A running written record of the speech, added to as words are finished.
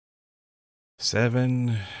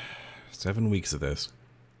7 weeks of this.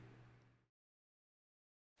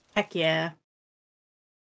 Heck yeah.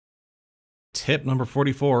 Tip number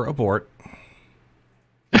 44, abort.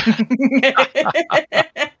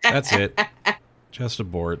 That's it. Just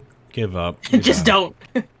abort. Give up. Just don't.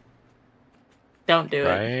 Don't do it.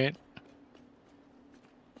 Right?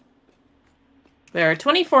 There are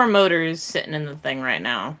 24 motors sitting in the thing right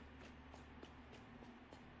now.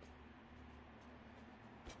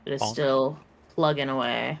 It is still plugging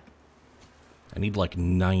away. I need like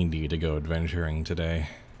 90 to go adventuring today.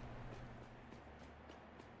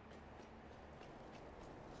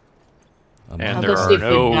 And there are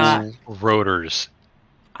no rotors.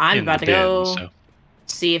 I'm about to go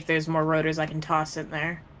see if there's more rotors I can toss in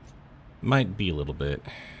there. Might be a little bit.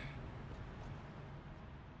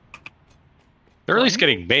 They're at least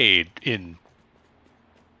getting made in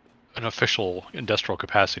an official industrial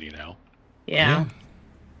capacity now. Yeah.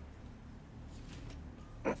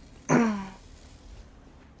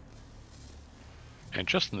 And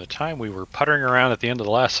just in the time we were puttering around at the end of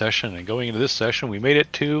the last session and going into this session, we made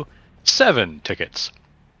it to 7 tickets.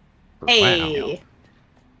 Hey! Wow.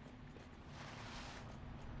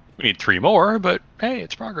 We need 3 more, but hey,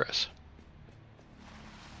 it's progress.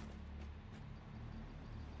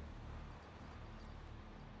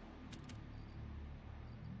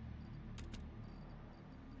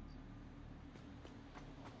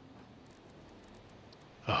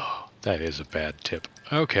 Oh, that is a bad tip.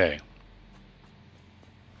 Okay.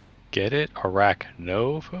 Get it?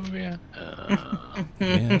 Arachnophobia?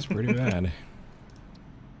 Yeah, that's pretty bad.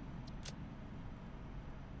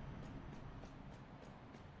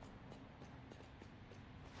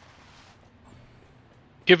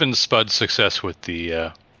 Given Spud's success with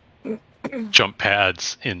the jump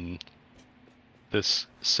pads in this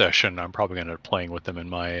session, I'm probably going to end up playing with them in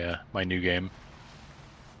my my new game.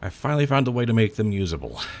 I finally found a way to make them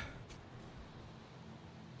usable.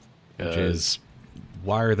 Which is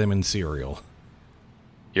wire them in serial.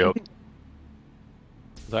 Yep.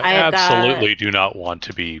 I absolutely do not want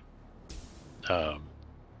to be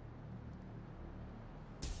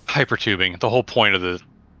hypertubing. The whole point of the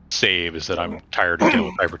save is that I'm tired of dealing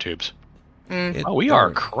with hypertubes. Oh, we are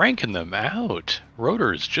cranking them out.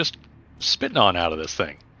 Rotors just spitting on out of this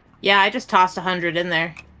thing. Yeah, I just tossed 100 in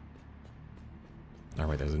there.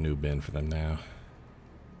 Alright, there's a new bin for them now.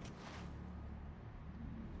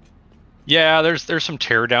 Yeah, there's some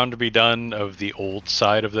teardown to be done of the old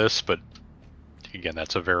side of this, but again,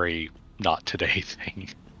 that's a very not today thing.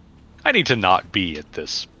 I need to not be at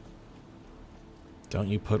this. Don't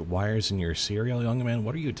you put wires in your cereal, young man?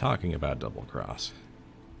 What are you talking about, Double Cross?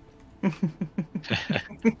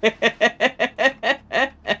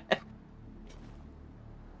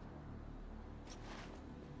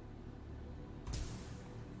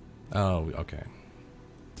 Oh, okay.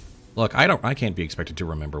 Look, I can't be expected to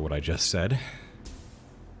remember what I just said.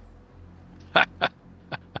 Might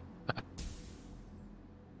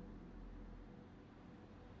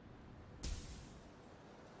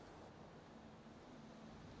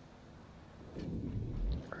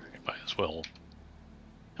as well.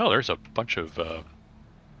 Oh, there's a bunch of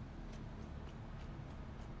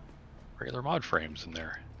regular mod frames in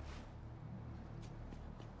there.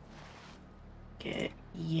 Get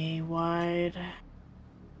yay wide.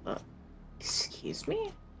 Excuse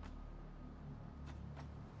me?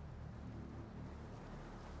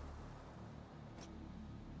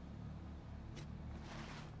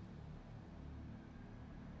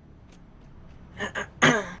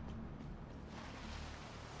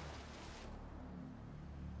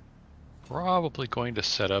 Probably going to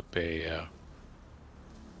set up a.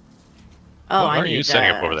 Oh, what are you setting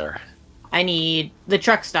up over there? I need the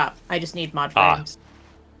truck stop. I just need mod frames.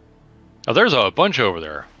 Oh, there's a bunch over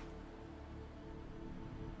there.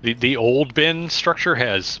 The old bin structure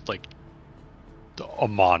has like a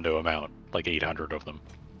mondo amount, like 800 of them.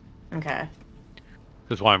 Okay.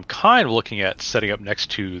 Because what I'm kind of looking at setting up next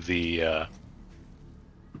to the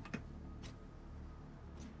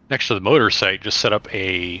motor site, just set up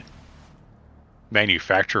a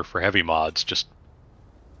manufacturer for heavy mods, just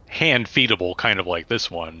hand feedable, kind of like this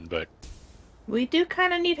one, but we do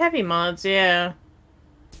kind of need heavy mods, yeah.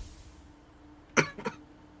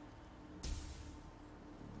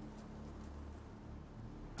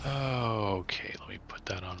 Okay, let me put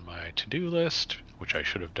that on my to-do list, which I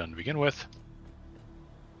should have done to begin with.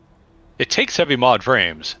 It takes heavy mod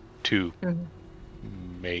frames to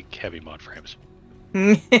make heavy mod frames.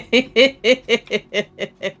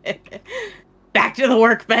 Back to the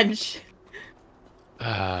workbench.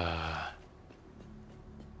 Yeah.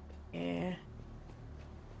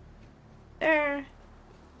 There.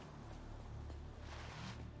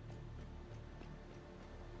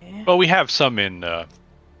 Well, we have some in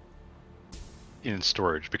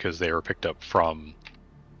storage because they were picked up from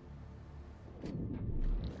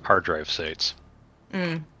hard drive sites.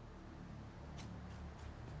 Mm.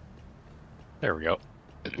 There we go.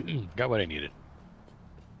 Got what I needed.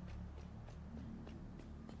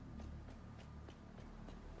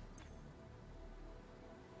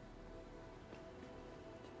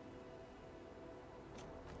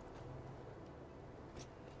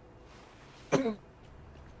 Boop.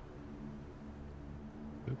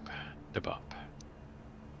 The bop.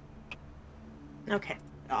 Okay.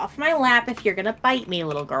 Off my lap if you're gonna bite me,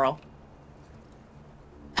 little girl.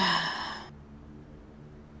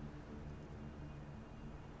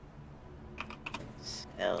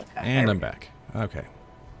 And I'm back. Okay.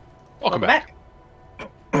 Welcome back.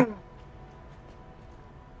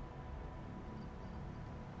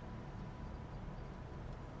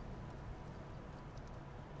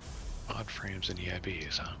 Odd frames and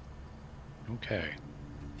EIBs, huh? Okay.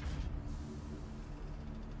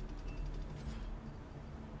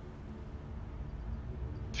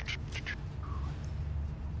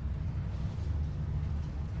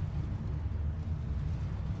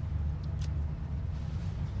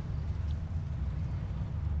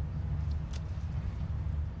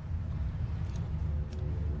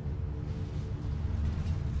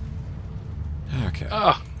 Okay.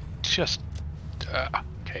 Oh, just...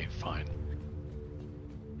 okay, fine.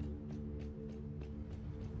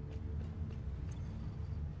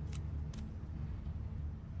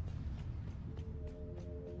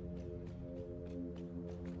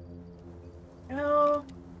 Oh.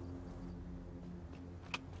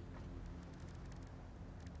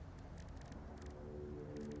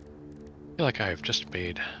 I feel like I have just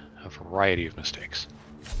made a variety of mistakes.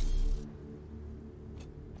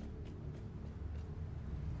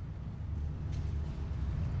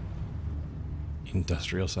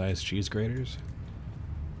 Industrial-sized cheese graters?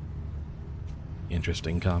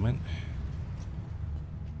 Interesting comment.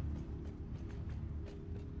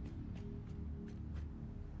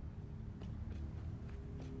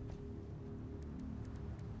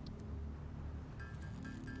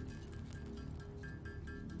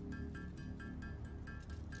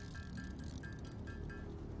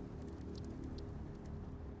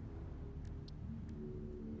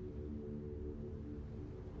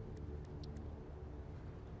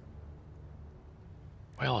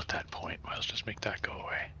 Well, at that point, might as well just make that go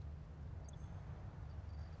away.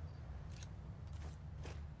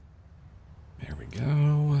 There we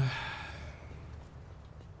go.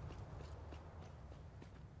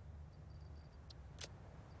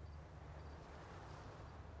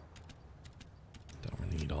 Don't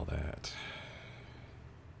really need all that.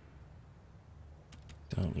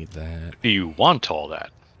 Don't need that. Do you want all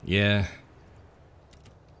that? Yeah.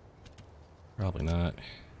 Probably not.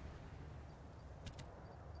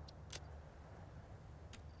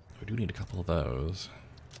 We do need a couple of those.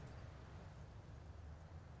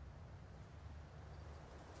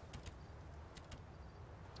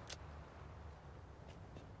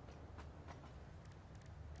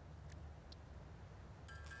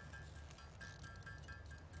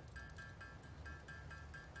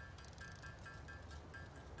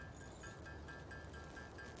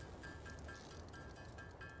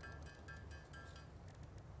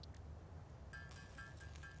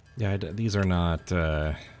 Yeah, these are not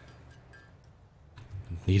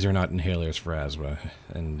inhalers for asthma,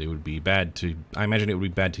 and it would be bad to... I imagine it would be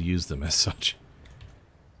bad to use them as such.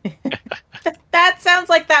 That sounds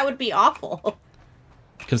like that would be awful.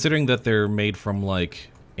 Considering that they're made from,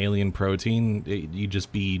 like, alien protein, you'd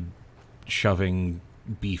just be shoving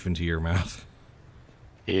beef into your mouth.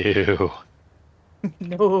 Ew.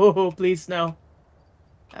 No, please no.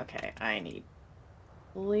 Okay, I need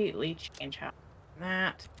completely change how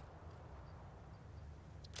that.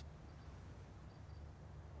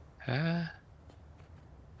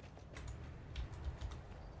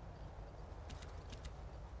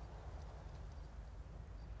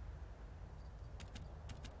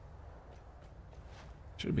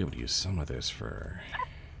 Should be able to use some of this for...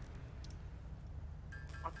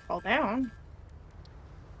 I'll fall down.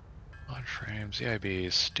 Odd frames,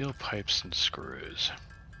 EIBs, steel pipes, and screws.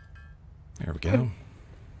 There we go.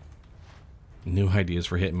 New ideas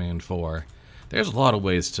for Hitman 4. There's a lot of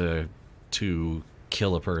ways to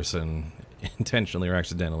kill a person intentionally or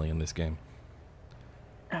accidentally in this game.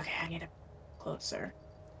 Okay, I need to closer.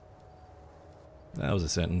 That was a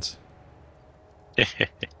sentence.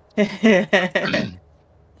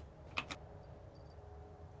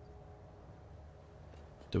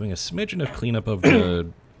 Doing a smidgen of cleanup of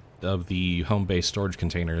the home-based storage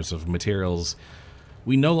containers of materials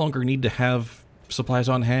we no longer need to have supplies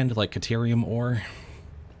on hand, like Caterium ore.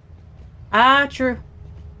 Ah, true.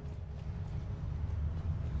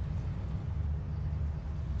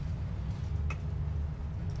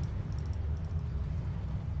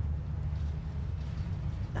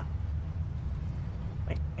 No.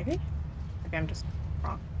 Wait, maybe? Maybe I'm just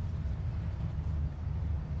wrong.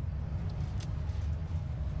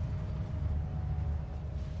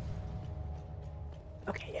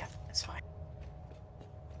 Okay, yeah, that's fine.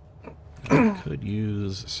 I could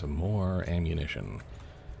use some more ammunition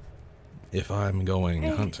if I'm going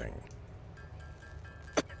hunting.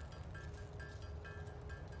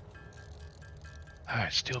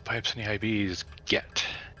 Alright, steel pipes and the IBs, get.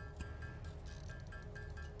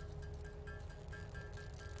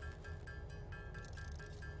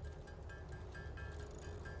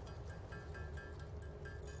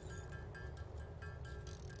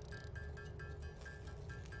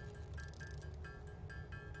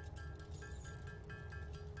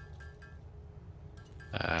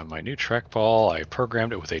 My new trackball, I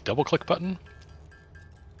programmed it with a double-click button.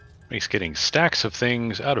 Makes getting stacks of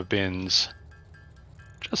things out of bins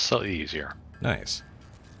just slightly easier. Nice.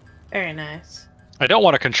 Very nice. I don't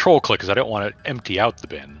want to control click because I don't want to empty out the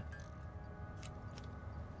bin.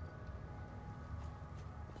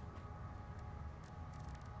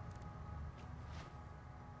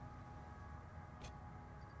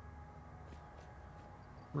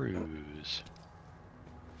 Ruse.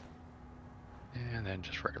 And then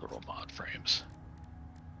just regular old mod frames.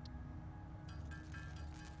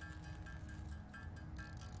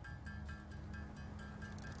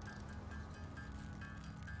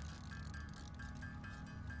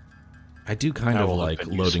 I do kind of like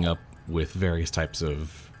loading up with various types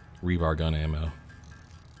of rebar gun ammo.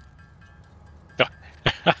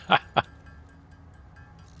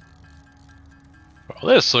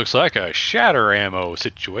 Well, this looks like a shatter ammo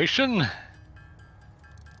situation.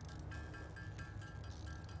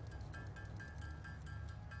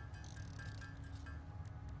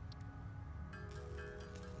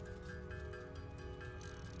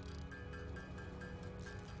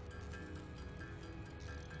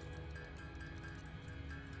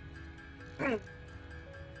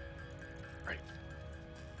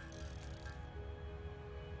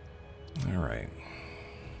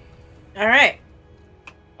 All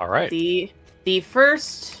right. The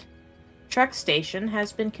first truck station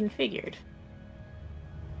has been configured.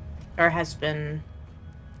 Or has been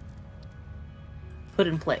put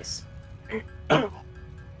in place.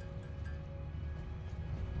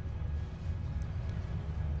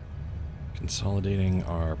 Consolidating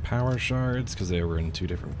our power shards, because they were in 2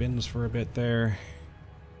 different bins for a bit there.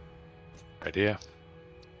 Idea.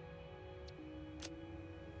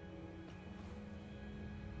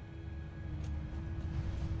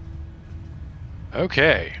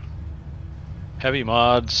 Okay. Heavy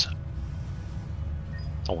mods.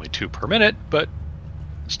 It's only 2 per minute, but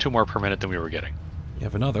it's 2 more per minute than we were getting. You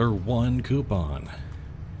have another 1 coupon.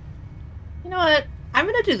 You know what? I'm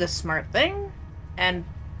gonna do the smart thing and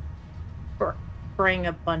bring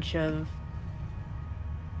a bunch of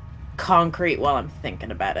concrete while I'm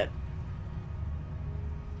thinking about it.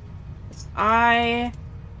 I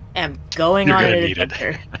am going on an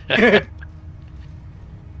adventure.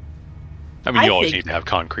 I mean, you always need to have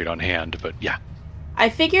concrete on hand, but yeah. I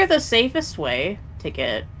figure the safest way to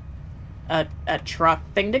get a truck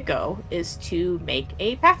thing to go is to make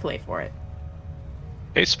a pathway for it.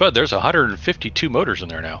 Hey, Spud, there's 152 motors in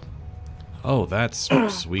there now. Oh, that's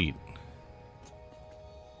sweet.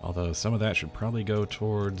 Although some of that should probably go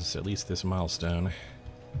towards at least this milestone.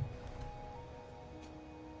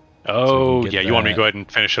 Oh, yeah, you want me to go ahead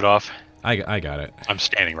and finish it off? I got it. I'm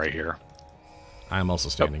standing right here. I'm also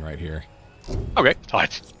standing right here. Okay, fine.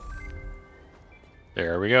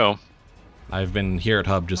 There we go. I've been here at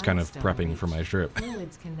Hub just kind of prepping for my trip.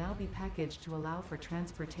 Fluids can now be packaged to allow for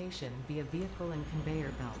transportation via vehicle and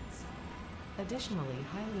conveyor belts. Additionally,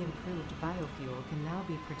 highly improved biofuel can now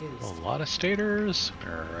be produced. A lot of stators.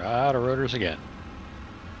 We're out of rotors again.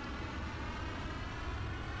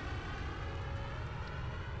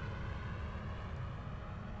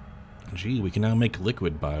 Gee, we can now make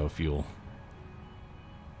liquid biofuel.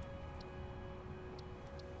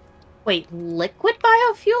 Wait, liquid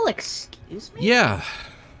biofuel? Excuse me? Yeah.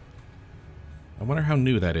 I wonder how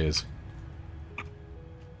new that is.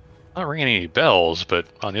 Not ringing any bells, but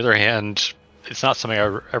on the other hand, it's not something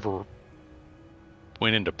I ever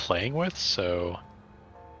went into playing with, so...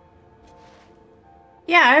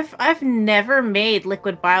 Yeah, I've never made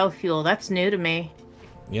liquid biofuel. That's new to me.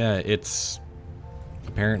 Yeah, it's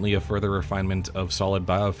apparently a further refinement of solid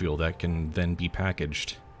biofuel that can then be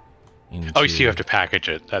packaged into... Oh, you see, you have to package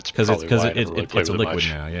it. That's because probably why I never really it's played a with it liquid much.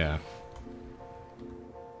 now, yeah.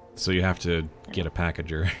 So you have to get a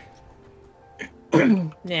packager.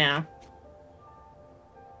 Yeah.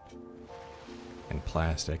 And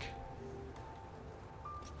plastic.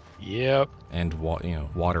 Yep. And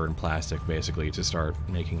water and plastic, basically, to start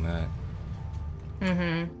making that.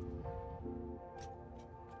 Mm-hmm.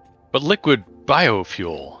 But liquid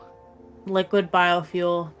biofuel. Liquid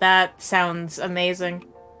biofuel. That sounds amazing.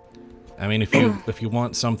 I mean, if you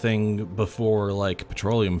want something before, like,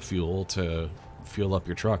 petroleum fuel to fuel up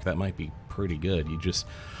your truck, that might be pretty good.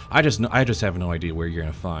 I just have no idea where you're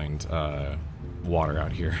gonna find water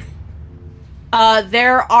out here.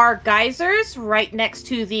 There are geysers right next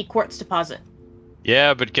to the quartz deposit.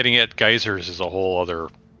 Yeah, but getting at geysers is a whole other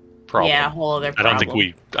problem. Yeah, a whole other I don't problem.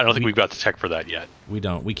 think we've got the tech for that yet. We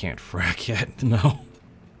can't frack yet. No.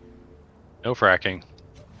 No fracking.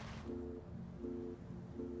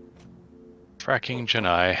 Fracking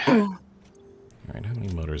Janai. Alright, how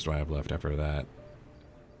many motors do I have left after that?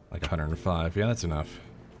 Like 105. Yeah, that's enough.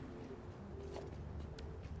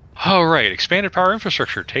 All right, expanded power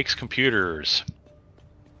infrastructure takes computers.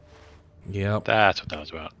 Yep. That's what that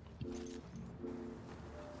was about.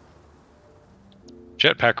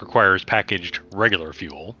 Jetpack requires packaged regular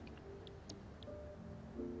fuel.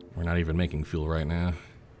 We're not even making fuel right now.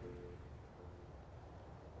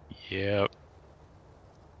 Yep.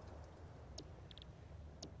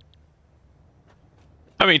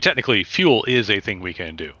 I mean, technically, fuel is a thing we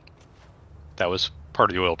can do. That was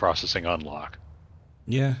part of the oil processing unlock.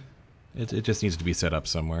 Yeah. It just needs to be set up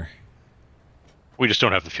somewhere. We just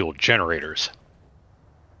don't have the fuel generators.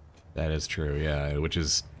 That is true, yeah. Which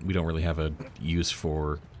is, we don't really have a use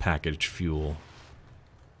for packaged fuel.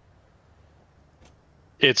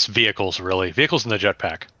 It's vehicles, really. Vehicles in the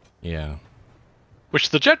jetpack. Yeah. Which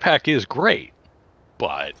the jetpack is great,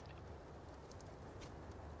 but...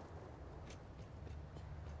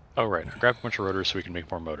 Oh, right. Grab a bunch of rotors so we can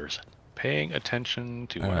make more motors. Paying attention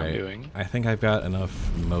to what I'm doing. I think I've got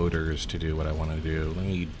enough motors to do what I want to do. Let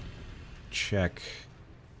me check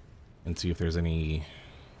and see if there's any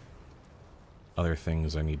other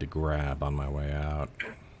things I need to grab on my way out.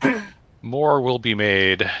 More will be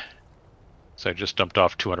made. So I just dumped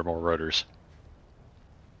off 200 more rotors.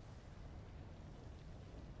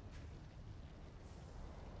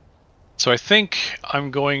 So I think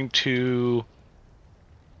I'm going to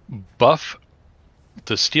buff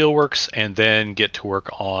the steelworks and then get to work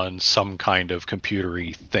on some kind of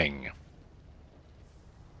computery thing.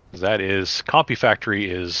 That is, CompuFactory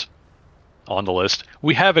is on the list.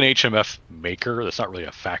 We have an HMF maker that's not really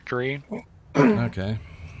a factory. Okay.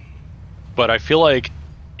 But I feel like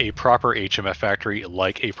a proper HMF factory,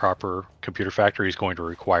 like a proper computer factory, is going to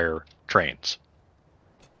require trains.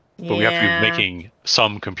 But we have to be making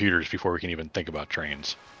some computers before we can even think about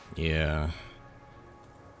trains. Yeah.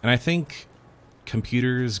 And I think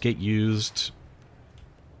computers get used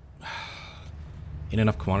in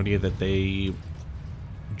enough quantity that they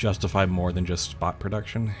justify more than just spot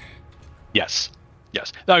production. Yes.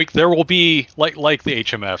 Yes. Now, there will be, like the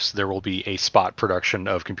HMFs, there will be a spot production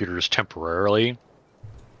of computers temporarily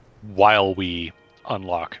while we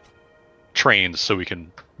unlock trains so we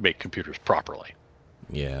can make computers properly.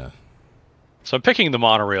 Yeah. So I'm picking the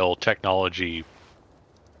monorail technology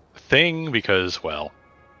thing because, well,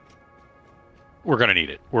 we're going to need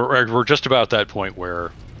it. We're just about that point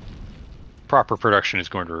where proper production is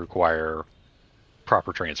going to require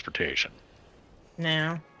proper transportation.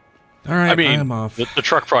 No. All right, I mean, I'm off. The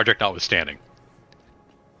truck project notwithstanding.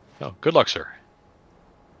 Oh, good luck, sir.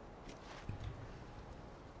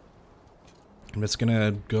 I'm just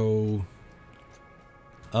gonna go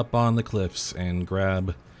up on the cliffs and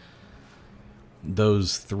grab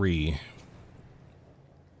those 3.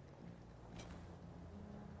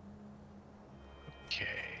 Okay.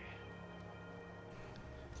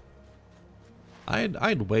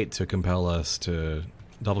 I'd wait to compel us to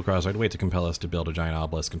double cross. I'd wait to compel us to build a giant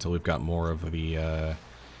obelisk until we've got more of the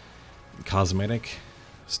cosmetic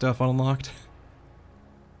stuff unlocked.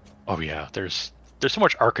 Oh yeah, there's so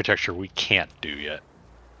much architecture we can't do yet.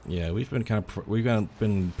 Yeah, we've been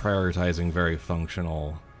been prioritizing very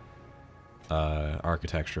functional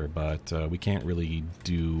architecture, but we can't really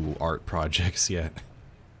do art projects yet.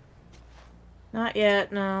 Not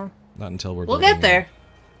yet, no. Not until we're We'll building get there.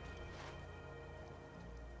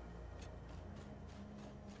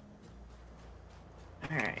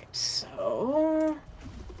 Alright, so...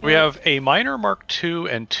 We have a miner Mark II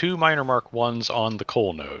and 2 miner Mark 1s on the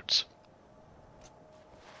coal nodes.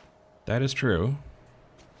 That is true.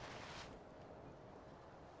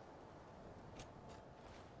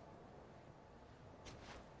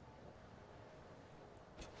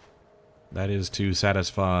 That is to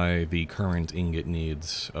satisfy the current ingot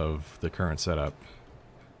needs of the current setup.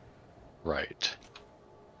 Right.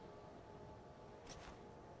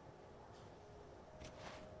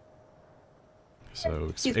 So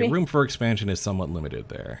Excuse me. room for expansion is somewhat limited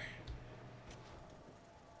there.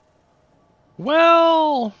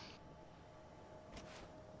 Well...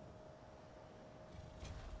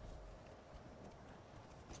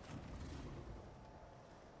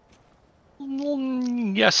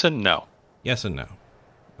 yes and no. Yes and no.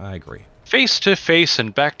 I agree. Face to face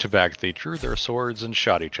and back to back, they drew their swords and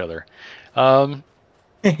shot each other. I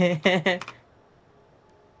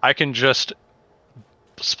can just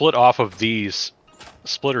split off of these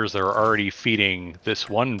splitters that are already feeding this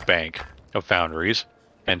one bank of foundries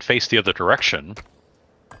and face the other direction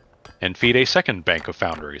and feed a second bank of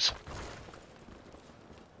foundries.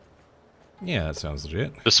 Yeah, that sounds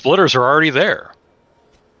legit. The splitters are already there.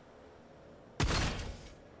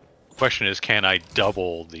 Question is, can I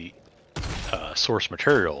double the source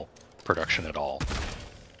material production at all?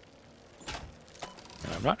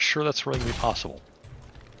 And I'm not sure that's really going to be possible.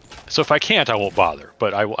 So if I can't, I won't bother,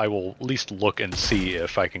 but I will at least look and see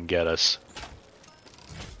if I can get us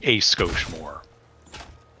a skosh more.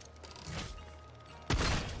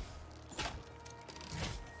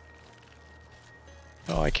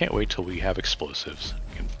 Oh, I can't wait till we have explosives.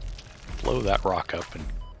 We can blow that rock up and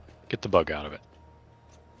get the bug out of it.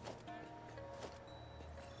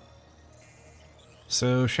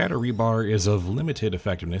 So, Shadow Rebar is of limited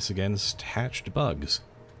effectiveness against hatched bugs.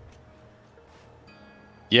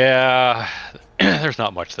 Yeah, there's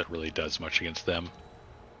not much that really does much against them.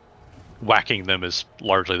 Whacking them is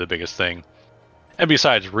largely the biggest thing. And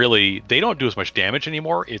besides, really, they don't do as much damage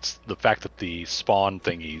anymore. It's the fact that the spawn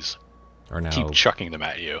thingies Or now, keep chucking them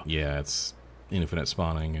at you. yeah, it's infinite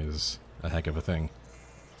spawning is a heck of a thing.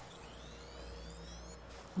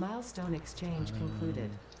 Milestone exchange concluded.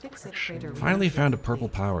 Fix-it crater. Finally found a purple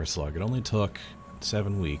power slug. It only took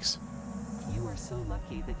 7 weeks. You are so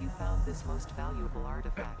lucky that you found this most valuable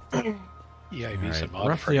artifact. EIVs and mod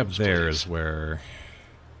Roughly up frames, there please. is where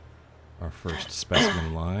our first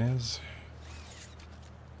specimen lies.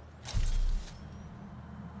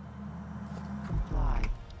 Comply.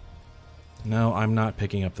 No, I'm not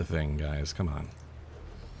picking up the thing, guys. Come on.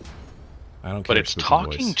 I don't care. But it's spooky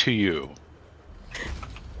talking voice. to you.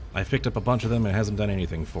 I've picked up a bunch of them and it hasn't done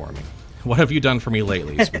anything for me. What have you done for me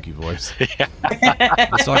lately, spooky voice?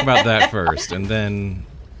 Let's talk about that first, and then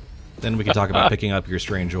we can talk about picking up your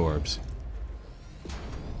strange orbs.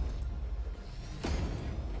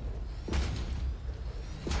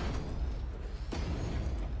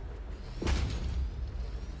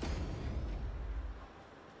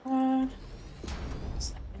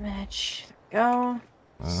 Image. There we go.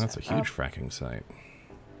 Oh, that's a huge fracking site.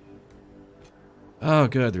 Oh,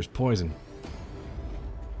 good. There's poison.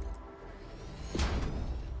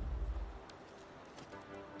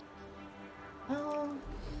 Well,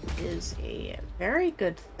 is a very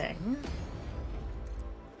good thing.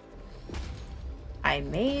 I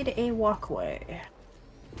made a walkway.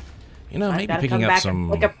 You know, I've maybe gotta picking come up back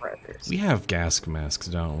some... and pick up burgers. We have gas masks,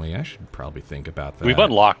 don't we? I should probably think about that. We've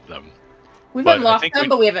unlocked them. We've but I unlocked think them, we-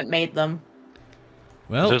 but we haven't made them.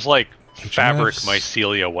 Well, There's like fabric, HMFs.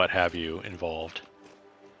 mycelia, what have you, involved.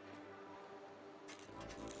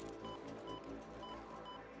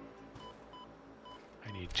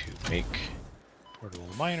 I need to make portable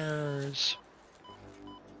miners.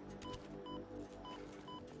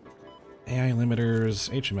 AI limiters,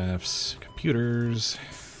 HMFs, computers,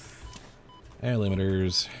 AI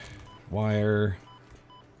limiters, wire,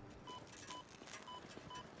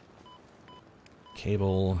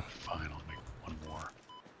 cable. Fine, I'll make one more.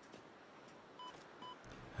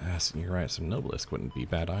 So you're right, some Noblisk wouldn't be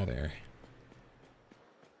bad either.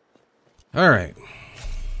 Alright.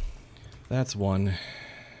 That's one.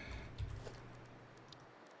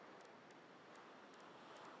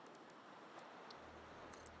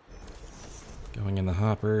 Going in the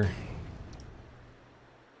hopper.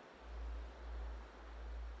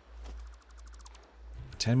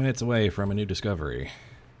 "10 minutes away from a new discovery."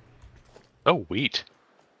 Oh, wheat.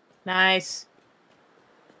 Nice.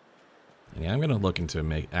 And yeah, I'm gonna look into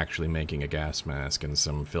actually making a gas mask and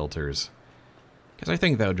some filters, because I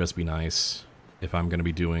think that would just be nice if I'm gonna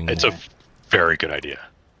be doing. It's a very good idea.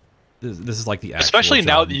 This is like the actual Especially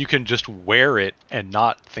now job. that you can just wear it and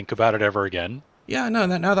not think about it ever again. Yeah, no,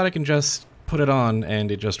 now that I can just put it on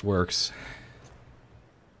and it just works,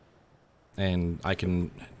 and I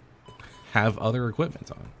can have other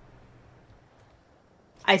equipment on.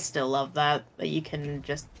 I still love that you can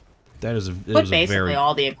just That is it put was a basically very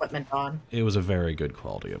all the equipment on. it was a very good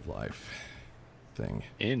quality of life. thing.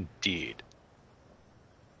 Indeed.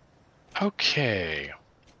 Okay.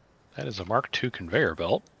 That is a Mark II conveyor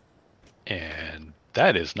belt. And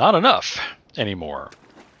that is not enough anymore.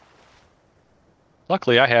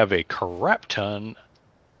 Luckily, I have a crap ton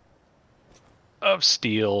of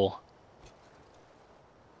steel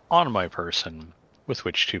on my person with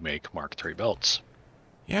which to make Mark III belts.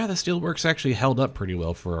 Yeah, the steelworks actually held up pretty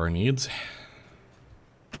well for our needs.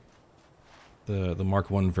 The Mark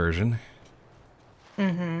I version.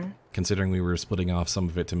 Mm-hmm. Considering we were splitting off some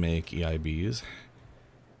of it to make EIBs.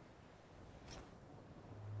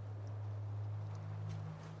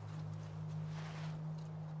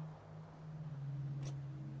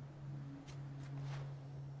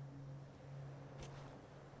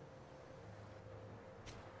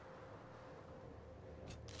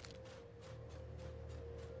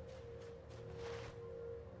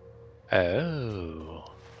 Oh.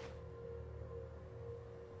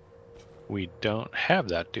 We don't have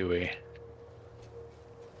that, do we?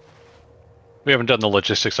 We haven't done the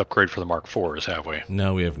logistics upgrade for the Mark IVs, have we?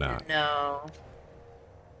 No, we have not. No.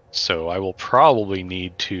 So I will probably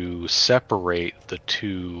need to separate the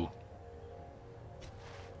two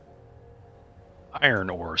iron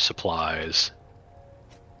ore supplies.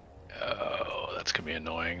 Oh, that's going to be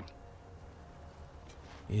annoying.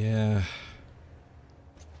 Yeah.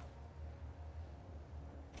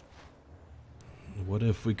 What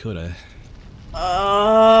if we coulda?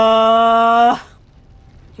 Well,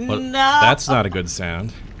 Well, no. that's not a good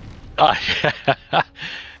sound. I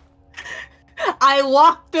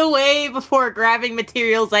walked away before grabbing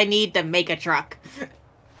materials I need to make a truck.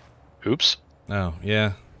 Oops. Oh,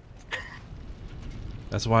 yeah.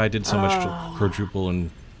 That's why I did so much quadruple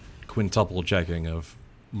and quintuple checking of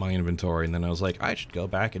my inventory, and then I was like, I should go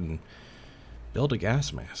back and build a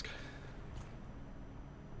gas mask.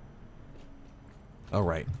 All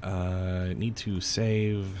right, need to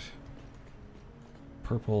save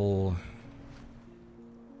purple.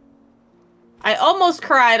 I almost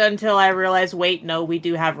cried until I realized, wait, no, we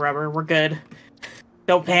do have rubber. We're good.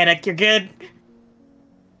 Don't panic, you're good.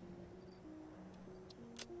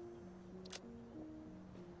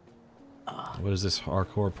 What does this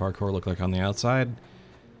hardcore parkour look like on the outside?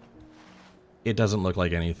 It doesn't look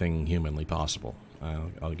like anything humanly possible.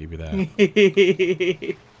 I'll give you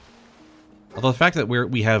that. Although the fact that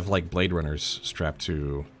we have like Blade Runners strapped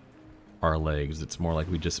to our legs, it's more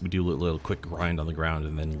like we do a little quick grind on the ground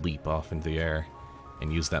and then leap off into the air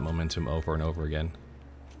and use that momentum over and over again.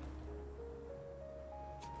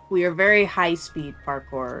 We are very high-speed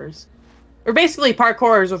parkourers. We're basically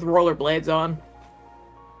parkourers with rollerblades on.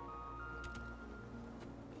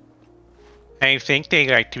 I think they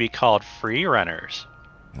like to be called free runners.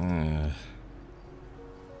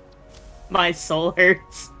 My soul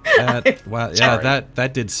hurts. Wow, yeah,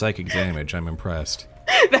 that did psychic damage. I'm impressed.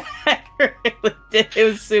 That really did. It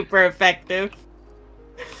was super effective.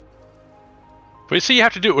 But you see, you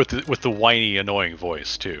have to do it with the whiny, annoying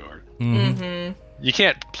voice too. Mm-hmm. You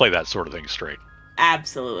can't play that sort of thing straight.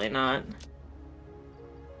 Absolutely not.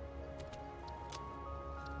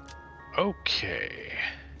 Okay.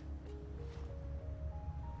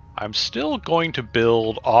 I'm still going to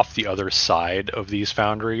build off the other side of these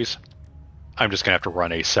foundries. I'm just going to have to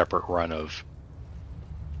run a separate run of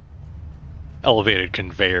elevated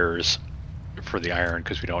conveyors for the iron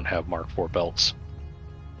because we don't have Mark IV belts.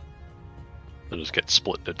 They'll just get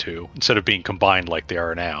split into two instead of being combined like they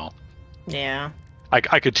are now. Yeah.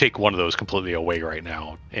 I could take one of those completely away right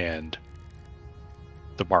now and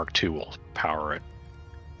the Mark II will power it.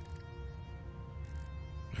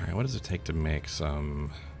 Alright, what does it take to make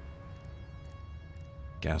some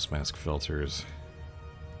gas mask filters?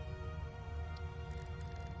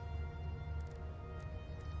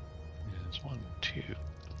 There's 1, 2,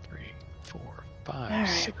 3, 4, 5, Alright,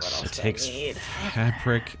 6. what else It do I takes need?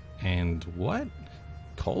 fabric and what?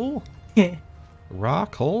 Coal? Raw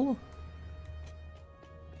coal?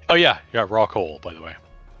 Oh yeah, raw coal, by the way.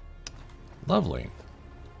 Lovely.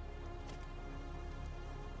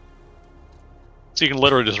 So you can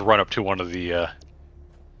literally just run up to one of the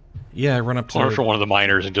Yeah, run up to or for one of the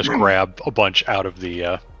miners and just grab a bunch out of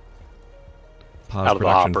the pause out of the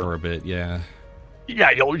production hopper. for a bit, yeah.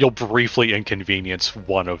 Yeah, you'll briefly inconvenience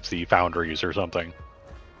one of the foundries or something.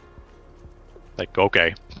 Like,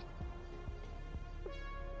 okay.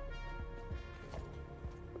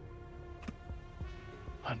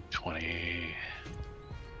 $120.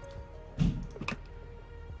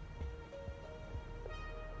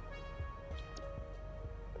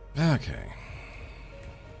 Okay.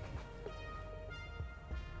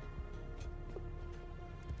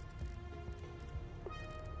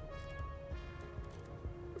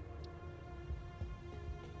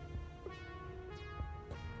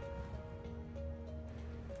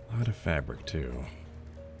 lot of fabric, too.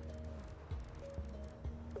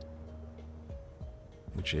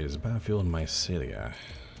 Which is biofuel and mycelia.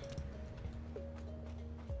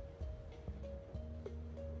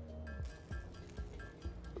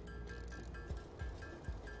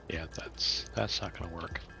 Yeah, that's not gonna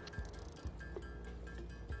work.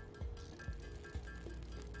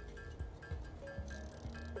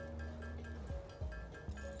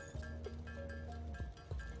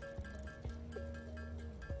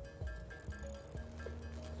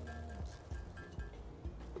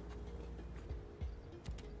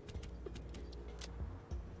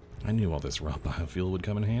 I knew all this raw biofuel would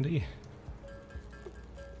come in handy.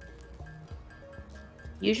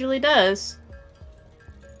 Usually does.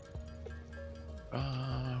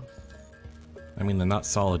 I mean, the not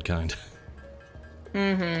solid kind.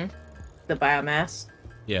 Mm-hmm. The biomass.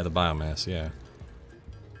 Yeah, the biomass, yeah.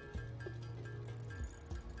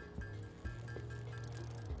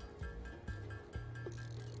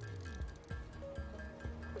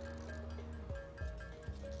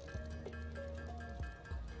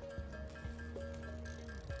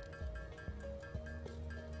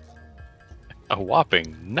 A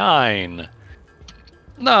whopping 9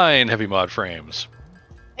 heavy mod frames.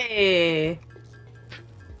 Hey.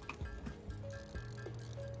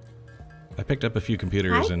 I picked up a few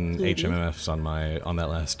computers Hi, and kitty. HMMFs on that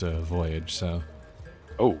last voyage, so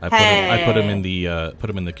Oh, I put them in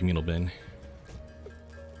Hey. the communal bin.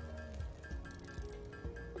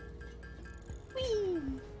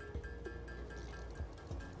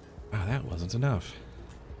 Oh, that wasn't enough.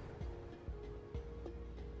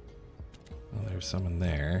 Well, there's some in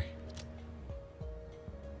there.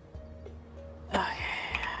 Okay.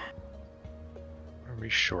 are we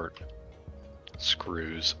short?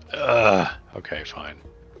 Screws. Okay, fine.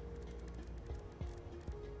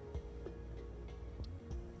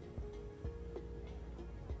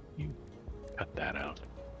 You cut that out.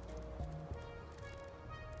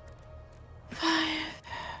 5.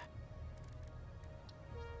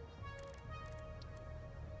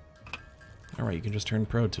 Alright, you can just turn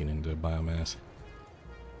protein into biomass.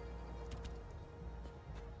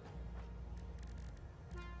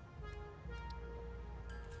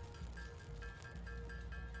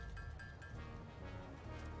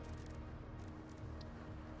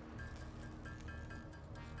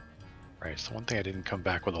 Right, it's the one thing I didn't come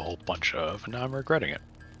back with a whole bunch of, and now I'm regretting it.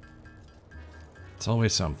 It's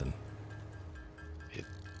always something. It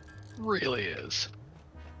really is.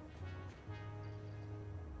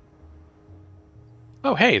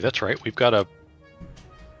 Oh, hey, that's right. We've got a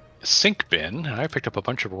sink bin, and I picked up a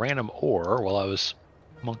bunch of random ore while I was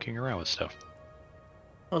monkeying around with stuff.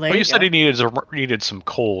 Well, there Oh, you you said go. he needed some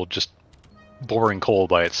coal, just boring coal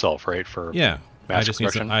by itself, right? For Yeah, mass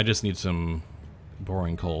production. I just need some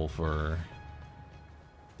boring coal for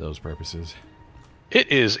those purposes.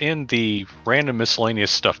 It is in the random miscellaneous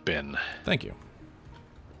stuff bin. Thank you.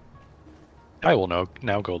 I will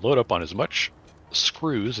now go load up on as much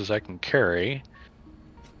screws as I can carry,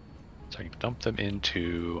 so I can dump them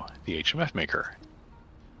into the HMF maker.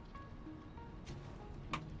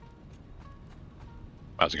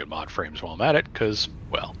 Might as well get mod frames while I'm at it, because,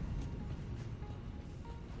 well.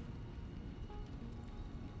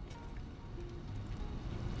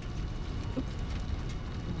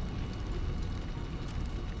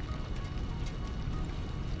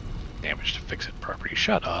 Damage to fix it property.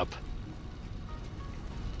 Shut up.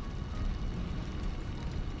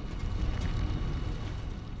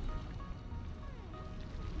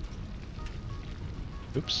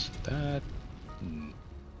 Oops, that.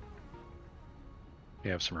 We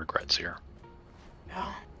have some regrets here.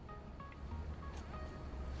 Yeah.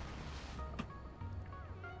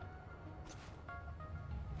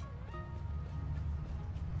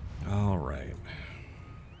 All right.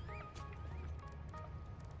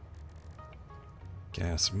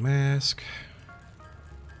 Gas mask.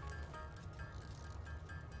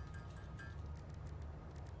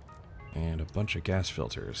 And a bunch of gas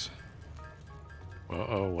filters.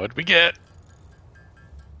 Uh-oh, what'd we get?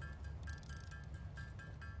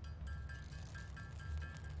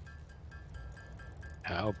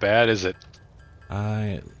 How bad is it?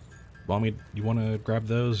 You want to grab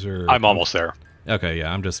those, or I'm almost there. Okay,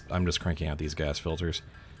 yeah, I'm just cranking out these gas filters.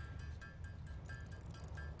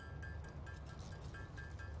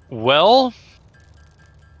 Well,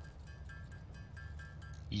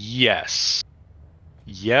 yes.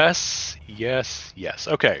 Yes.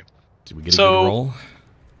 Okay. Did we get a good roll?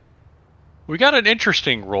 We got an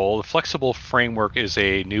interesting roll. The flexible framework is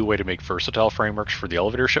a new way to make versatile frameworks for the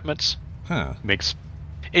elevator shipments. Huh.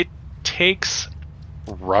 It takes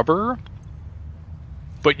rubber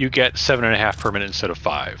but you get 7.5 per minute instead of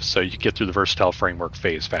 5, so you get through the versatile framework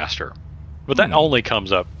phase faster. But that only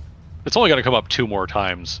comes up, it's only going to come up 2 more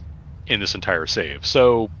times in this entire save,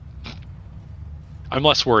 so I'm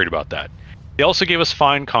less worried about that. They also gave us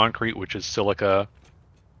fine concrete, which is silica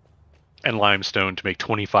and limestone, to make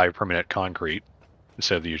 25 per minute concrete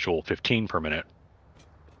instead of the usual 15 per minute.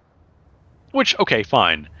 Which, okay,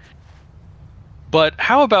 fine. But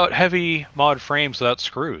how about heavy mod frames without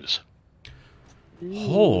screws?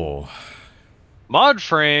 Oh. Mod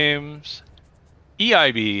frames,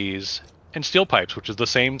 EIBs, and steel pipes, which is the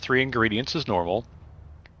same 3 ingredients as normal.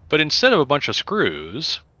 But instead of a bunch of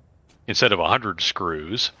screws, instead of 100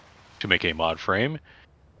 screws to make a mod frame,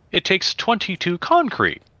 it takes 22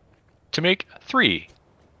 concrete to make 3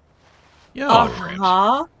 mod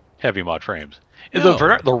frames. Heavy mod frames. Yo.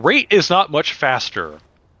 The rate is not much faster,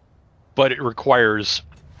 but it requires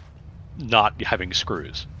not having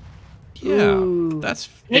screws. Yeah, Ooh.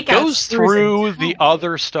 It goes through the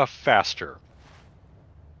other stuff faster.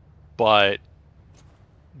 But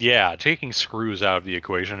yeah, taking screws out of the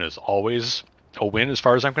equation is always a win as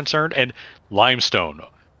far as I'm concerned. And limestone.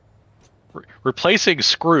 Replacing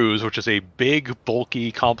screws, which is a big,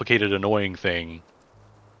 bulky, complicated, annoying thing,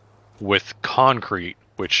 with concrete,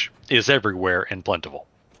 which is everywhere and plentiful.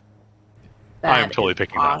 I'm totally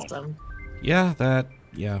picking that one. Yeah,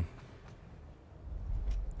 yeah.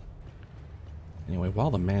 Anyway,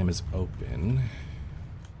 while the MAM is open...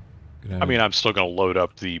 I mean, I'm still going to load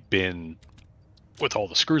up the bin with all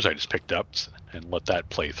the screws I just picked up and let that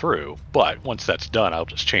play through. But once that's done, I'll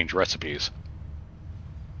just change recipes.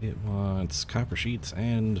 It wants copper sheets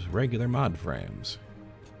and regular mod frames.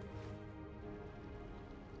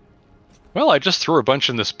 Well, I just threw a bunch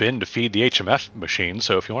in this bin to feed the HMF machine,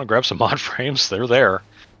 so if you want to grab some mod frames, they're there.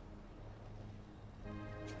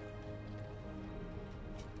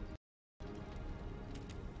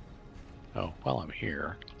 Oh, while I'm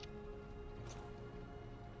here...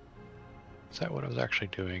 Is that what I was actually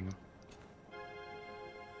doing?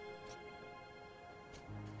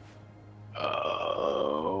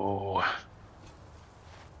 Oh...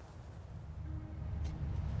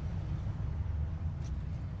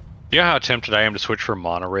 You know how tempted I am to switch from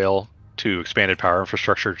monorail to expanded power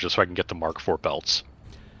infrastructure just so I can get the Mark IV belts?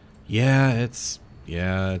 Yeah, it's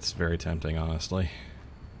very tempting, honestly.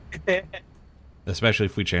 Especially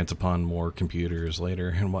if we chance upon more computers later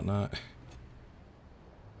and whatnot.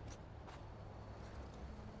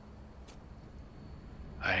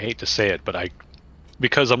 I hate to say it, but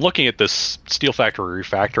because I'm looking at this Steel Factory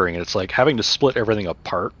refactoring, and it's like having to split everything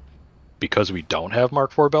apart because we don't have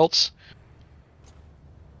Mark IV belts.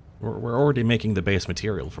 We're already making the base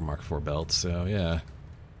material for Mark IV belts, so yeah.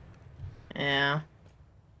 Yeah.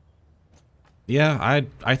 Yeah,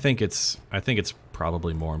 I think it's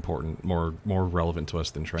probably more important, more relevant to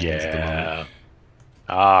us than trains at the moment.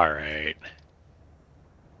 All right.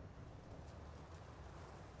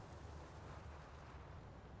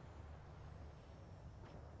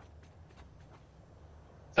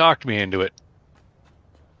 Talked me into it.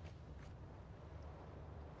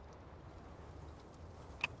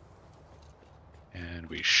 And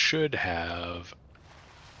we should have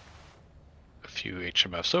a few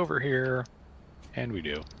HMFs over here, and we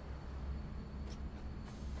do. So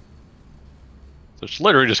it's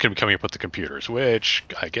literally just going to be coming up with the computers, which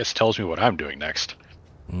I guess tells me what I'm doing next.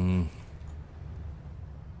 Where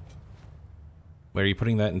are you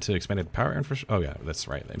putting that into expanded power infrastructure? Oh yeah, that's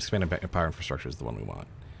right. Expanded power infrastructure is the one we want.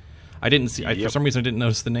 I didn't see. For some reason, I didn't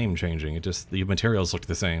notice the name changing. It just the materials looked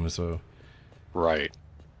the same. So. Right.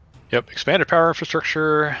 Yep. Expanded power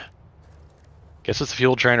infrastructure gets us the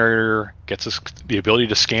fuel generator, gets us the ability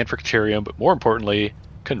to scan for deuterium, but more importantly,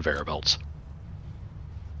 conveyor belts.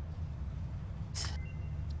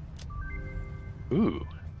 Ooh.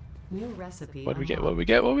 New recipe. What do we get? What do we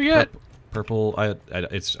get? What do we get? Purple. I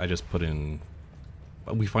just put in.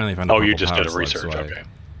 We finally found. Oh, you just did a research. So okay.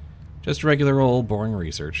 Just regular old boring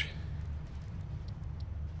research.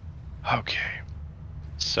 Okay.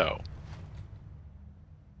 So.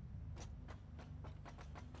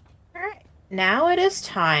 Alright. Now it is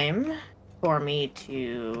time for me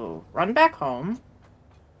to run back home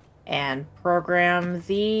and program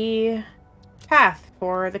the path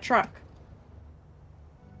for the truck.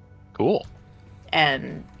 Cool.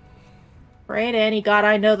 And pray to any god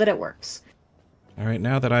I know that it works. Alright,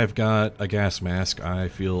 now that I've got a gas mask, I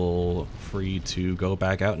feel free to go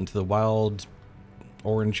back out into the wild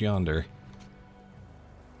orange yonder.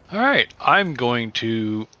 Alright, I'm going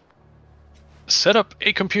to set up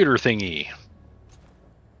a computer thingy.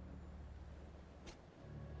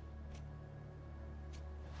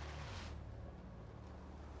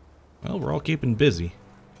 Well, we're all keeping busy.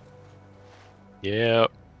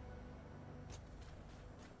 Yep.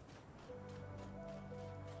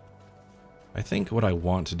 I think what I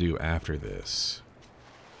want to do after this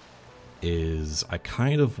is I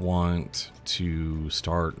kind of want to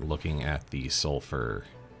start looking at the sulfur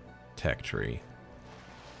tech tree.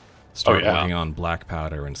 Start working on black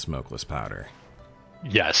powder and smokeless powder.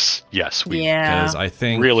 Yes, we Because I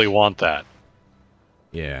think really want that.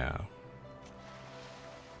 Yeah.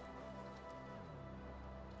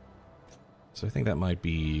 So I think that might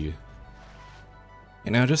be,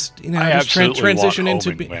 just transition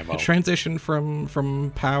transition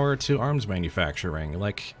from power to arms manufacturing,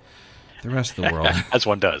 like the rest of the world. As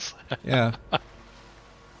one does. Yeah.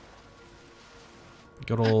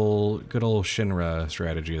 Good old Shinra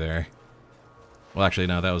strategy there. Well, actually,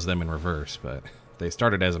 no, that was them in reverse, but they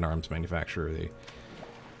started as an arms manufacturer.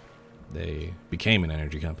 They became an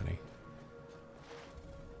energy company.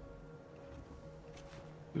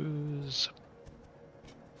 Who's...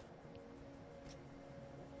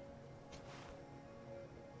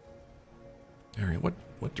 All right,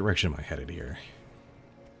 what direction am I headed here?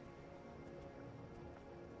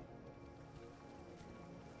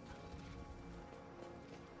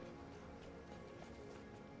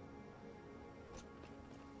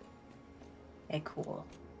 Okay, cool.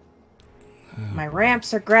 My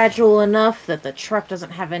ramps are gradual enough that the truck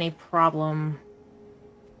doesn't have any problem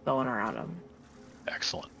going around them.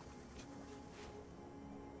 Excellent.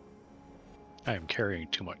 I am carrying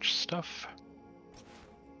too much stuff.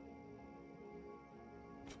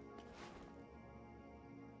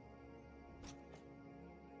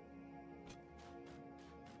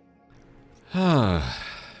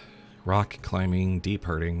 Rock climbing, deep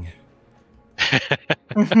hurting.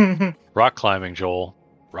 Rock climbing, Joel.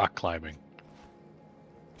 Rock climbing.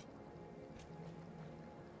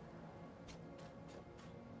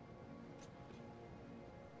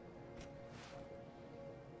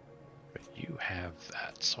 But you have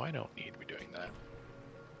that, so I don't need to be doing that.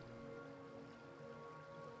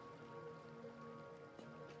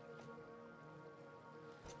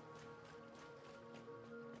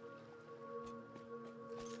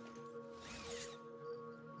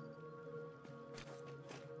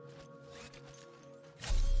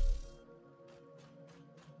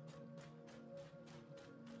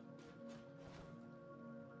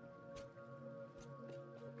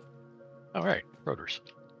 All right, rotors.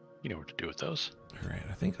 You know what to do with those. All right,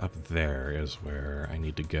 I think up there is where I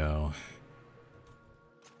need to go.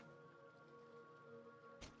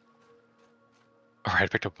 All right, I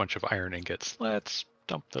picked up a bunch of iron ingots. Let's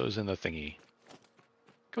dump those in the thingy.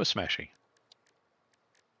 Go smashy.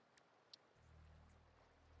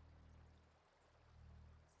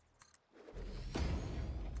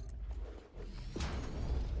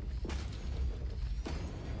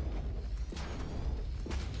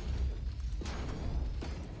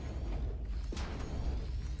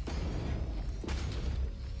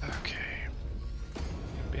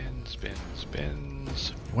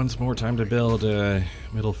 Spins. Once more, time to build a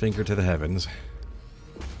middle finger to the heavens.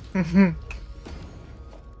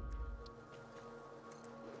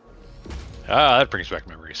 That brings back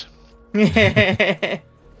memories.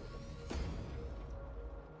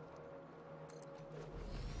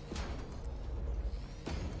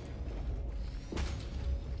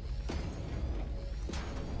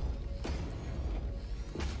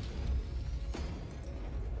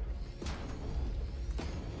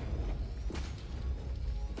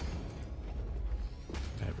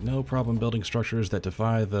 No problem building structures that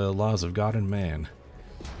defy the laws of God and man.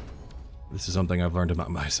 This is something I've learned about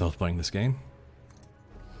myself playing this game.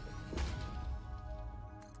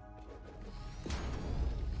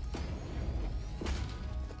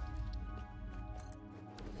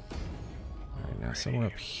 Alright, now somewhere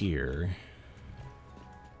up here.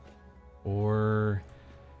 Or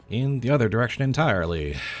in the other direction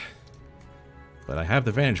entirely. But I have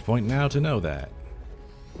the vantage point now to know that.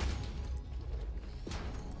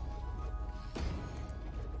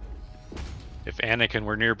 If Anakin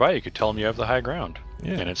were nearby, you could tell him you have the high ground.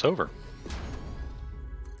 Yeah. And it's over.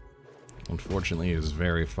 Unfortunately, it is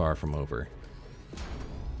very far from over.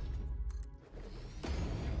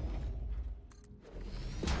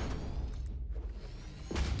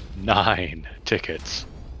 Nine tickets.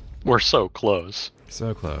 We're so close.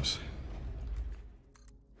 So close.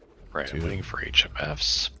 Right, I'm waiting for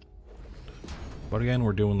HMFs. But again,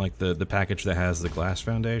 we're doing like the package that has the glass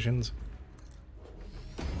foundations.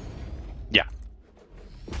 Yeah.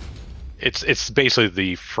 It's basically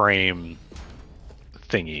the frame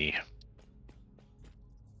thingy.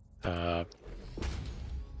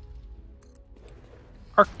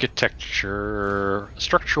 Architecture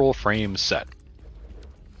structural frame set.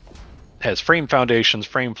 has frame foundations,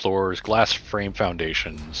 frame floors, glass frame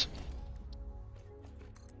foundations,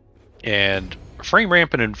 and a frame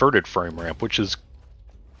ramp and inverted frame ramp, which is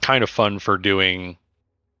kind of fun for doing.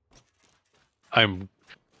 I'm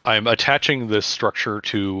attaching this structure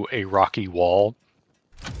to a rocky wall,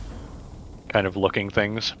 kind of looking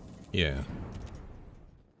things. Yeah.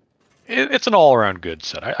 It's an all-around good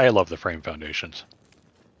set. I love the frame foundations.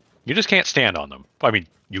 You just can't stand on them. I mean,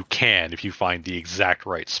 you can if you find the exact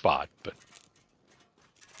right spot, but...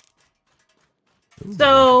 Ooh,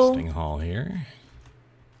 So- interesting haul here.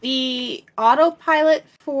 The autopilot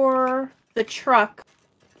for the truck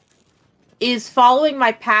is following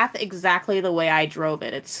my path exactly the way I drove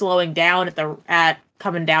it. It's slowing down at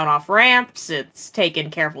coming down off ramps. It's taking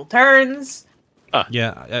careful turns.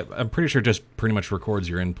 Yeah, I'm pretty sure it just pretty much records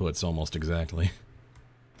your inputs almost exactly.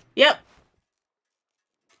 Yep.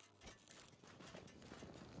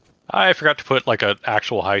 I forgot to put like an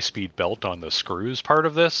actual high-speed belt on the screws part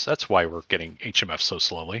of this. That's why we're getting HMF so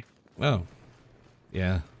slowly. Oh.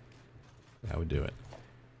 Yeah. That would do it.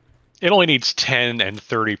 It only needs 10 and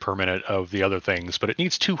 30 per minute of the other things, but it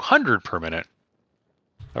needs 200 per minute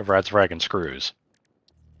of Rad's Rag and screws.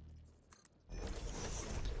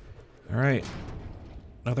 Alright.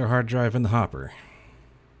 Another hard drive in the hopper.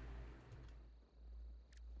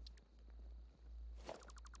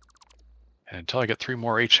 And until I get 3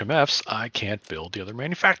 more HMFs, I can't build the other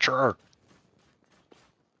manufacturer.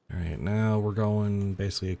 Alright, now we're going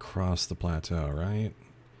basically across the plateau, right?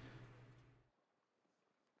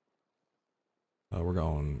 Oh, we're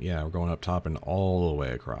going up top and all the way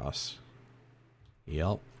across.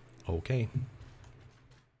 Yep. Okay.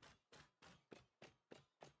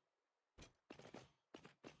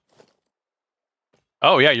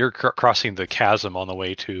 Oh yeah, you're crossing the chasm on the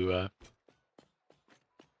way to...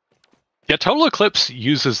 Yeah, Total Eclipse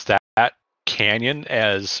uses that canyon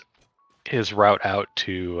as his route out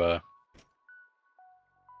to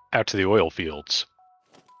the oil fields.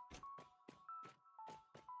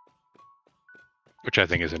 Which I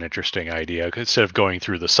think is an interesting idea. 'Cause instead of going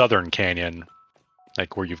through the southern canyon,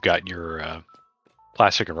 like where you've got your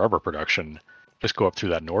plastic and rubber production, just go up through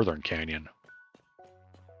that northern canyon.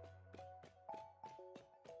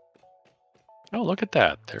 Oh, look at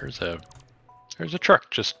that! There's a truck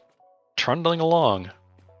just trundling along.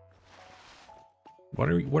 What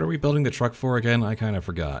are we building the truck for again? I kind of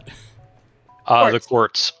forgot. The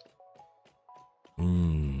quartz.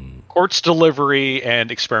 Hmm. Quartz delivery and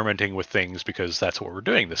experimenting with things, because that's what we're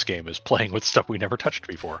doing. This game is playing with stuff we never touched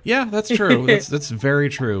before. Yeah, that's true. that's very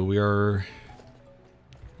true. We are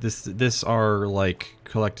this our like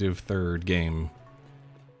collective third game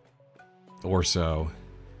or so,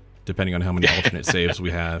 depending on how many alternate saves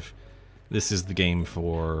we have. This is the game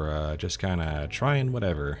for just kind of trying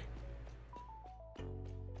whatever.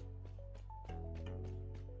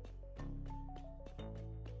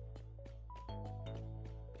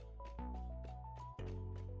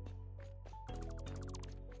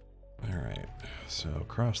 Alright, so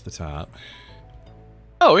across the top.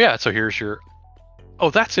 Oh yeah, so here's your... Oh,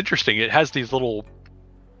 that's interesting. It has these little...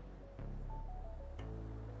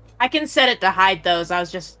 I can set it to hide those. I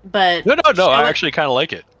was just... But... No, I actually kind of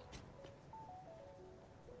like it.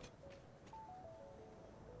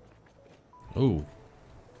 Ooh,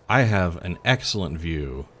 I have an excellent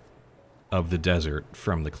view of the desert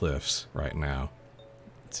from the cliffs right now.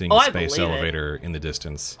 Seeing Oh, the I space believe it. elevator in the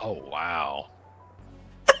distance. Oh, wow.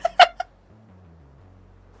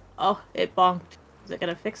 Oh, it bonked. Is it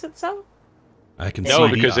gonna fix itself? I can No,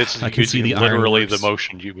 see because the, it's I can see the literally the ironworks.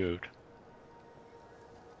 motion you moved.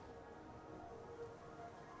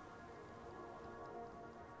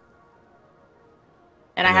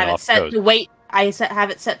 And I And have then it off it set goes. to wait. Have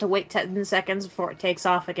it set to wait 10 seconds before it takes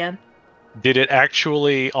off again. Did it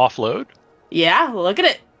actually offload? Yeah, look at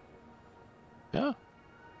it. Yeah.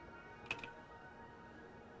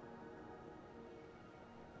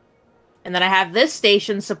 And then I have this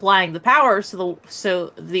station supplying the power, so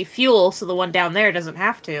the fuel, so the one down there doesn't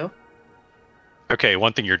have to. Okay,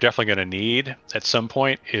 one thing you're definitely going to need at some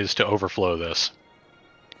point is to overflow this.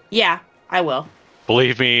 Yeah, I will.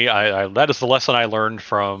 Believe me, that is the lesson I learned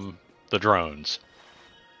from the drones.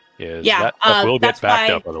 Is Yeah, that stuff will get that's backed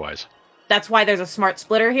why- up otherwise. That's why there's a smart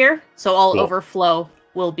splitter here, so all Cool. overflow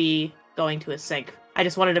will be going to a sink. I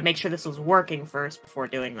just wanted to make sure this was working first before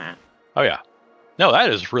doing that. Oh yeah. No, that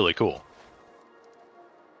is really cool.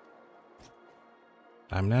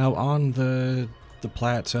 I'm now on the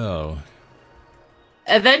plateau.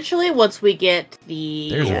 Eventually, once we get the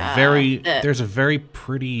There's a very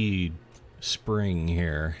pretty spring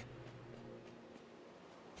here.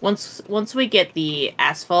 once we get the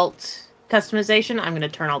asphalt customization, I'm going to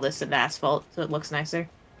turn all this into asphalt so it looks nicer.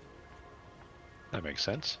 That makes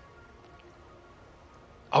sense.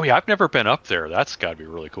 Oh yeah, I've never been up there. That's got to be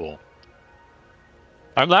really cool.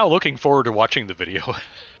 I'm now looking forward to watching the video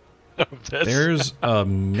of this. There's a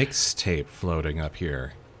mixtape floating up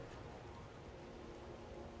here.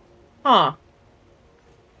 Huh.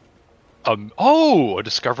 A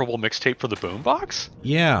discoverable mixtape for the boombox?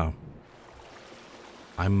 Yeah.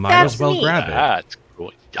 I might That's as well neat. grab it. That's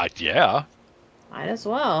cool. Yeah. Might as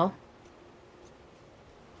well.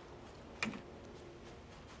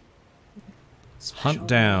 Hunt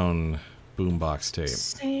down boombox tape.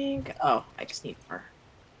 Sync. Oh, I just need more.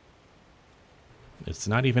 It's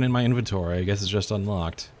not even in my inventory. I guess it's just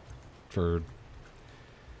unlocked for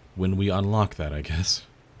when we unlock that, I guess.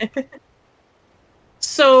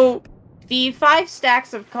 So, the 5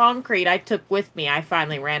 stacks of concrete I took with me, I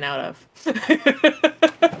finally ran out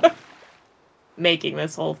of. Making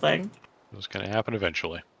this whole thing. It was going to happen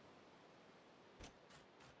eventually.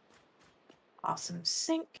 Awesome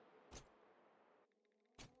sink.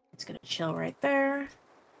 It's gonna chill right there.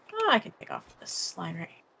 Oh, I can take off this line right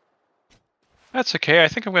here. That's okay. I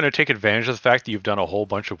think I'm going to take advantage of the fact that you've done a whole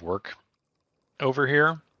bunch of work over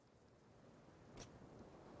here.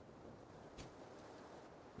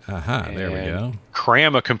 Aha, there we go.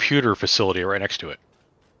 Cram a computer facility right next to it.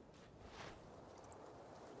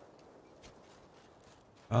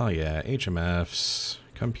 Oh yeah, HMFs,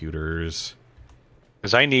 computers.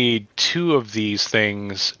 Because I need 2 of these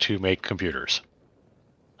things to make computers.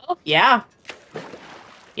 Oh, yeah.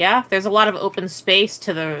 Yeah, there's a lot of open space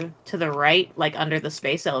to the right, like under the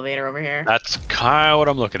space elevator over here. That's kind of what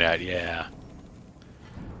I'm looking at, yeah.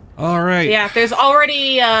 All right. Yeah, there's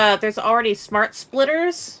already smart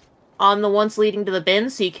splitters on the ones leading to the bin,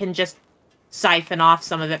 so you can just siphon off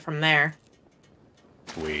some of it from there.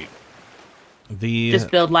 Sweet.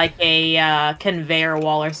 Just build like a conveyor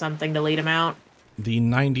wall or something to lead them out. The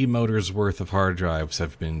 90 motors worth of hard drives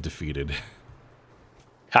have been defeated.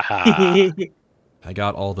 Haha. I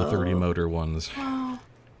got all the 30 motor ones.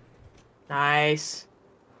 Nice.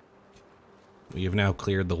 We have now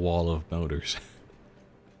cleared the wall of motors.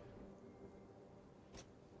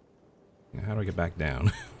 Now, how do I get back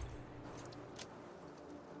down?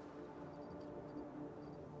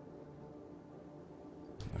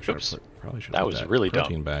 Oops. Probably should That put was really dumb.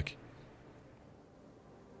 protein back.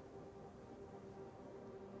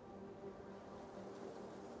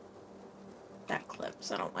 That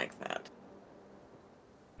clips. I don't like that.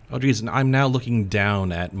 Oh geez, I'm now looking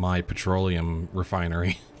down at my petroleum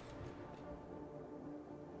refinery.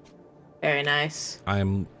 Very nice. I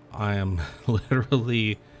am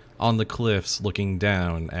literally on the cliffs looking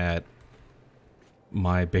down at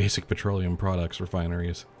my basic petroleum products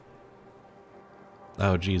refineries.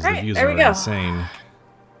 Oh geez, the views there are we go. insane.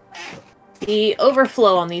 The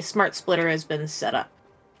overflow on the smart splitter has been set up.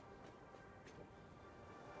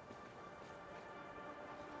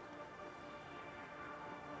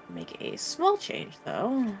 Make a small change,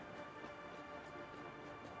 though.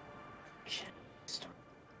 Stop.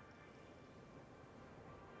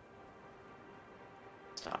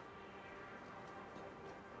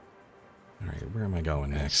 Alright, where am I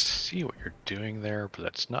going I next? see what you're doing there, but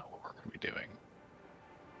that's not what we're going to be doing.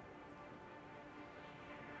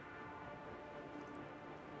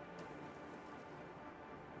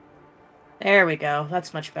 There we go.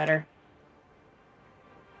 That's much better.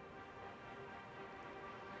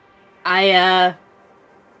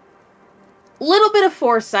 Little bit of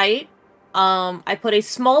foresight. I put a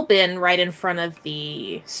small bin right in front of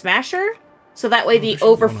the smasher, so that way the there should be one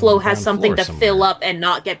on overflow the has ground something floor to fill somewhere. up and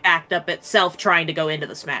not get backed up itself trying to go into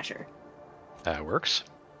the smasher. That works.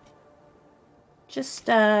 Just,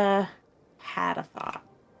 had a thought.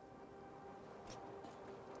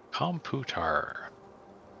 Computer.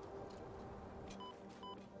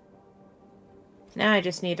 Now I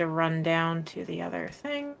just need to run down to the other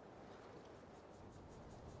thing.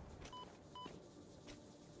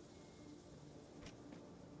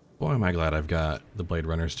 Boy, am I glad I've got the Blade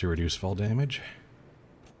Runners to reduce fall damage.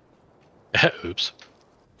 Oops.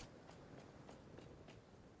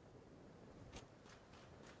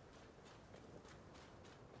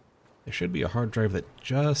 There should be a hard drive that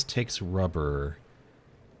just takes rubber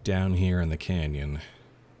down here in the canyon.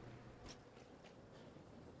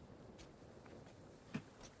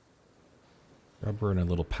 Rubber and a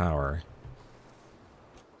little power.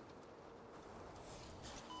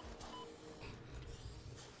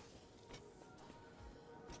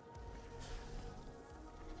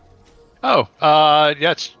 Oh,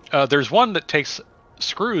 yeah, there's one that takes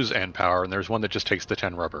screws and power, and there's one that just takes the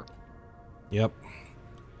 10 rubber. Yep.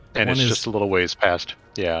 And One it's is- just a little ways past.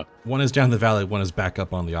 Yeah. One is down the valley, one is back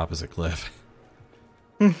up on the opposite cliff.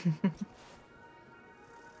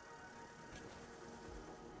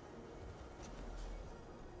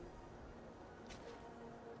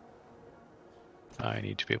 I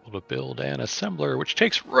need to be able to build an assembler, which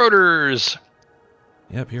takes rotors.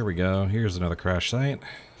 Yep, here we go. Here's another crash site.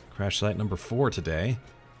 Crash site number 4 today.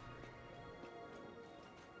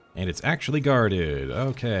 And it's actually guarded.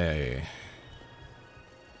 Okay.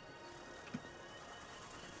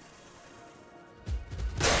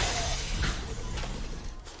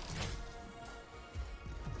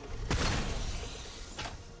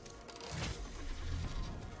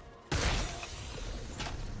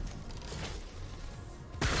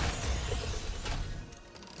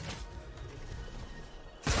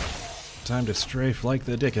 Time to strafe like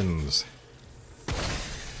the Dickens.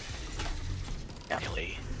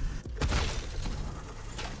 Really?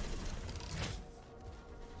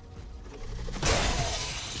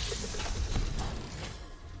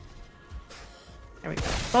 There we go.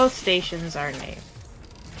 Both stations are named.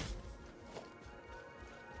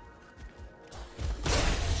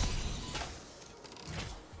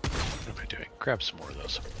 What am I doing? Grab some more of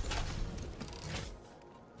those.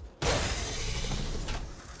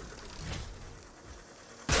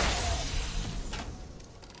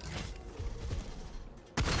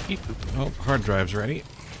 Beep, boop. Oh, hard drive's ready.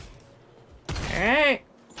 Alright.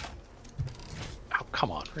 Oh,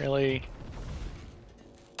 come on, really?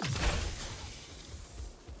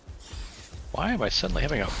 Why am I suddenly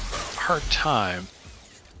having a hard time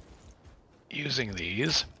using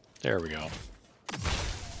these? There we go.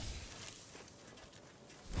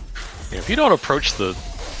 Yeah, if you don't approach the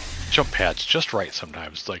jump pads just right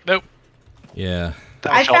sometimes, it's like, nope, Yeah.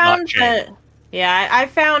 thou I shalt not found change. that. Yeah, I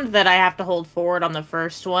found that I have to hold forward on the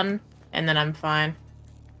first one, and then I'm fine.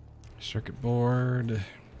 Circuit board.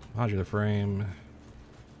 Modular frame.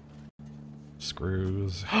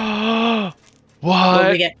 Screws. What What?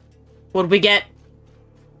 did we get? What did we get?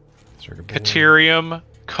 Circuit board. Caterium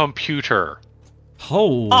computer.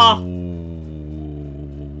 Oh.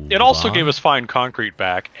 It also gave us fine concrete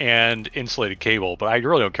back and insulated cable, but I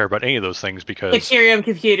really don't care about any of those things because Caterium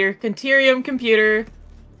computer. Caterium computer.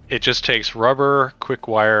 it just takes rubber, quick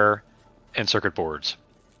wire, and circuit boards.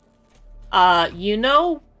 You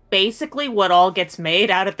know basically what all gets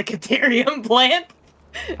made out at the Caterium plant?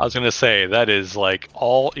 I was going to say, that is like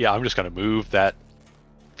all... Yeah, I'm just going to move that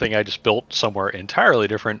thing I just built somewhere entirely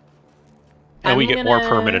different, and we get more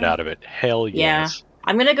permanent out of it. Hell Yeah. yes.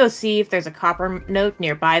 I'm gonna go see if there's a copper node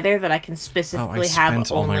nearby there that I can specifically have spent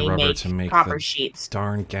all my only rubber make, to make copper the sheets.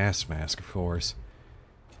 Darn gas mask, of course.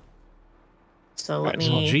 So let Right, me.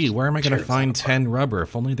 Well, gee, where am I going to Sure, find so 10 rubber?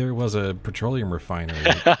 If only there was a petroleum refinery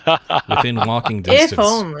within walking distance. If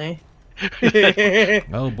only.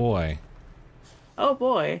 Oh boy. Oh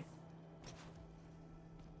boy.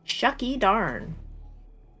 Shucky darn.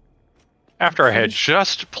 After I had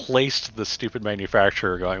just placed the stupid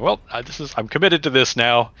manufacturer going, well, I'm committed to this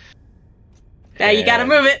now. Now you gotta And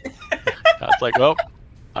move it. I was like, well,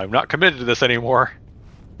 I'm not committed to this anymore.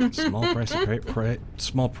 Small price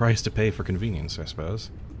to pay for convenience, I suppose.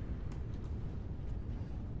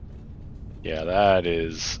 Yeah, that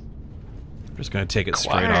is... I'm just going to take it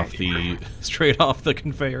Quite. straight off the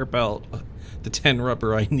conveyor belt. The 10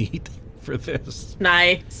 rubber I need for this.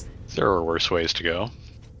 Nice. There are worse ways to go.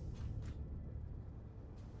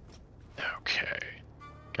 Okay.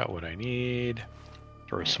 Got what I need.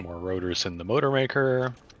 Throw some more rotors in the motor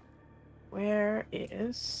maker. Where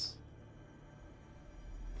is?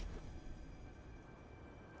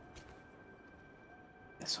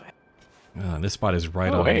 This way. This spot is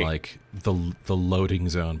right Oh, on hey. like the loading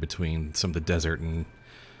zone between some of the desert and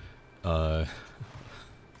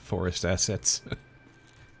forest assets.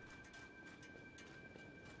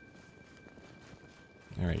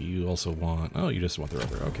 All right, you also want... Oh, you just want the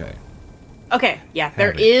rubber. Okay. Okay, yeah,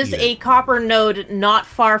 there Have it, is eat a it. copper node not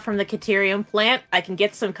far from the Caterium plant. I can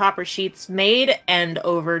get some copper sheets made and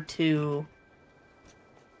over to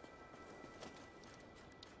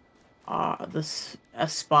a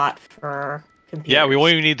spot for computers. Yeah, we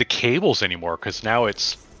won't even need the cables anymore because now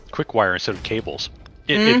it's quick wire instead of cables.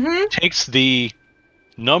 It takes the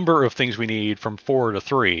number of things we need from 4 to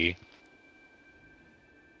 3 and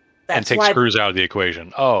That's takes why screws out of the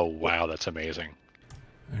equation. Oh, wow, that's amazing.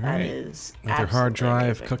 All that right. is Another hard absolutely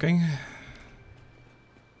drive amazing. cooking.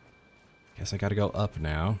 Guess I gotta go up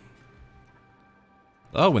now.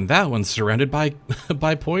 Oh, and that one's surrounded by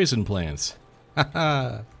by poison plants.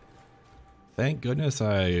 Haha. Thank goodness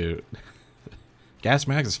gas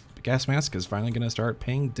mask is finally gonna start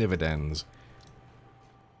paying dividends.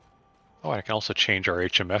 Oh, I can also change our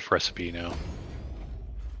HMF recipe now.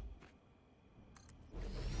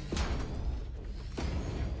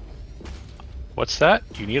 What's that?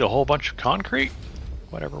 You need a whole bunch of concrete?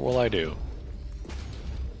 Whatever will I do?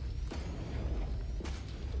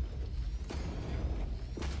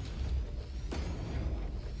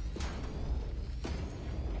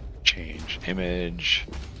 Change image.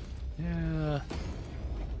 Yeah.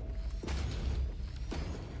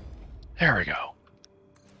 There we go.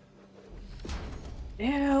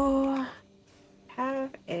 Do have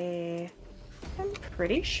a... I'm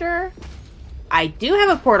pretty sure I do have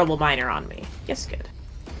a portable miner on me. Yes, good.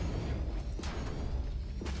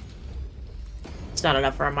 It's not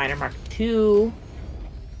enough for a miner Mark II.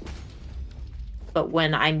 But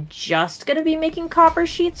when I'm just going to be making copper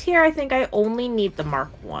sheets here, I think I only need the Mark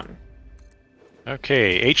I.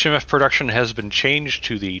 Okay, HMF production has been changed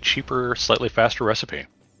to the cheaper, slightly faster recipe.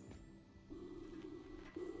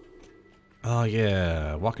 Oh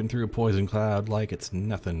yeah, walking through a poison cloud like it's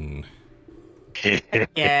nothing.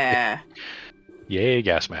 Yeah. Yay,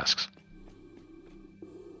 gas masks.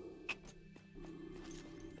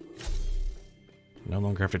 No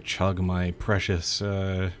longer have to chug my precious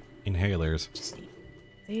inhalers. Just need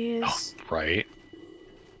these. Oh, right.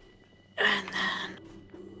 And then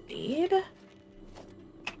need...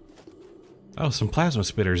 Oh, some plasma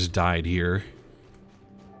spitters died here.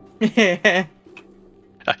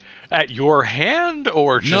 At your hand,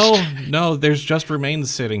 or just... No, there's just remains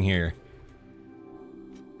sitting here.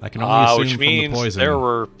 I can only assume which from means the poison. there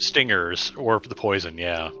were stingers, or the poison,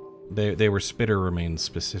 yeah. They were spitter remains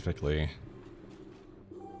specifically.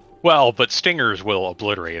 Well, but stingers will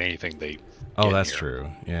obliterate anything they Oh, get that's here.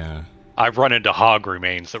 true, yeah. I've run into hog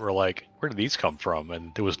remains that were like, where did these come from?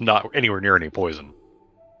 And there was not anywhere near any poison.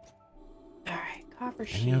 Alright, copper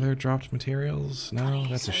sheet. Any other dropped materials? No,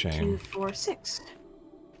 that's a So shame. 2, 4, 6.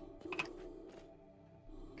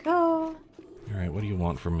 Go. Alright, what do you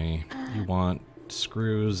want from me? You want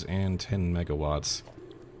screws and 10 megawatts.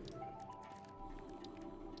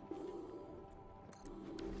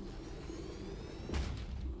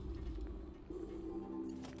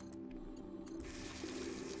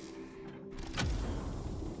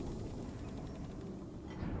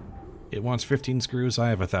 It wants 15 screws, I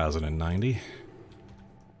have 1,090.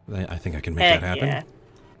 I think I can make that happen. Yeah.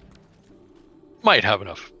 Might have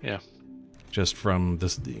enough, yeah. Just from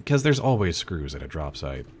this, because there's always screws at a drop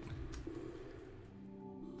site.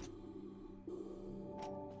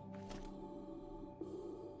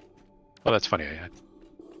 Well, that's funny.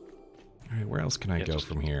 Alright, where else can I go just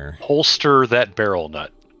from here? Holster that barrel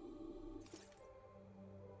nut.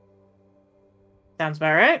 Sounds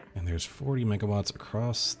about right. And there's 40 megawatts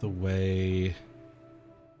across the way.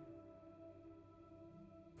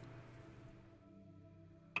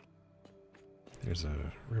 There's a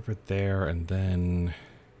river there, and then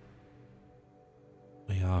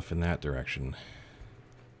way off in that direction.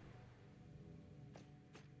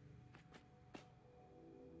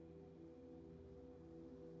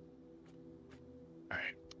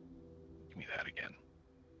 Alright. Give me that again.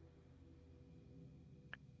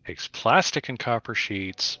 Takes plastic and copper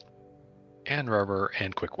sheets, and rubber,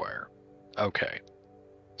 and quick wire. Okay.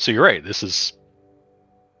 So you're right, this is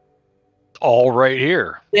all right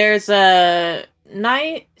here. There's a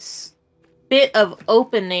nice bit of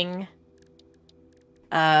opening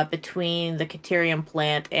between the Caterium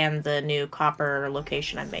plant and the new copper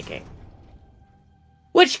location I'm making.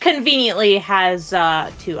 Which conveniently has 2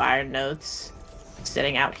 iron nodes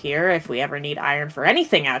sitting out here if we ever need iron for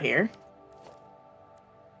anything out here.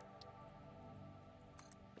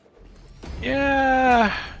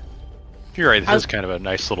 Yeah. You're right, this is kind of a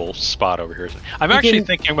nice little spot over here. I'm actually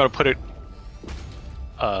thinking I'm going to put it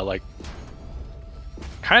like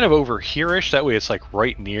kind of over here-ish. That way it's like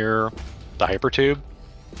right near the hypertube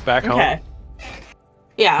back home.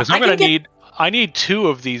 Yeah, because I'm going to need... I need 2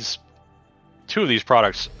 of these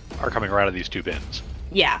products are coming right out of these 2 bins.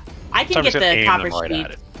 Yeah, I can So I'm get just gonna the aim copper them right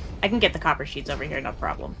at sheets. it. I can get the copper sheets over here, no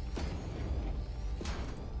problem.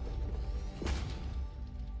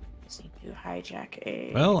 Let's need to hijack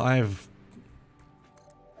a... Well, I've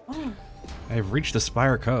Oh. reached the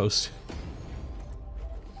Spire Coast.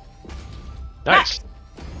 Nice.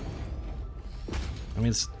 I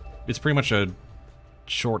mean, it's pretty much a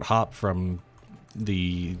short hop from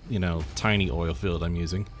the, tiny oil field I'm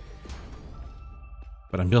using.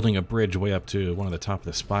 But I'm building a bridge way up to one of the top of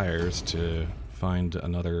the spires to find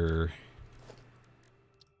another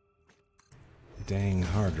dang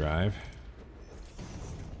hard drive.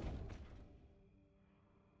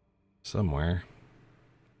 Somewhere.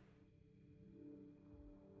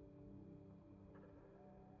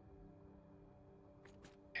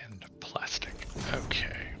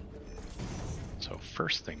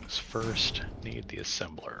 first things first, need the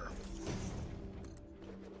assembler.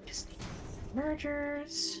 Just need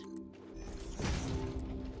mergers.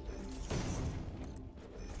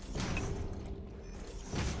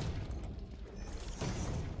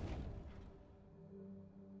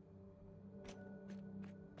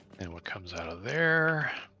 And what comes out of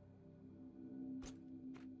there?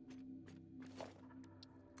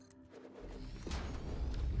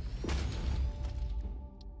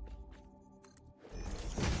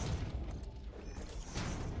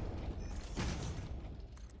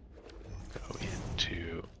 Go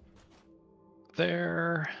into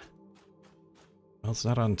there. Well, it's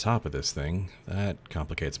not on top of this thing. That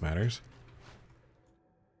complicates matters.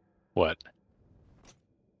 What?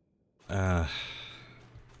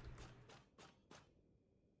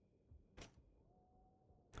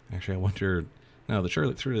 Actually, I wonder... No, it's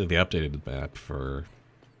really the updated map for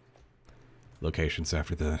locations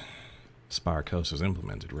after the Spire Coast was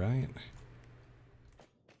implemented, right?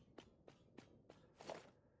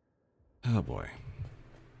 Oh boy.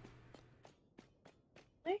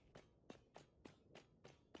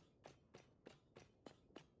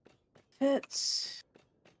 Fits.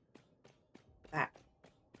 That.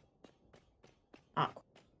 Oh,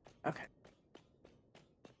 okay.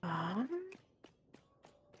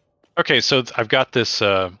 Okay, so I've got this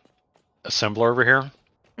assembler over here.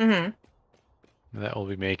 Mm-hmm. That will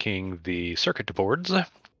be making the circuit boards. So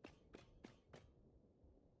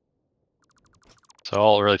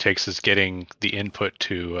all it really takes is getting the input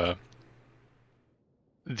to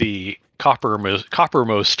the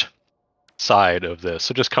coppermost side of this.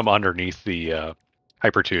 So just come underneath the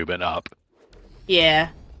hypertube and up. Yeah.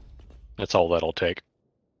 That's all that'll take.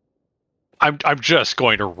 I'm just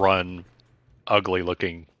going to run ugly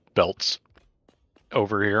looking belts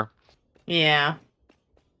over here. Yeah.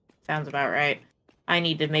 Sounds about right. I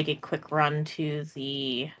need to make a quick run to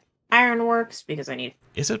the ironworks because I need...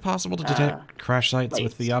 Is it possible to detect crash sites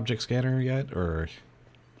with the object scanner yet, or...?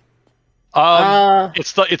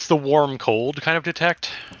 It's the warm cold kind of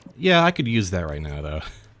detect. Yeah, I could use that right now, though.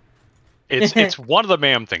 It's one of the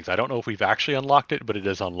MAM things. I don't know if we've actually unlocked it, but it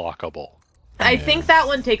is unlockable. I think that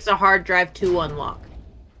one takes a hard drive to unlock.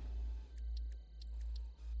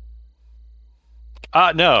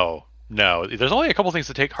 No. There's only a couple things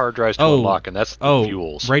that take hard drives to unlock, and that's the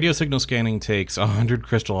fuels. Radio signal scanning takes 100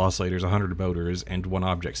 crystal oscillators, 100 motors, and 1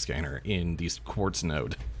 object scanner in the quartz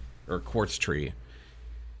node, or quartz tree.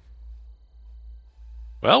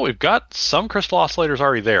 Well, we've got some crystal oscillators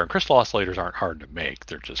already there. Crystal oscillators aren't hard to make.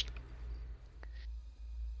 They're just...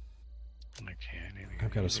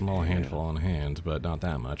 I've got a small handful on hand, but not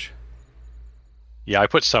that much. Yeah, I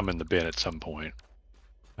put some in the bin at some point.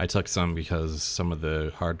 I took some because some of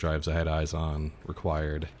the hard drives I had eyes on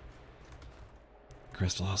required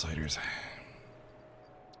crystal oscillators.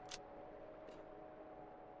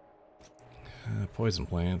 Poison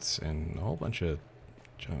plants and a whole bunch of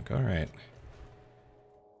junk. Alright.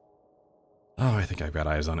 Oh, I think I've got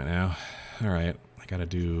eyes on it now. Alright, I gotta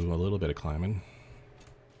do a little bit of climbing.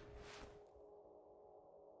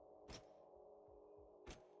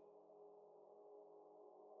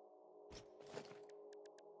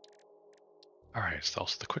 Alright, so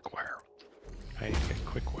also the quick wire. I need to get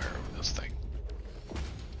quick wire over this thing.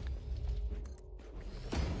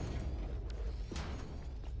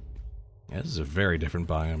 Yeah, this is a very different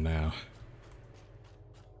biome now.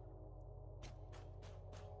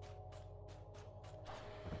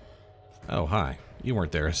 Oh, hi. You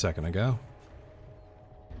weren't there a second ago.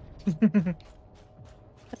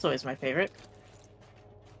 That's always my favorite.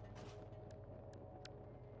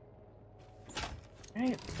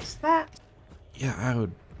 Alright, what's that? Yeah, I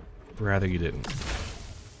would rather you didn't.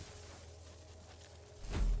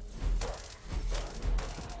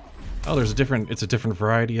 Oh, it's a different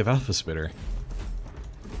variety of alpha spitter.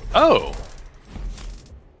 Oh!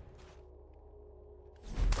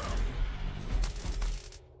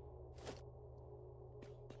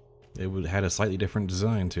 It had a slightly different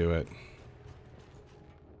design to it.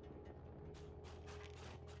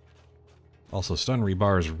 Also, stun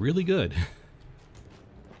rebar is really good.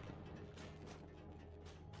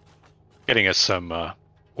 Getting us some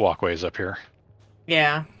walkways up here.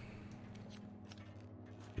 Yeah.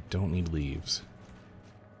 I don't need leaves.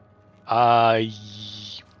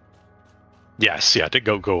 Yes, yeah, to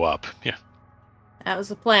go up. Yeah. That was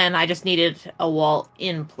the plan. I just needed a wall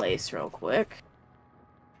in place real quick.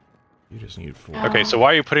 You just need 4. Okay, so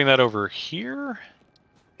why are you putting that over here?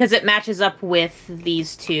 Because it matches up with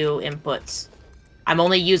these 2 inputs. I'm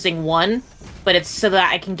only using 1, but it's so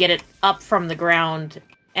that I can get it up from the ground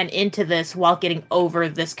and into this while getting over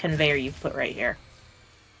this conveyor you've put right here.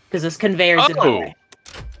 Because this conveyor is in the way.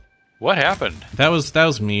 What happened? That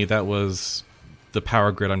was me. That was the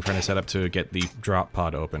power grid I'm trying to set up to get the drop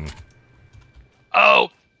pod open. Oh,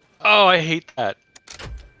 I hate that.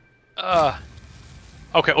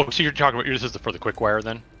 Okay. Oh, so you're talking about this is for the quick wire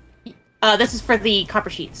then? This is for the copper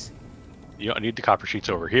sheets. You don't need the copper sheets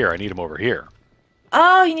over here. I need them over here.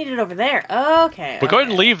 Oh, you need it over there. Okay. But go ahead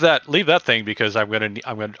and leave that thing because I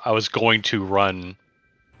was going to run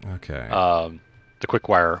Okay. the quick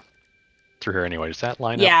wire through here anyway. Does that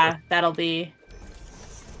line up? Yeah, that'll be.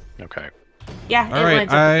 Okay. Yeah. All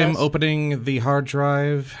right, I'm opening the hard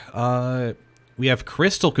drive. We have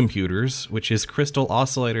crystal computers, which is crystal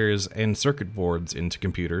oscillators and circuit boards into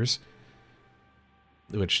computers.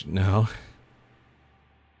 Which, no.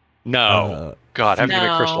 No. God, having to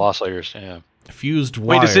make crystal oscillators. Yeah. Fused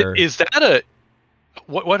wire. Wait, is that a...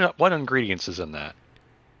 What ingredients is in that?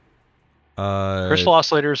 Crystal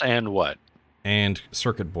oscillators and what? And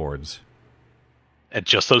circuit boards. And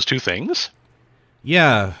just those two things?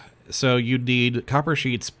 Yeah. So you'd need copper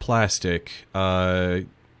sheets, plastic,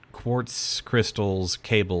 quartz crystals,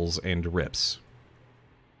 cables, and rips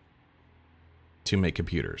to make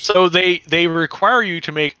computers. So they require you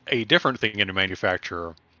to make a different thing in a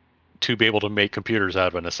manufacturer to be able to make computers out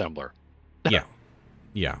of an assembler.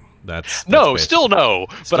 Yeah. That's no, basically. Still no.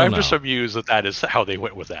 Still but I'm no. just amused that is how they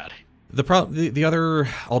went with that. The other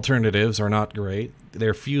alternatives are not great.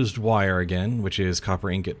 They're fused wire again, which is copper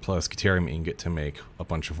ingot plus deuterium ingot to make a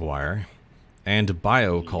bunch of wire, and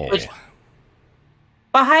bio coal.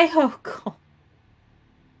 Bio coal.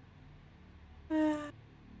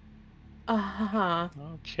 Uh-huh.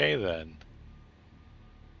 Okay then.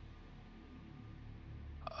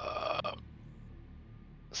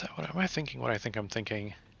 Is that what am I thinking? What I think I'm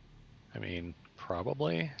thinking? I mean,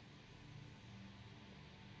 probably.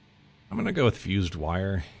 I'm gonna go with fused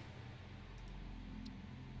wire.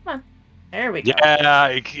 Come on. There we go. Yeah,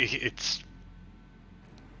 it's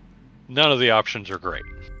none of the options are great.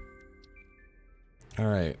 All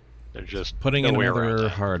right, They're just putting no in way around another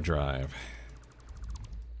that. hard drive.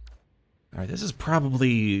 All right, this is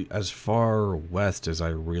probably as far west as I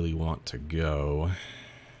really want to go.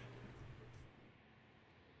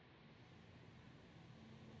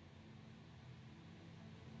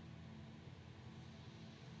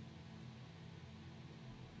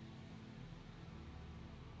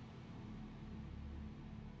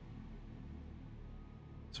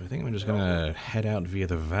 So I think I'm just gonna head out via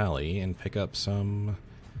the valley and pick up some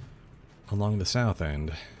along the south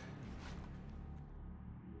end.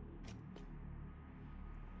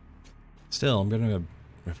 Still,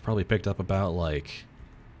 I've probably picked up about like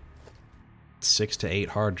 6 to 8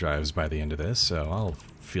 hard drives by the end of this, so I'll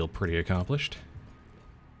feel pretty accomplished.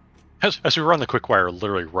 As we run the quick wire,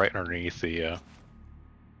 literally right underneath the.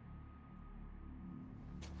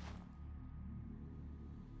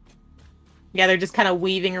 Yeah, they're just kind of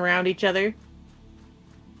weaving around each other.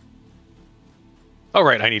 Oh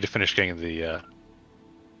right, I need to finish getting the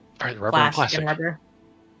rubber and plastic. And rubber.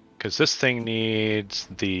 Because this thing needs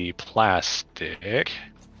the plastic.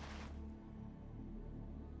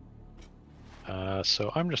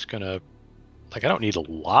 So I'm just gonna, I don't need a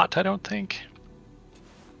lot, I don't think.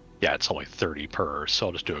 Yeah, it's only 30 per, so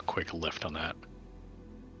I'll just do a quick lift on that.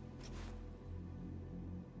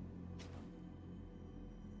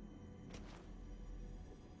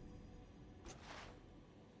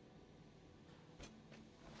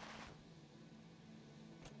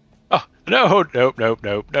 Oh, no, nope,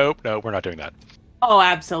 we're not doing that. Oh,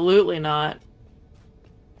 absolutely not.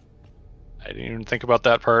 I didn't even think about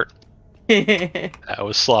that part. That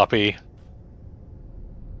was sloppy.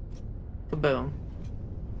 Kaboom.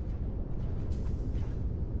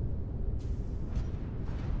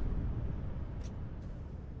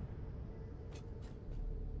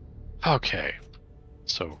 Okay,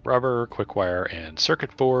 so rubber, quick wire, and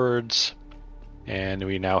circuit boards. And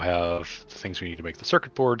we now have the things we need to make the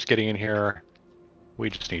circuit boards getting in here. We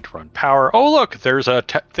just need to run power. Oh, look, there's a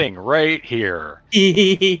thing right here.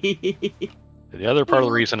 The other part of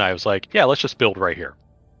the reason I was like, yeah, let's just build right here.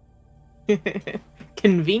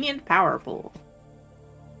 Convenient power pole.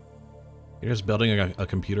 You're just building a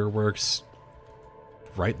computer works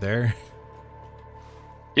right there?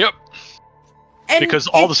 Yep. And because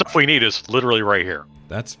all the stuff we need is literally right here.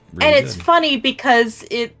 That's really and it's good. funny because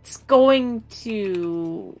it's going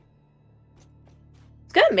to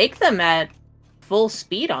make them at full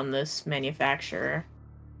speed on this manufacturer.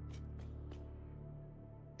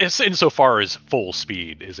 It's insofar as full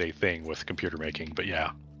speed is a thing with computer making, but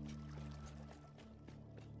yeah.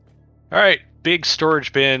 All right, big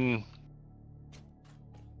storage bin.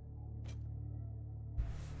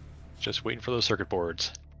 Just waiting for those circuit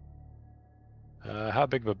boards. How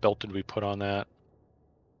big of a belt did we put on that?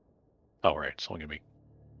 Oh, right. It's only going to be...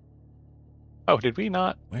 Oh, did we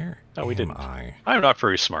not? Where No, we am didn't. I? I'm not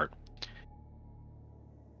very smart.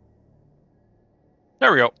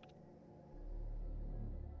 There we go.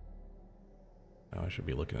 Oh, I should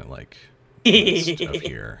be looking at like this stuff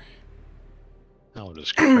here. I'll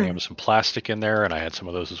just cram some plastic in there, and I had some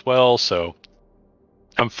of those as well, so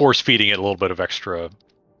I'm force feeding it a little bit of extra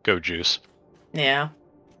go juice. Yeah.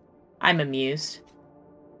 I'm amused.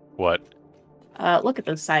 What? Look at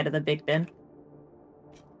the side of the big bin.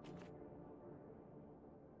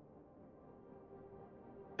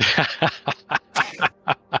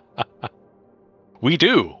 We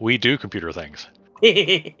do computer things.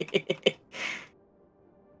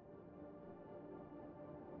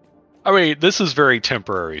 I mean, this is very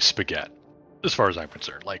temporary spaghetti, as far as I'm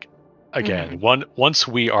concerned. Like, again, once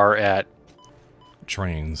we are at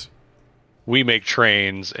Trains. we make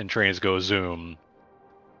trains and trains go zoom,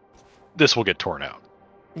 this will get torn out.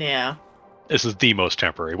 Yeah. This is the most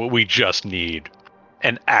temporary. What we just need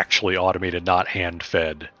an actually automated, not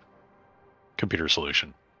hand-fed computer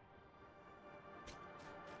solution.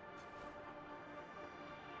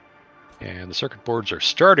 And the circuit boards are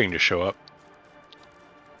starting to show up.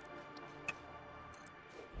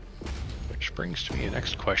 Which brings to me the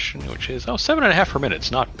next question, which is, 7.5 per minute.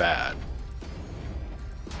 It's not bad.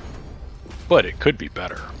 But it could be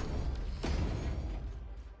better.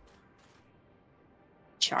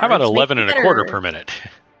 How about 11.25 per minute?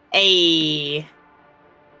 Hey.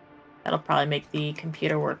 That'll probably make the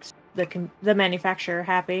computer works, the manufacturer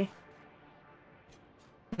happy.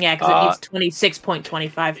 Yeah, because it needs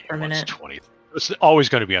 26.25 per minute. 20. It's always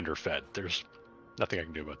going to be underfed. There's nothing I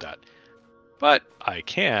can do about that. But I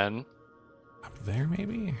can... Up there,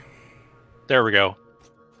 maybe? There we go.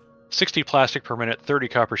 60 plastic per minute, 30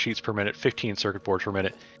 copper sheets per minute, 15 circuit boards per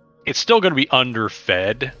minute. It's still going to be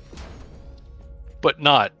underfed, but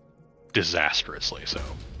not disastrously so.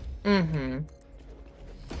 Mm-hmm.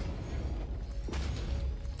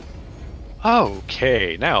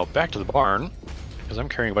 Okay, now back to the barn, because I'm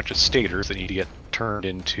carrying a bunch of stators that need to get turned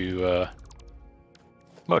into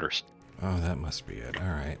motors. Oh, that must be it. All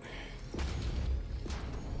right.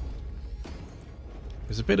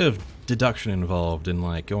 There's a bit of deduction involved in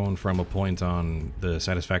like going from a point on the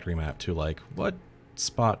Satisfactory map to like what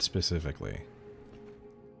spot specifically.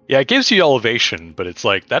 Yeah, it gives you elevation, but it's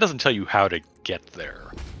like that doesn't tell you how to get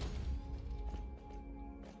there.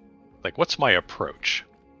 Like, what's my approach?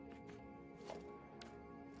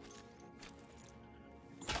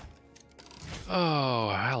 Oh,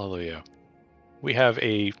 hallelujah. We have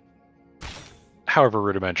a, however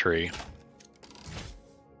rudimentary,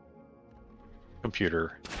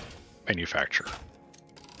 computer manufacturer.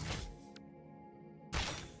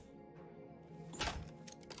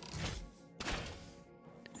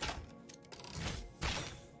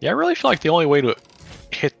 Yeah, I really feel like the only way to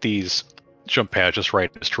hit these jump pads just right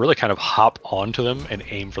is to really kind of hop onto them and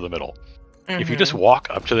aim for the middle. If you just walk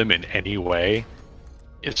up to them in any way,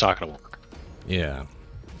 it's not going to work. Yeah.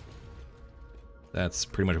 That's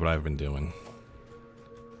pretty much what I've been doing.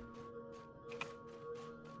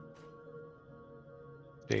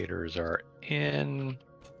 Stators are in.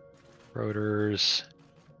 Rotors.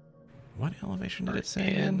 What elevation did it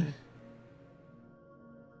say again?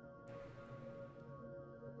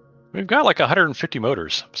 We've got like 150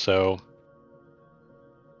 motors, so...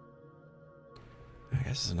 I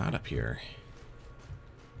guess it's not up here.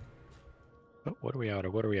 Oh, what are we out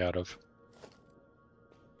of? What are we out of?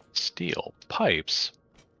 Steel. Pipes.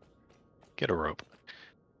 Get a rope.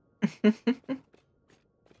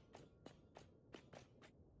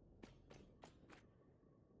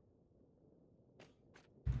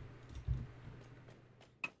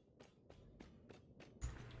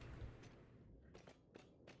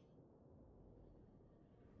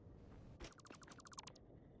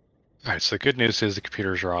 Alright, so the good news is the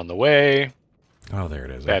computers are on the way. Oh, there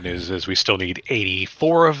it is. Bad news is we still need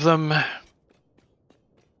 84 of them.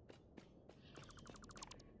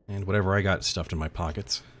 And whatever I got stuffed in my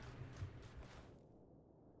pockets.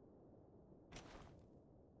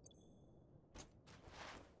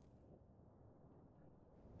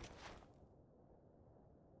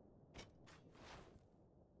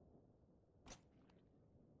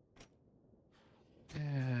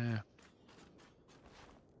 Yeah.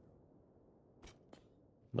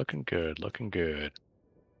 Looking good, looking good.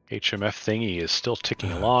 HMF thingy is still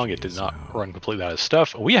ticking along. It did not run completely out of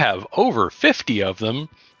stuff. We have over 50 of them.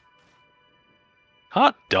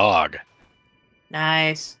 Hot dog.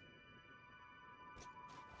 Nice.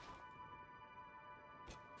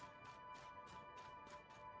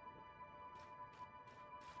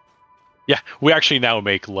 Yeah, we actually now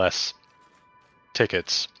make less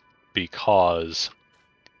tickets because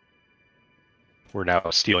we're now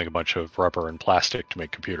stealing a bunch of rubber and plastic to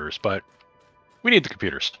make computers, but we need the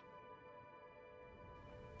computers.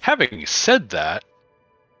 Having said that...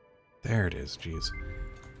 There it is, jeez.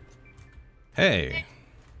 Hey!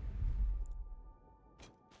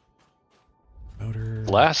 Motor...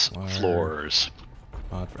 Glass wire, floors.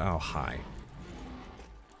 Oh, hi.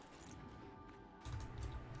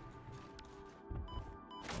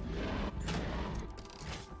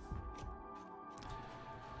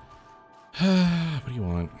 What do you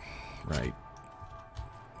want? Right.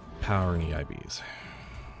 Power and EIBs.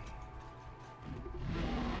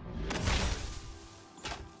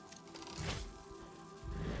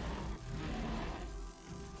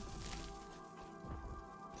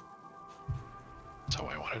 That's how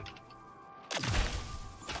I wanted.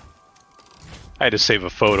 I had to save a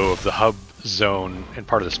photo of the hub zone and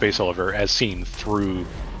part of the space elevator as seen through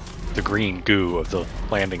the green goo of the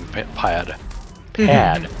landing pad.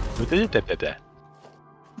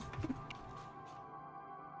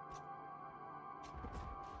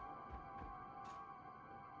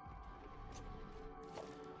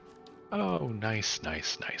 Oh, nice,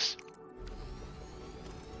 nice, nice.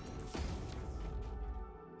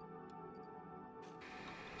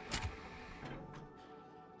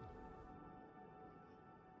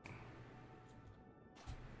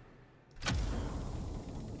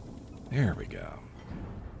 There we go.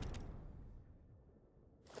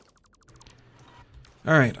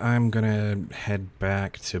 Alright, I'm gonna head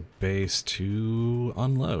back to base to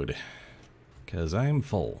unload. Because I'm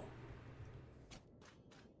full.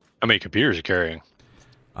 How many computers are you carrying?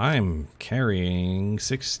 I'm carrying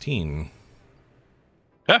 16.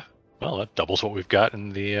 Yeah, well, that doubles what we've got in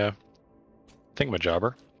the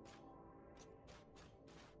thingamajobber.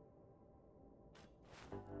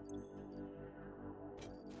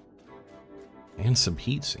 And some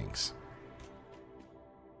heat sinks.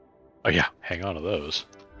 Oh yeah, hang on to those.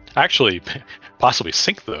 Actually, possibly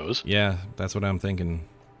sink those. Yeah, that's what I'm thinking.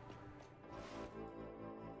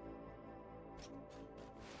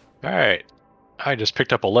 Alright, I just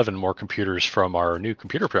picked up 11 more computers from our new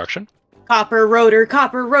computer production. Copper rotor,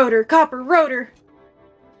 copper rotor, copper rotor.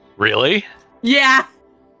 Really? Yeah.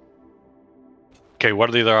 Okay, what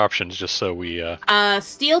are the other options, just so we...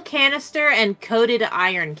 Steel canister and coated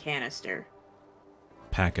iron canister.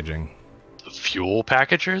 Packaging. fuel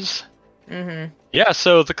packagers? Mm-hmm. Yeah,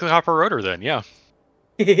 so the copper rotor then, yeah.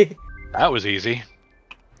 That was easy.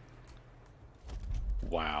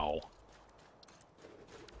 Wow.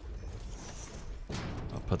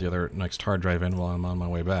 I'll put the other next hard drive in while I'm on my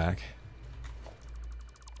way back.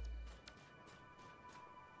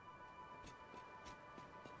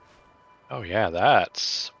 Oh yeah,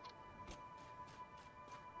 that's...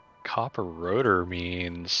 Copper rotor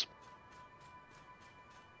means...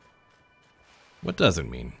 What does it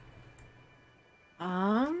mean?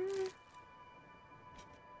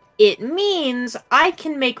 It means I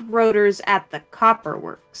can make rotors at the copper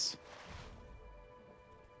works.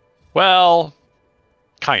 Well,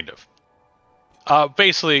 kind of.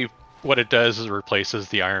 Basically, what it does is it replaces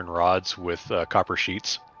the iron rods with copper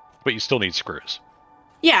sheets, but you still need screws.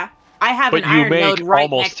 Yeah, I have But an you iron make node right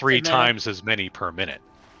almost next 3 to the... times as many per minute.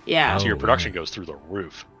 Yeah. So your Oh, production wow. goes through the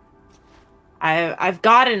roof. I've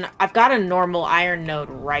got a normal iron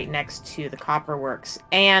node right next to the copper works,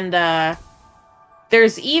 and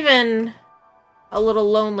there's even a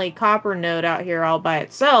little lonely copper node out here all by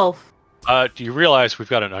itself. Do you realize we've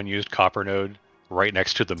got an unused copper node right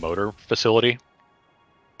next to the motor facility?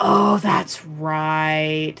 Oh, that's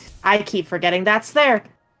right. I keep forgetting that's there,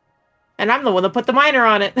 and I'm the one that put the miner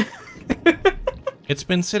on it. It's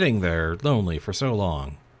been sitting there lonely for so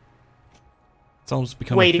long. It's almost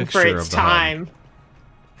become Waiting a for fixture its of the hub. time.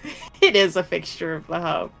 It is a fixture of the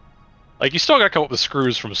hub. Like, you still gotta come up with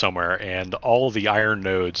screws from somewhere, and all of the iron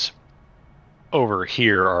nodes over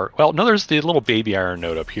here are... Well, no, there's the little baby iron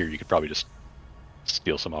node up here. You could probably just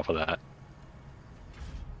steal some off of that.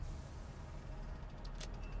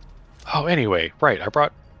 Oh, anyway, right, I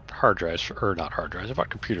brought hard drives, or not hard drives, I brought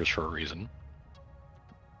computers for a reason.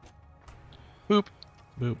 Boop.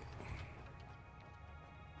 Boop.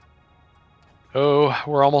 Oh,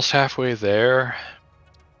 we're almost halfway there.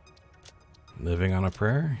 Living on a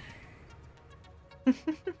prayer?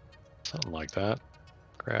 Something like that.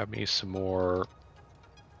 Grab me some more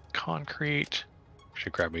concrete.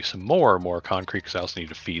 Should grab me some more concrete, because I also need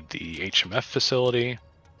to feed the HMF facility.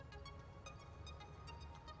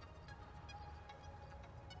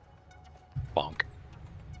 Bonk.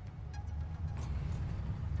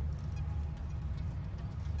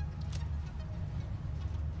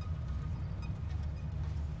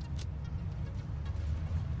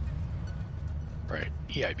 Right,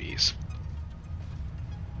 EIBs.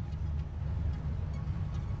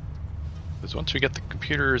 Because once we get the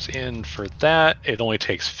computers in for that, it only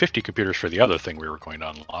takes 50 computers for the other thing we were going to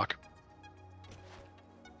unlock.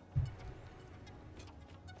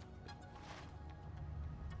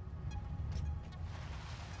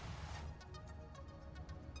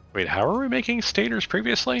 Wait, how are we making stators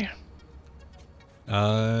previously?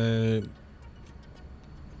 They're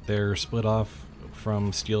split off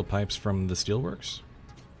from steel pipes from the steelworks.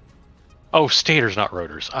 Oh, stators, not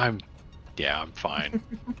rotors. I'm fine.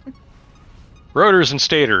 Rotors and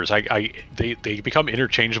stators, they become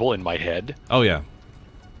interchangeable in my head. Oh yeah.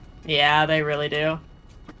 Yeah, they really do.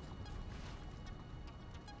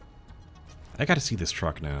 I got to see this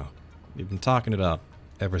truck now. You've been talking it up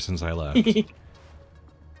ever since I left.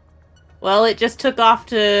 Well, it just took off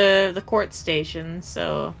to the court station,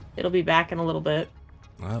 so it'll be back in a little bit.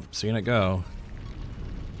 Well, seeing it go.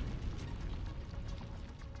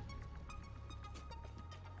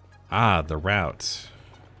 Ah, the route.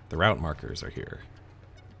 The route markers are here.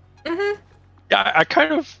 Mm-hmm. Yeah, I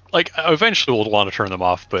kind of, like, eventually we'll want to turn them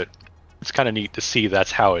off, but it's kind of neat to see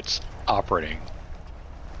that's how it's operating.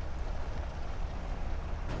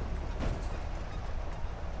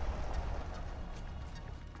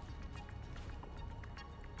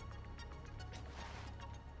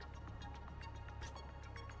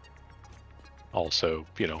 Also,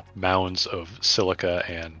 you know, mounds of silica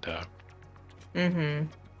and... Mm-hmm.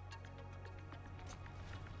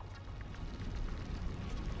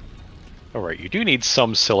 Oh, right, you do need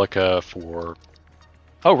some silica for...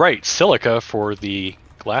 Oh, right, silica for the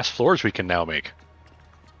glass floors we can now make.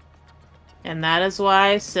 And that is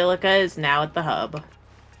why silica is now at the hub.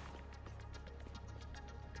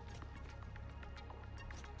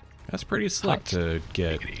 That's pretty slick to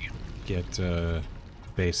get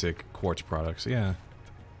basic quartz products, yeah.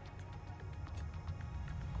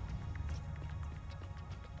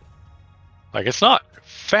 Like, it's not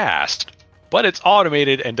fast, but it's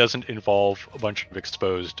automated and doesn't involve a bunch of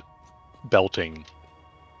exposed belting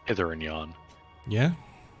hither and yon. Yeah?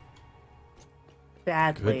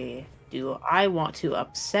 Badly do I want to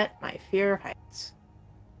upset my fear of heights.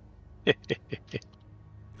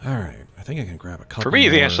 Alright, I think I can grab a couple For me,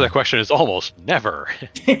 the more. answer to that question is almost never.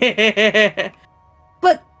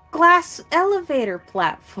 But glass elevator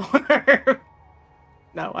platform.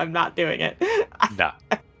 No, I'm not doing it. Nah.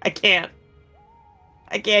 I can't.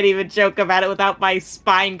 I can't even joke about it without my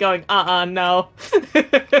spine going, no.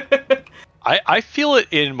 I feel it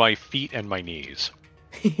in my feet and my knees.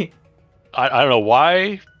 I don't know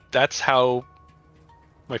why that's how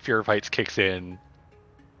my fear of heights kicks in,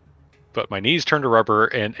 but my knees turn to rubber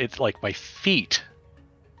and it's like my feet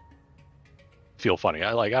feel funny.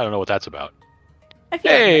 I don't know what that's about. I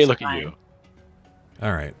feel like Hey, that's look at fine. you.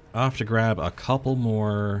 Alright, I'll have to grab a couple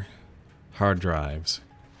more hard drives,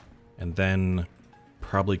 and then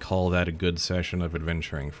probably call that a good session of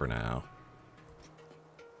adventuring for now.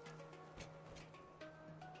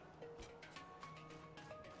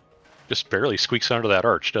 Just barely squeaks under that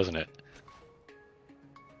arch, doesn't it?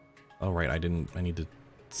 Oh right, I need to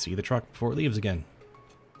see the truck before it leaves again.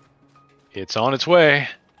 It's on its way.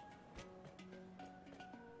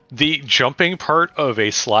 The jumping part of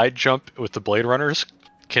a slide jump with the Blade Runners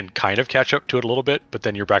can kind of catch up to it a little bit, but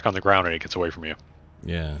then you're back on the ground and it gets away from you.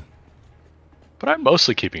 Yeah. But I'm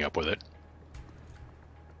mostly keeping up with it.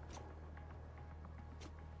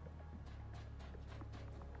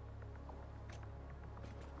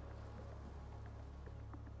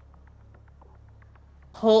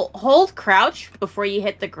 Hold crouch before you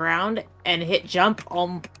hit the ground and hit jump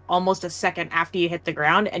almost a second after you hit the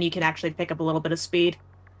ground, and you can actually pick up a little bit of speed.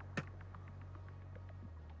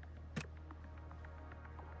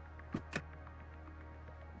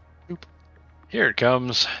 Here it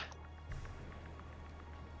comes.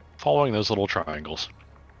 Following those little triangles.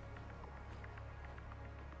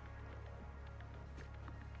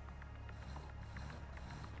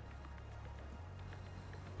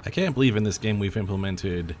 I can't believe in this game we've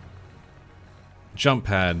implemented jump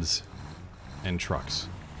pads and trucks.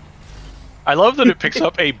 I love that it picks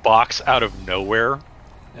up a box out of nowhere.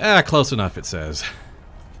 Ah, close enough, it says.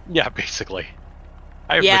 Yeah, basically.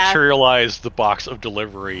 I've Yeah. materialized the box of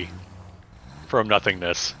delivery from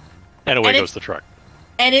nothingness, and away And goes the truck.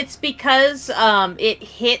 And it's because it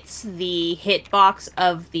hits the hitbox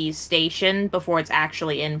of the station before it's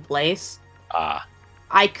actually in place. Ah.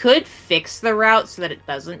 I could fix the route so that it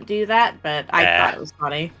doesn't do that, but I thought it was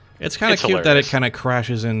funny. It's kind of It's cute that hilarious. it kind of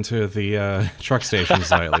crashes into the truck station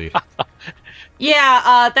slightly.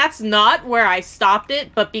 Yeah, that's not where I stopped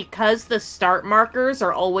it, but because the start markers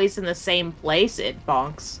are always in the same place, it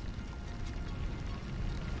bonks.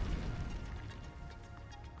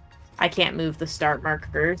 I can't move the start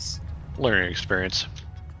markers. Learning experience.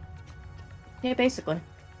 Yeah, basically.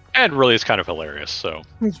 And really, it's kind of hilarious, so...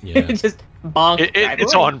 Yeah. Just bonk.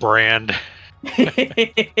 It's on brand.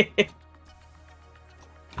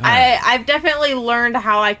 I've definitely learned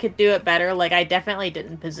how I could do it better. Like, I definitely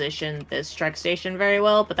didn't position this truck station very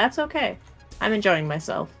well, but that's okay. I'm enjoying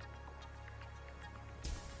myself.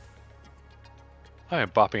 I am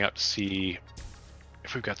bopping out to see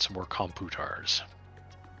if we've got some more computers.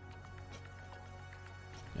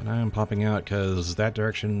 And I'm popping out because that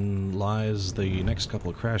direction lies the next couple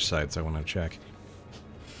of crash sites I want to check.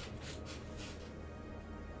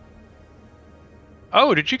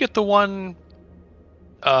 Oh, did you get the one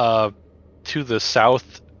to the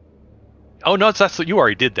south? Oh no, you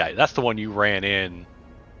already did that. That's the one you ran in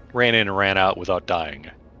and ran out without dying.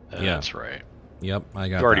 Yeah. That's right. Yep, I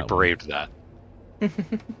got You already that one. braved that.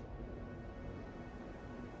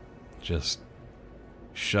 Just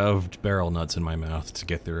shoved barrel nuts in my mouth to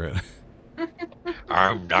get through it.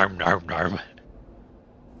 Arm, arm, arm, arm.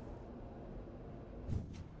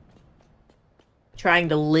 Trying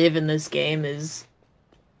to live in this game is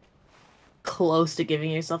close to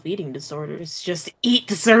giving yourself eating disorders. Just eat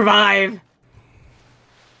to survive.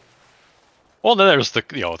 Well, then there's the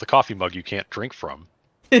the coffee mug you can't drink from.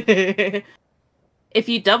 If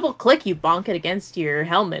you double click, you bonk it against your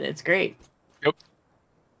helmet. It's great. Yep.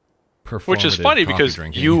 Which is funny because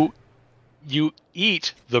drinking. you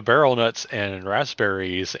eat the barrel nuts and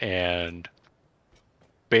raspberries and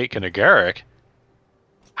bacon agaric.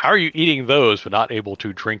 How are you eating those but not able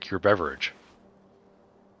to drink your beverage?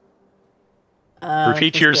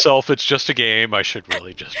 Repeat to yourself, it's just a game. I should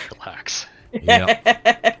really just relax.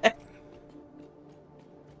 Yep.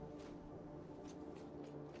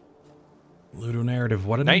 Ludonarrative,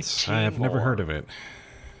 what an its? I have never heard of it.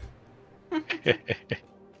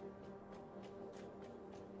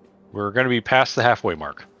 We're going to be past the halfway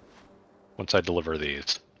mark once I deliver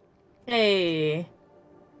these. Hey.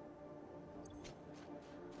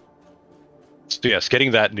 So yes,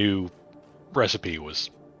 getting that new recipe was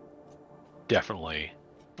definitely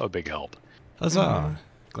a big help. Huzzah!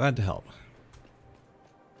 Glad to help.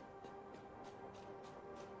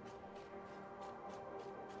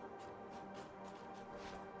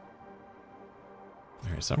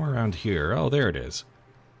 Alright, somewhere around here. Oh, there it is.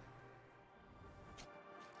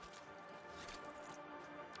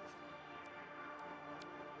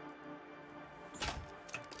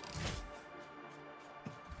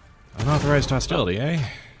 Unauthorized hostility, eh?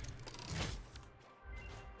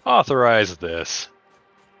 Authorize this.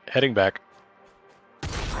 Heading back.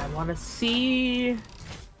 I want to see.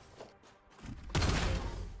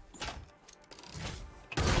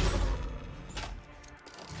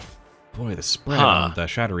 Boy, the spread on the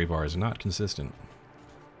shadowy bar is not consistent.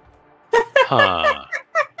 Huh.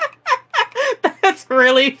 That's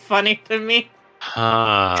really funny to me.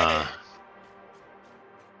 Huh.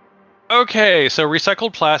 Okay, so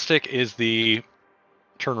recycled plastic is the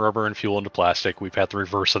turn rubber and fuel into plastic. We've had the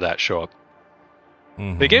reverse of that show up.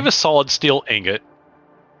 They gave us solid steel ingot,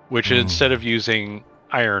 which instead of using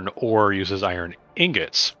iron ore, uses iron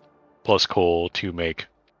ingots plus coal to make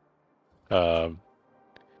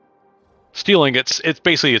steel ingots.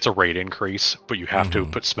 It's a rate increase, but you have to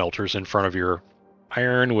put smelters in front of your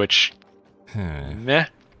iron, which meh.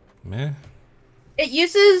 It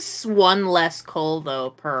uses one less coal though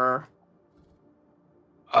per.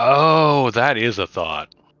 Oh, that is a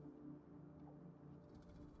thought.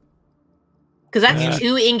 Because that's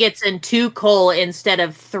 2 ingots and 2 coal instead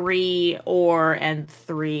of 3 ore and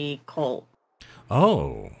 3 coal.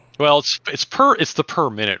 Oh. Well, it's the per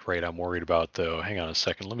minute rate I'm worried about though. Hang on a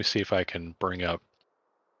second. Let me see if I can bring up.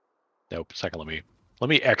 Nope. Second. Let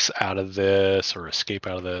me X out of this or escape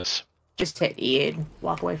out of this. Just hit E and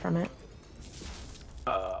walk away from it.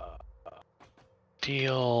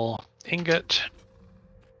 Deal ingot.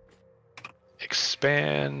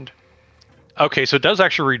 Expand. Okay, so it does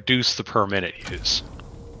actually reduce the per minute use.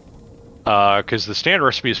 Because the standard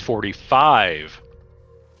recipe is 45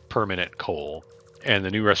 per minute coal, and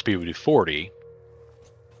the new recipe would be 40.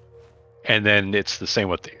 And then it's the same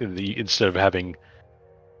with the instead of having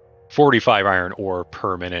 45 iron ore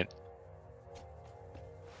per minute,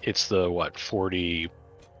 it's the 40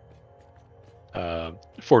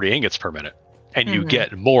 ingots per minute, and you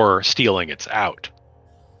get more steel ingots out.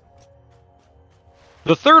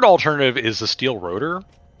 The third alternative is the steel rotor,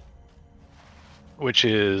 which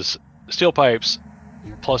is steel pipes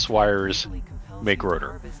plus wires make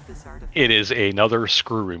rotor. It is another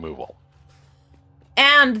screw removal.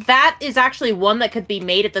 And that is actually one that could be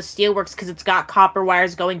made at the steelworks because it's got copper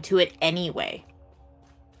wires going to it anyway.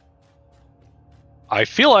 I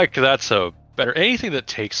feel like that's a better... Anything that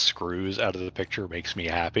takes screws out of the picture makes me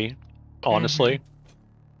happy, honestly.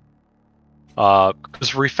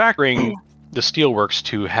 Because refactoring the steelworks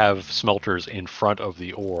to have smelters in front of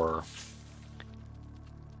the ore...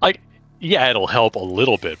 Like, yeah, it'll help a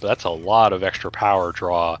little bit, but that's a lot of extra power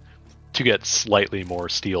draw to get slightly more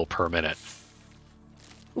steel per minute.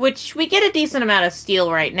 Which we get a decent amount of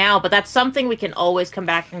steel right now, but that's something we can always come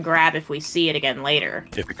back and grab if we see it again later.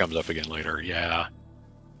 If it comes up again later, yeah.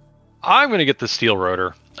 I'm going to get the steel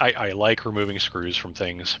rotor. I like removing screws from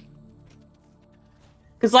things.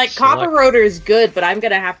 Because, like, Select- copper rotor is good, but I'm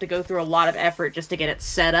going to have to go through a lot of effort just to get it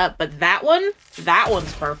set up. But that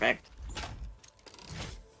one's perfect.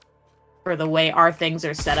 For the way our things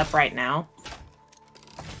are set up right now.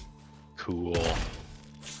 Cool.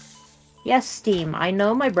 Yes, Steam, I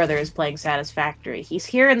know my brother is playing Satisfactory. He's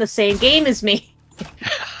here in the same game as me.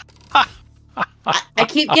 I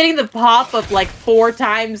keep getting the pop-up like 4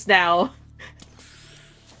 times now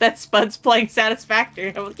that Spud's playing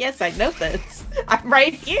Satisfactory. I'm like, yes, I know this. I'm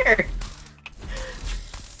right here.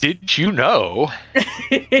 Did you know?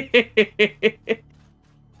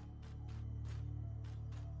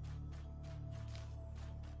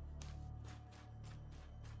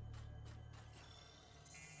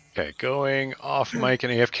 Okay, going off mic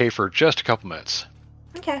and AFK for just a couple minutes.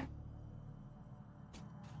 Okay.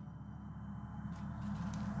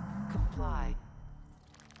 Comply.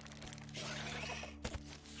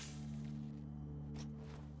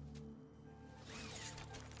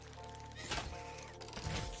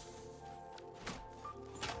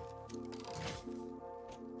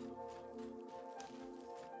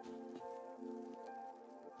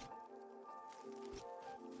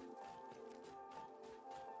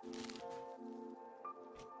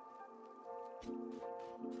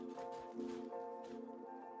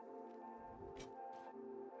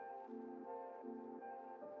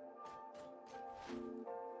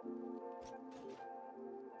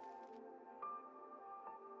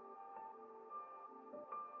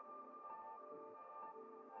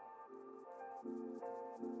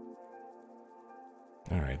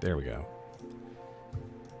 All right, there we go.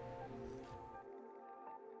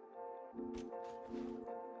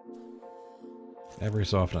 Every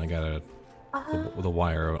so often I gotta... The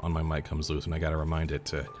wire on my mic comes loose and I gotta remind it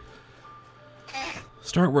to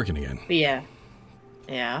start working again. Yeah.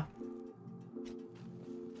 Yeah.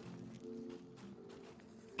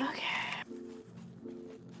 Okay.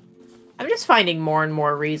 I'm just finding more and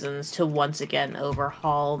more reasons to once again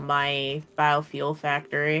overhaul my biofuel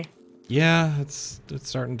factory. Yeah, it's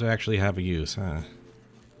starting to actually have a use, huh?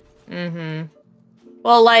 Mm-hmm.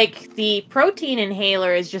 Well, like, the protein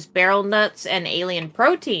inhaler is just barrel nuts and alien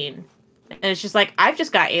protein. And it's just like, I've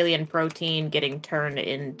just got alien protein getting turned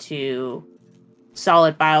into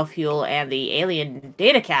solid biofuel and the alien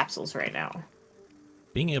data capsules right now.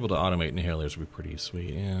 Being able to automate inhalers would be pretty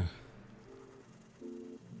sweet, yeah.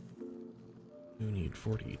 You need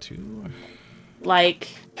 42. Like,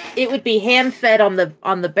 it would be hand-fed on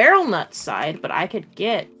the barrel nut side, but I could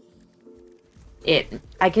get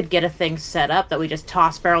a thing set up that we just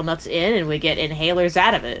toss barrel nuts in and we get inhalers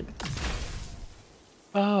out of it.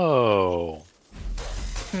 Oh.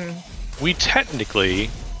 We technically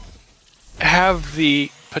have the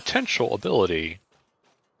potential ability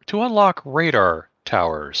to unlock radar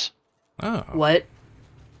towers. Oh. What?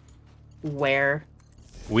 Where?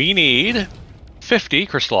 We need 50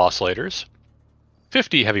 crystal oscillators,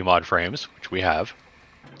 50 heavy mod frames, which we have,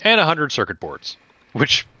 and 100 circuit boards,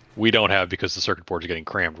 which we don't have because the circuit boards are getting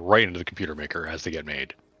crammed right into the computer maker as they get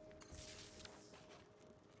made.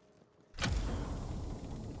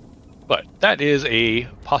 But that is a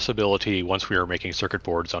possibility once we are making circuit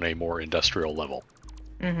boards on a more industrial level.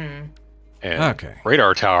 Mm-hmm. And Okay.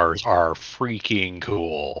 radar towers are freaking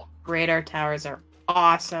cool. Radar towers are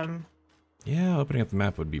awesome. Yeah, opening up the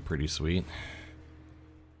map would be pretty sweet.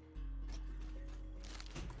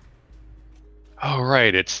 Oh,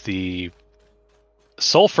 right, it's the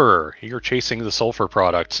sulfur. You're chasing the sulfur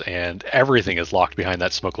products, and everything is locked behind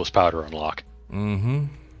that smokeless powder unlock. Mm-hmm.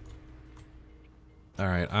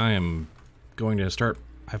 Alright, I am going to start...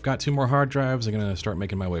 I've got 2 more hard drives. I'm going to start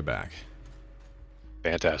making my way back.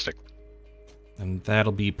 Fantastic. And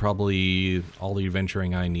that'll be probably all the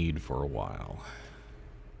adventuring I need for a while.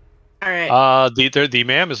 All right. The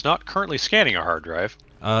MAM is not currently scanning a hard drive.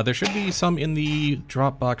 There should be some in the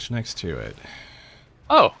Dropbox next to it.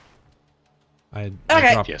 Oh,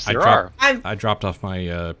 Okay. yes, there are. I dropped off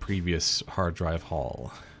my previous hard drive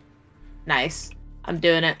haul. Nice. I'm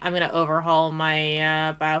doing it. I'm gonna overhaul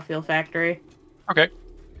my biofuel factory. Okay.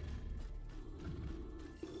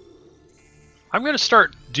 I'm going to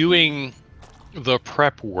start doing the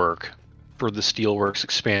prep work for the steelworks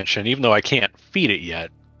expansion, even though I can't feed it yet.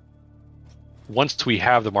 Once we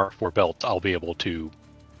have the Mark IV belt, I'll be able to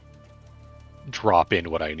drop in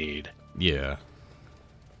what I need. Yeah.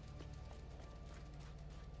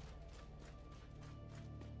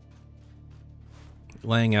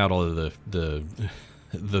 Laying out all of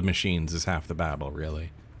the machines is half the battle,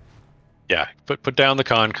 really. Yeah, put down the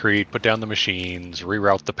concrete, put down the machines,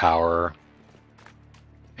 reroute the power,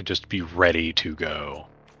 and just be ready to go.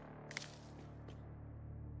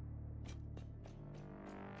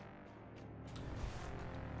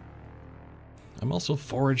 I'm also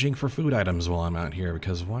foraging for food items while I'm out here,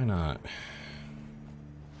 because why not?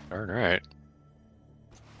 All right.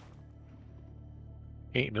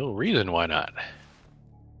 Ain't no reason why not.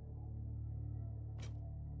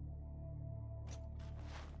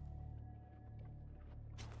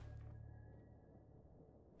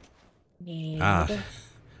 Ah,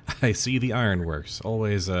 I see the ironworks.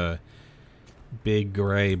 Always a big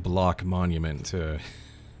gray block monument to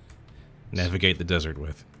navigate the desert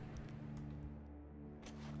with.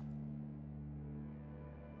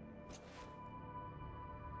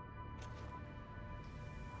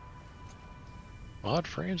 Mod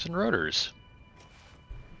frames and rotors.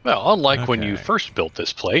 Well, unlike when you Okay. first built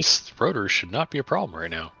this place, rotors should not be a problem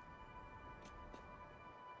right now.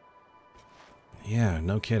 Yeah,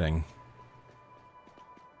 no kidding.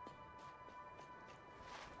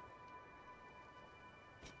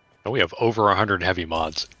 And we have over 100 heavy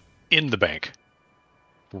mods in the bank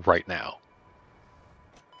right now.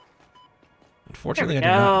 Unfortunately, I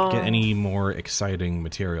There did we not go. get any more exciting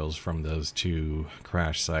materials from those two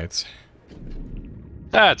crash sites.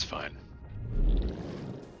 That's fine.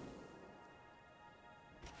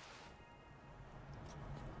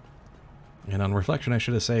 And on reflection, I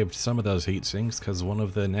should have saved some of those heat sinks, because one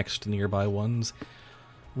of the next nearby ones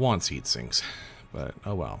wants heat sinks. But,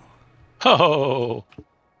 oh well. Oh!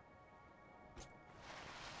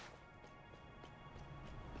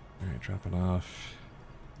 Alright, dropping off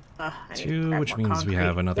I need to 2, grab which more means we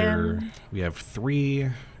have concrete another... again. We have 3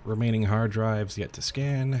 remaining hard drives yet to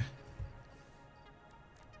scan.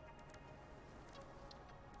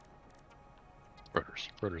 Rotors.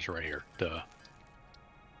 Rotors are right here. Duh.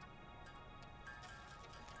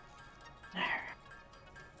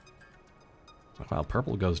 Wow,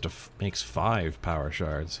 purple goes to makes 5 power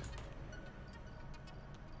shards.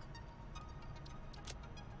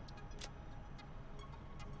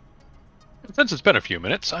 Since it's been a few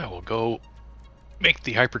minutes, I will go make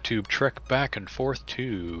the hypertube trek back and forth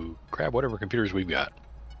to grab whatever computers we've got.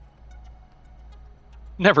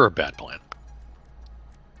 Never a bad plan.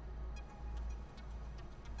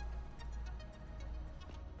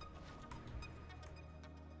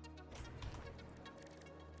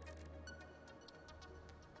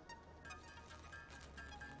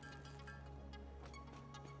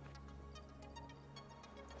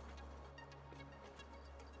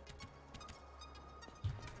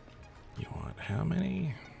 You want how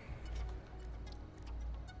many?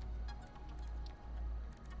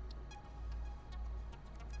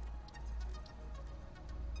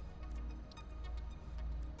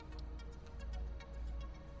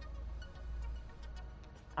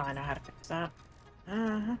 Oh, I know how to fix that.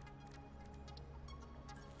 Uh-huh.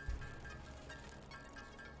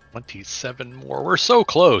 27 more. We're so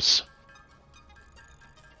close.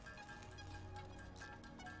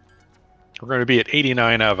 We're going to be at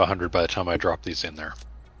 89 out of 100 by the time I drop these in there.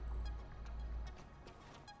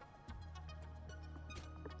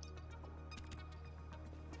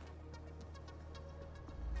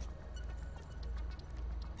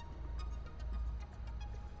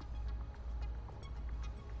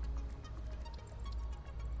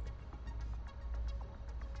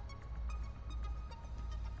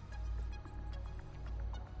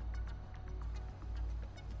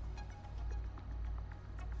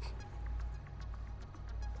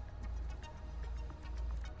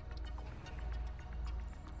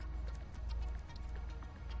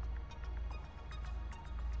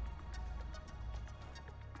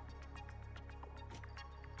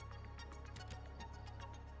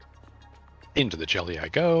 Into the jelly I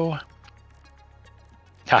go.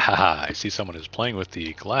 Ha ha ha, I see someone is playing with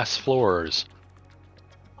the glass floors.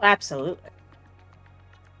 Absolutely.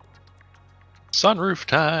 Sunroof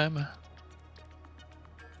time.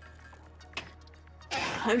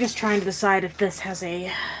 I'm just trying to decide if this has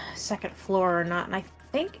a second floor or not, and I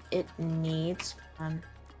think it needs one.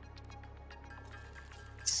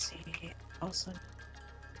 Let's see. Also,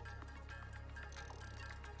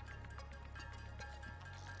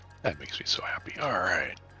 That makes me so happy. All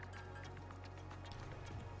right.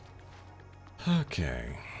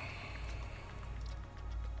 Okay.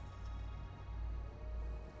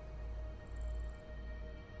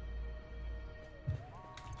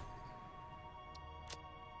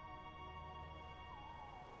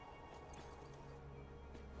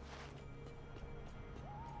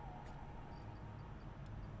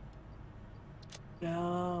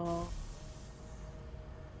 go.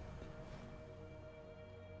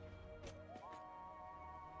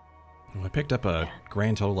 Well, I picked up a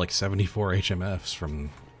grand total like 74 HMFs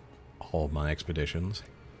from all of my expeditions.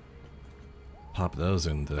 Pop those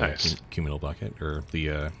in the Nice. cumulal bucket, or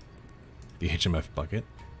the HMF bucket.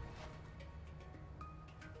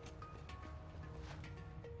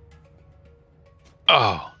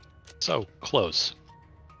 Oh, so close.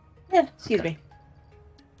 Yeah, excuse Okay. me.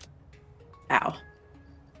 Ow.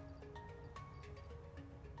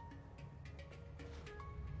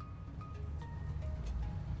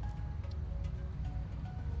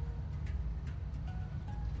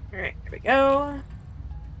 Alright, here we go.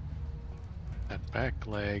 That back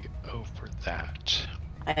leg over that.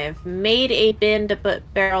 I have made a bin to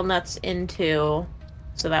put barrel nuts into,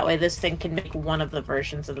 so that way this thing can make one of the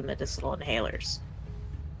versions of the medicinal inhalers.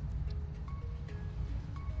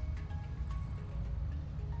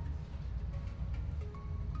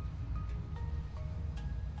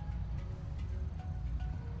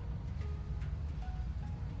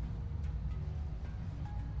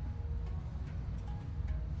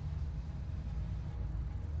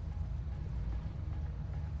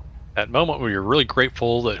 That moment where you're really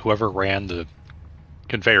grateful that whoever ran the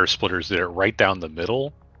conveyor splitters did it right down the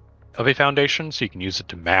middle of a foundation, so you can use it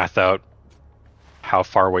to math out how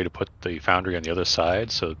far away to put the foundry on the other side,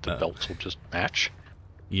 so that the belts will just match.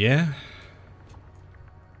 Yeah,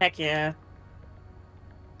 Heck yeah.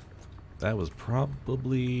 that was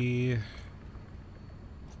probably...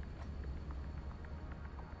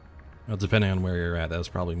 Well, depending on where you're at, that was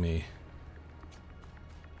probably me.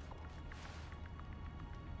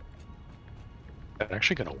 Is that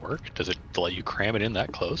actually going to work? Does it let you cram it in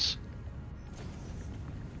that close?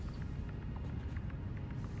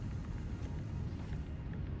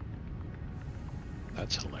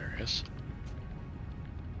 That's hilarious.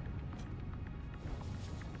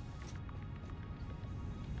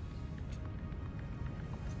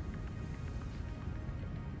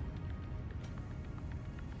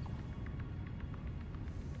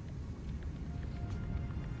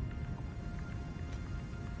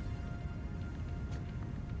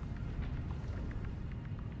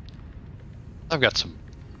 I've got some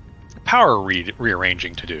power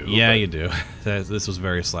rearranging to do. Yeah, but you do. This was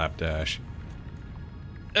very slapdash.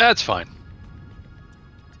 That's fine.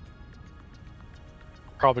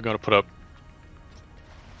 Probably going to put up...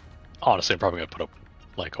 Honestly, I'm probably going to put up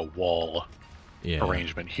like a wall Yeah.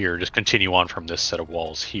 arrangement here. Just continue on from this set of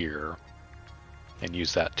walls here. And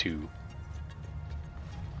use that to...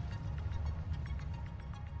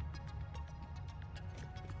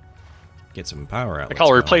 Get some power outlets. I'll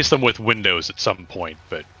going. replace them with windows at some point,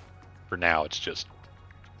 but for now it's just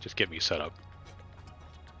get me set up.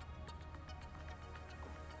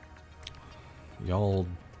 Y'all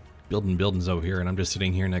building buildings over here, and I'm just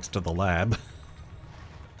sitting here next to the lab.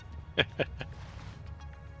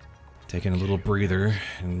 Taking a little breather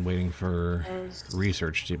and waiting for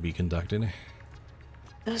research to be conducted.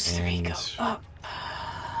 Those three go And- up.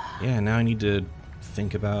 Yeah, now I need to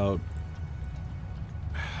think about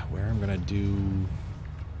where I'm gonna do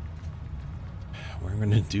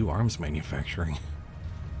arms manufacturing.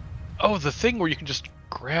 Oh, the thing where you can just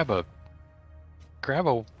grab a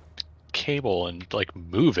cable and like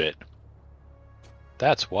move it.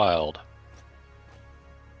 That's wild.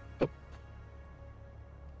 Oh.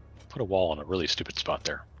 Put a wall in a really stupid spot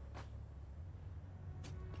there.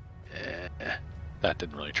 That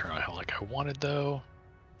didn't really turn out how like I wanted though.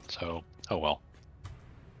 So, oh well.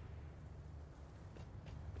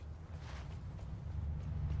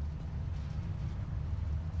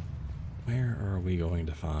 Where are we going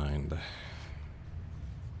to find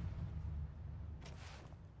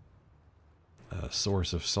a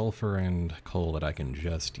source of sulfur and coal that I can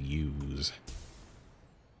just use?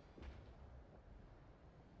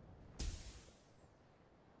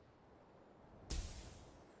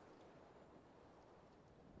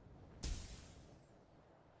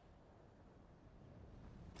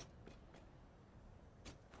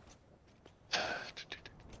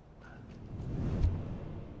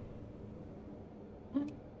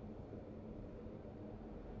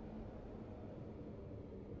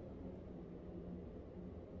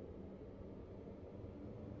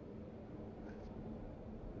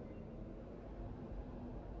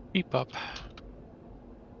 Keep up.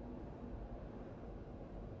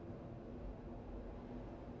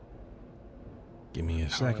 Give me a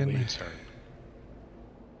Power second. leads are-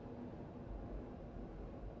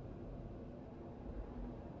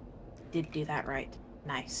 Did do that right.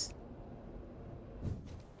 Nice.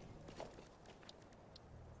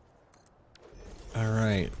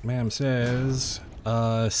 Alright, ma'am says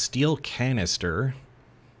Steel canister.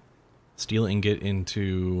 Steel ingot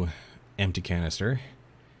into empty canister.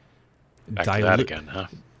 Back to that again, huh?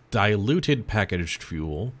 Diluted packaged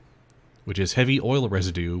fuel, which is heavy oil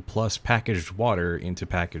residue plus packaged water into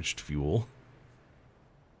packaged fuel.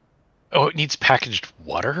 Oh, it needs packaged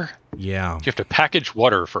water? Yeah. You have to package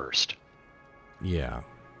water first. Yeah.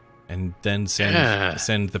 And then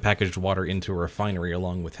send the packaged water into a refinery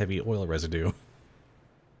along with heavy oil residue.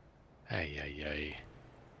 Ay, ay, ay.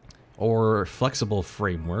 Or flexible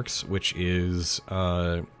frameworks, which is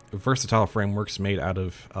versatile frameworks made out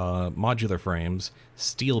of modular frames,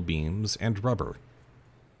 steel beams, and rubber.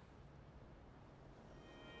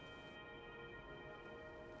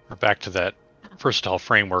 We're back to that versatile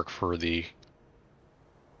framework for the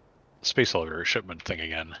space elevator shipment thing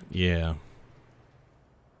again. Yeah.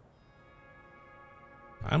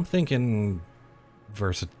 I'm thinking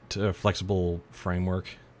flexible framework.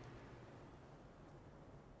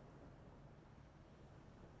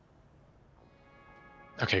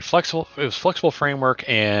 Okay, flexible. It was flexible framework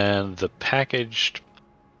and the packaged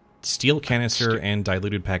Steel canister and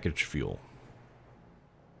diluted packaged fuel.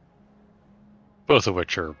 both of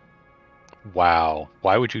which are wow.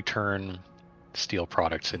 Why would you turn steel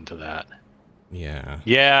products into that? Yeah.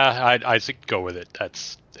 Yeah, I'd go with it.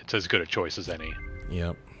 It's as good a choice as any.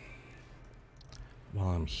 Yep. While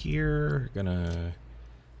I'm here, gonna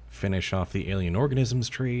finish off the alien organisms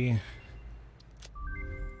tree.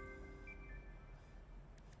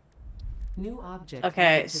 New object.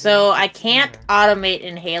 Okay, added to the so I object can't center. automate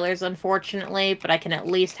inhalers, unfortunately, but I can at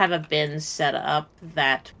least have a bin set up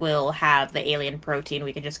that will have the alien protein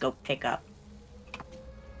we can just go pick up.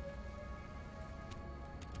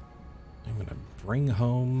 I'm gonna bring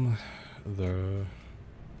home the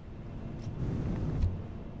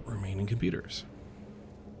remaining computers.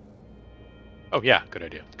 Oh yeah, good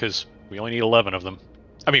idea. Because we only need 11 of them.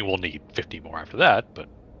 I mean, we'll need 50 more after that, but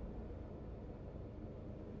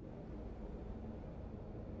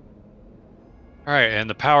all right. And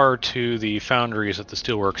the power to the foundries at the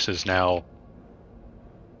steelworks is now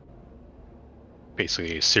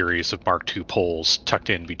basically a series of Mark II poles tucked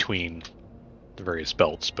in between the various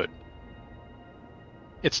belts, but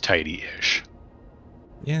it's tidy-ish.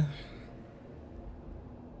 Yeah.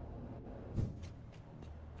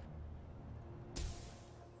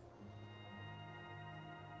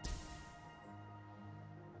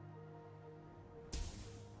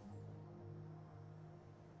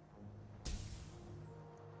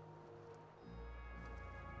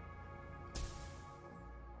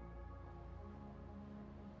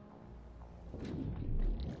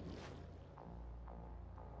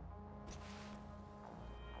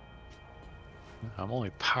 I'm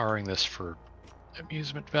only powering this for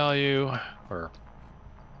amusement value, or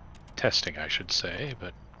testing, I should say,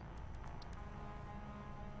 but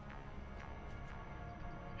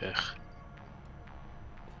ugh.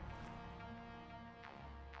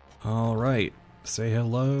 All right. Say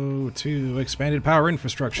hello to expanded power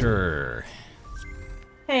infrastructure.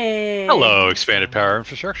 Hey. Hello, expanded power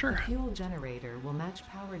infrastructure. The fuel generator will match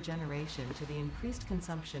power generation to the increased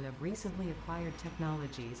consumption of recently acquired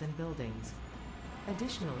technologies and buildings.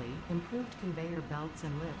 Additionally, improved conveyor belts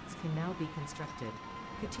and lifts can now be constructed.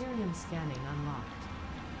 Criterion scanning unlocked.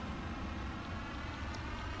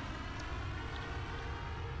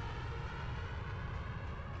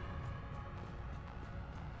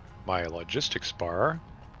 My logistics bar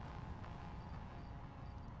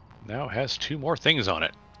now has 2 more things on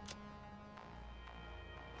it.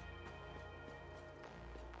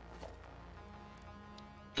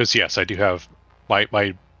 Because yes, I do have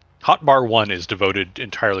my hotbar 1 is devoted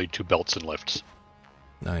entirely to belts and lifts.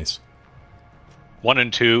 Nice. 1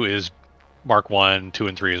 and 2 is Mark 1, 2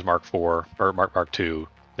 and 3 is Mark 4, or Mark 2,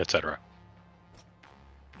 etc.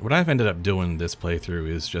 What I've ended up doing this playthrough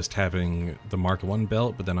is just having the Mark 1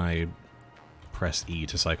 belt, but then I press E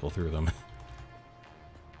to cycle through them.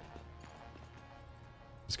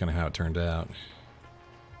 That's kind of how it turned out.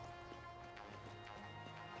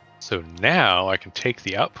 So now I can take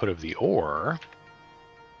the output of the ore.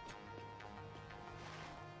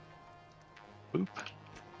 Boop,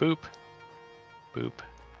 boop, boop.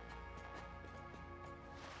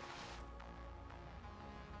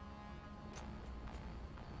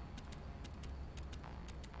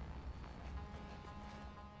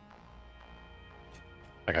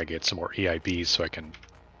 Like I get some more EIBs so I can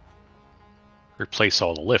replace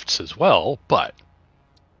all the lifts as well, but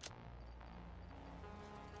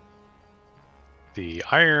the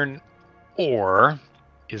iron ore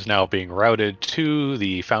is now being routed to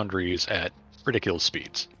the foundries at ridiculous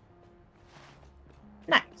speeds.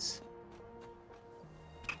 Nice.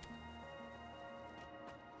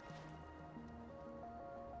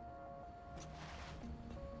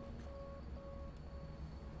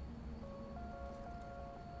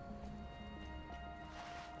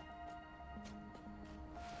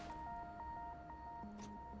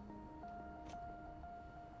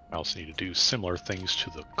 I also need to do similar things to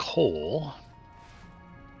the coal.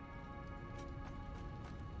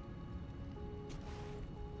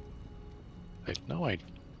 I know I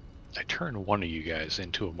turned one of you guys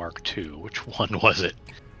into a Mark II. Which one was it?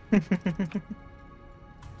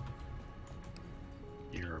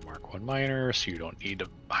 You're a Mark I miner, so you don't need a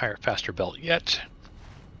faster belt yet.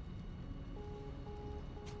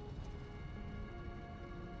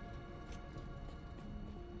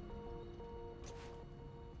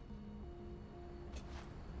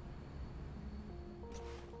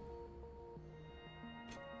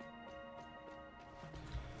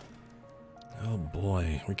 Oh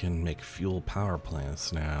boy, we can make fuel power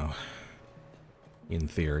plants now. In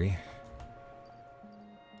theory.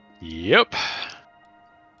 Yep.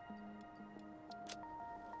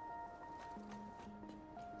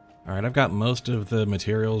 Alright, I've got most of the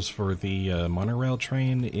materials for the monorail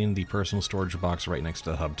train in the personal storage box right next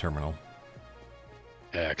to the hub terminal.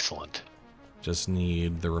 Excellent. Just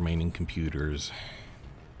need the remaining computers.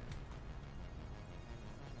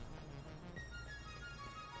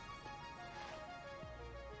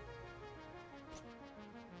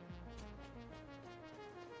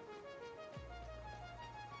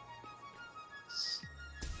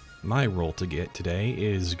 My role to get today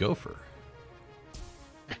is Gopher.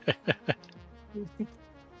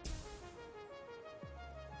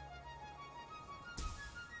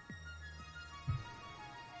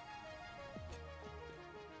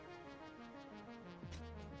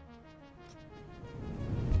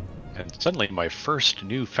 And suddenly my first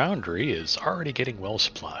new foundry is already getting well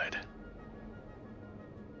supplied.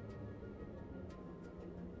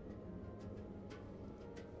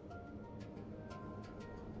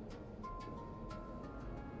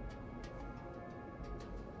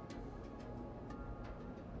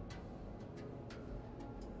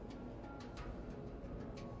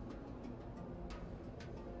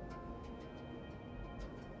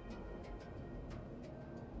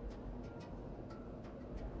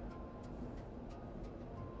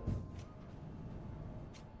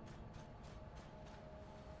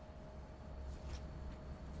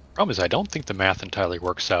 Problem is, I don't think the math entirely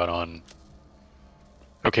works out on...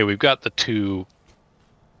 Okay, we've got the 2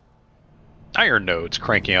 iron nodes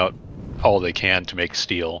cranking out all they can to make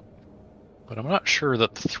steel, but I'm not sure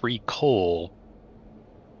that the 3 coal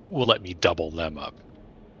will let me double them up.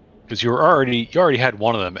 Because you already had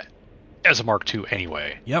one of them as a Mark II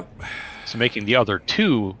anyway. Yep. So making the other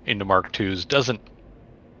 2 into Mark IIs does not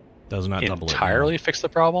double it. entirely fix the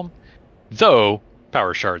problem, though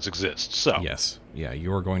power shards exist. So yes, yeah,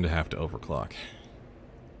 you're going to have to overclock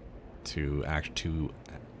to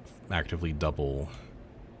actively double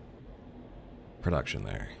production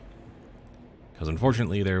there. Because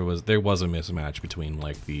unfortunately, there was a mismatch between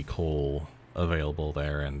like the coal available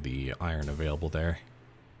there and the iron available there.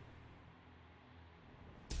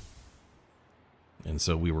 And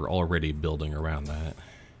so we were already building around that.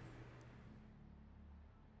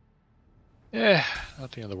 yeah,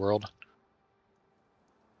 not the end of the world.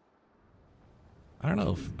 I don't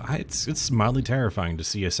know. It's mildly terrifying to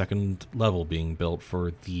see a second level being built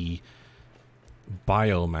for the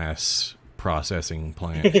biomass processing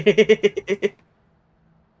plant.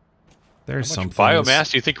 There's How much something.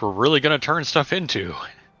 biomass do you think we're really going to turn stuff into?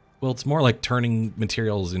 Well, it's more like turning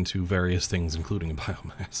materials into various things, including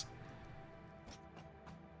biomass.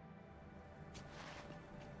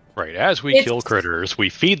 Right, as we kill critters, we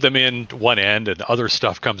feed them in one end, and other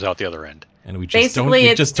stuff comes out the other end. And we just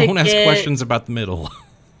don't ask questions about the middle.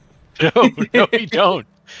 No, we don't.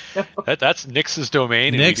 That's Nix's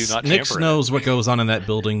domain, and we do not tamper Nix knows what goes on in that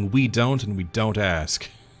building. We don't, and we don't ask.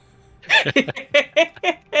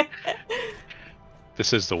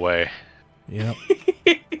 This is the way. Yep.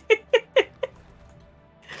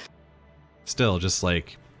 Still, just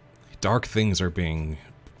like dark things are being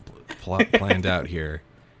planned out here.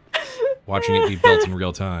 Watching it be built in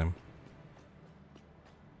real time.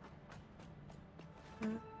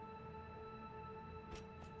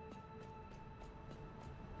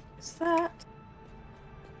 Is that?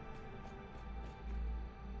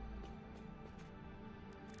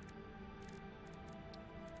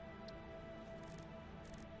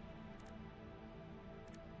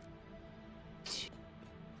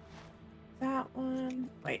 That one.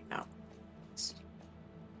 Wait, no.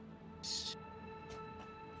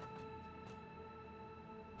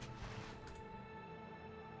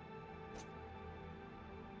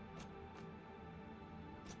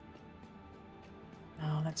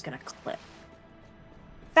 No, that's gonna clip.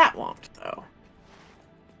 That won't, though.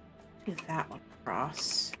 Do that one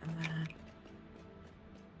across, and then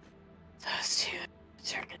those two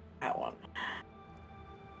turn into that one.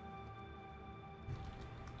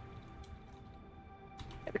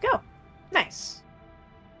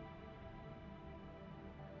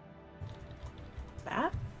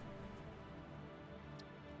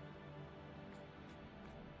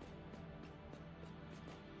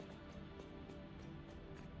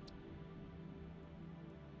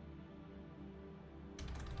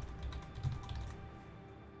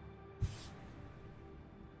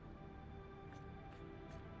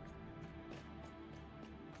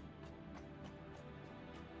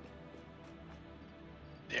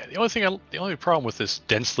 Yeah, the only problem with this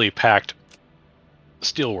densely packed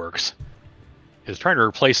steelworks is trying to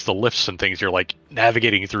replace the lifts and things. You're like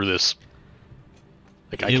navigating through this.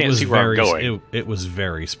 Like I can't see where I'm going. It was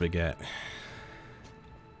very spaghetti.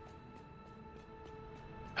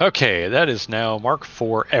 Okay, that is now Mark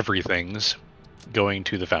IV everything's going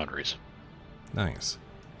to the foundries. Nice.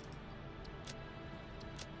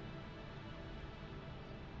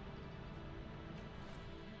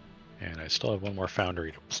 And I still have one more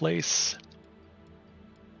foundry to place.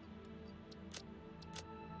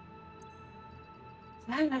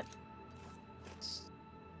 That-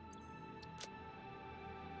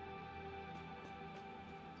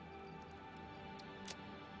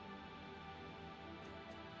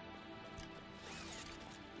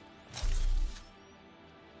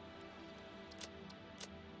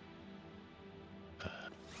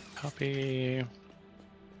 Copy.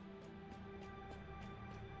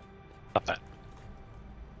 Not that.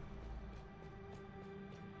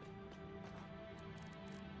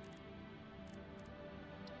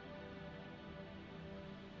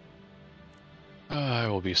 I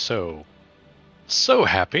will be so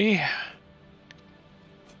happy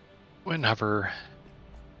whenever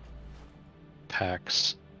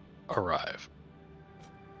packs arrive.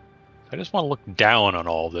 I just want to look down on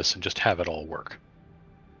all this and just have it all work.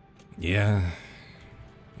 Yeah.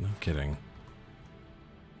 No kidding.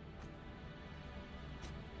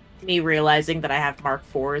 Me realizing that I have Mark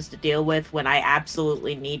IVs to deal with when I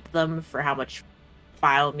absolutely need them for how much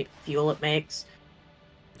fuel it makes.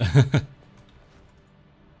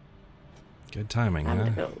 Good timing, I'm huh?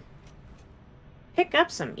 gonna go pick up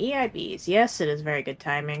some EIBs. Yes, it is very good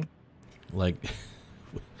timing. Like,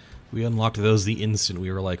 we unlocked those the instant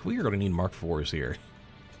we were like, we are going to need Mark IVs here.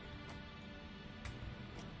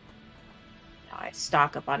 Now I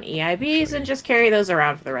stock up on EIBs and just carry those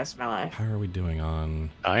around for the rest of my life. How are we doing on...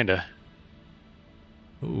 Kinda.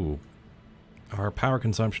 Ooh. Our power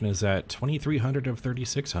consumption is at 2,300 of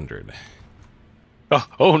 3,600.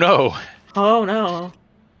 Oh no! Oh no.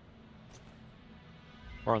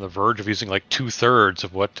 We're on the verge of using like 2/3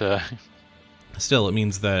 of what... Still, it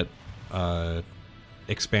means that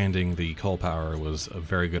expanding the coal power was a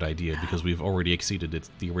very good idea because we've already exceeded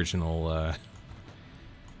the original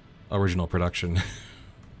production.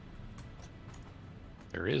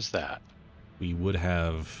 There is that. We would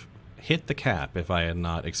have hit the cap if I had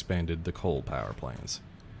not expanded the coal power plants.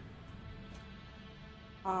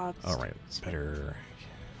 All right, better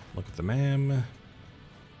look at the MAM.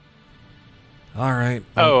 All right.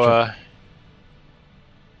 Oh,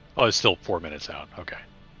 it's still 4 minutes out. Okay.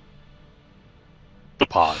 The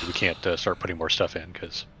pod. We can't start putting more stuff in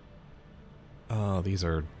because... Oh, these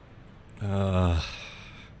are... well...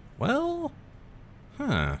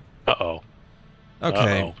 Huh. Uh-oh.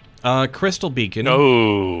 Okay. Crystal Beacon.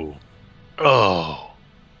 No. Oh.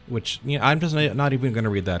 Which, yeah, I'm just not even going to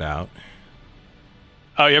read that out.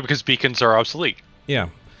 Oh, yeah, because beacons are obsolete. Yeah.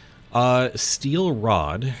 Steel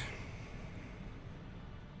rod.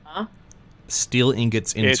 Huh? Steel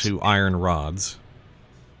ingots into iron rods.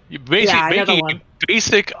 You basically Yeah, another making one. a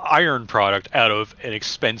basic iron product out of an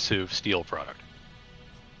expensive steel product.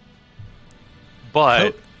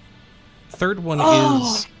 But... Third one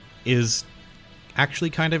is actually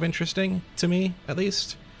kind of interesting to me, at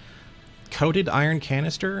least. Coated iron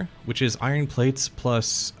canister, which is iron plates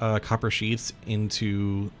plus copper sheets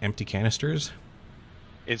into empty canisters.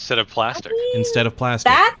 instead of plastic. Instead of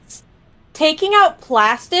plastic. That's... Taking out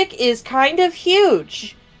plastic is kind of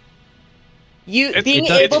huge. Being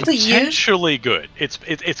able to use... It's potentially good.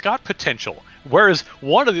 It's got potential. Whereas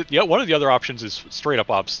one of the other options is straight up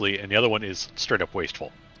obsolete, and the other one is straight up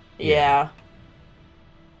wasteful. Yeah.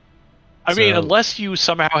 I mean, unless you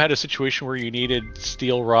somehow had a situation where you needed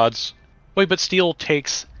steel rods. Wait, but steel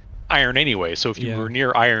takes iron anyway, so if you were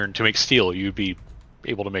near iron to make steel, you'd be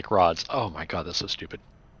able to make rods. Oh my god, that's so stupid.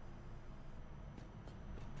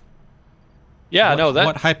 Yeah,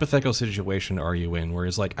 what hypothetical situation are you in where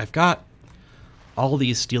it's like, I've got all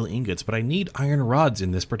these steel ingots, but I need iron rods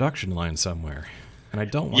in this production line somewhere, and I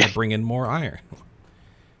don't want to bring in more iron.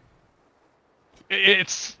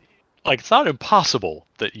 It's like, it's not impossible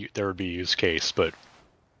that there would be a use case, but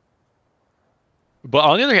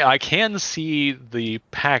on the other hand, I can see the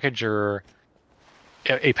packager,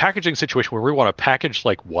 a packaging situation where we want to package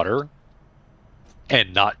like water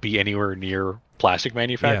and not be anywhere near plastic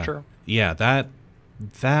manufacturer. Yeah,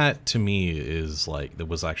 that to me is like, that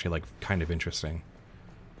was actually like kind of interesting.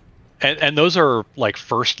 And those are like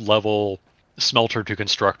first level smelter to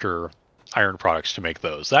constructor iron products to make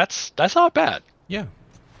those. That's not bad. Yeah.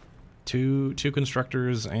 Two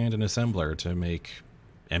constructors and an assembler to make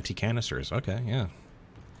empty canisters. Okay, yeah.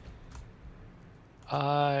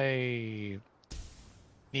 I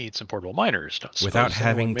need some portable miners. Don't suppose Without anyone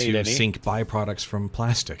having made to any. sink byproducts from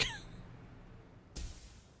plastic.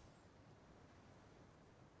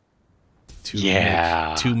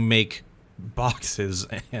 Yeah. To make boxes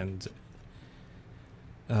and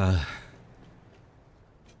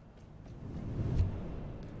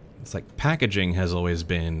it's like packaging has always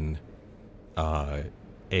been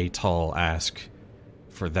a tall ask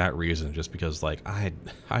for that reason, just because like I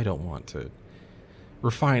don't want to.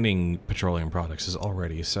 Refining petroleum products is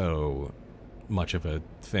already so much of a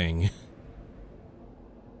thing.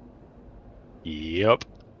 Yep.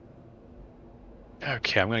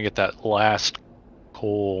 Okay, I'm gonna get that last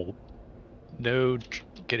coal node,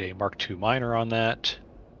 get a Mark II miner on that.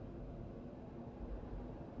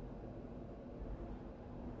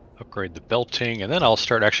 Upgrade the belting, and then I'll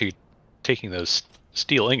start actually taking those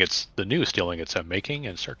steel ingots, the new steel ingots I'm making,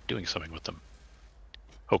 and start doing something with them.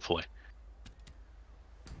 Hopefully.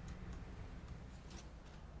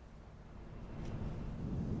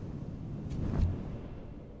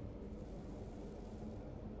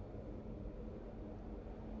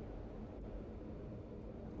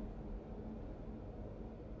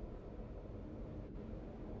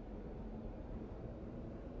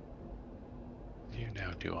 You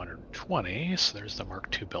now do 120, so there's the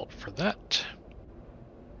Mark II belt for that.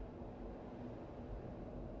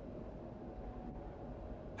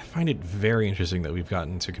 I find it very interesting that we've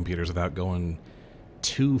gotten to computers without going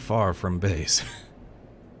too far from base.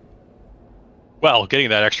 Well, getting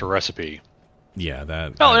that extra recipe. Yeah,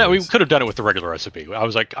 that. Oh, yeah, we is- could have done it with the regular recipe. I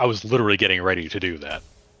was literally getting ready to do that.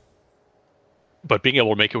 But being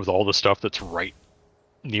able to make it with all the stuff that's right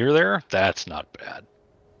near there, that's not bad.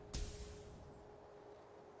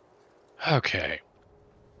 Okay.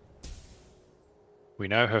 We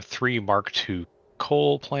now have 3 Mark II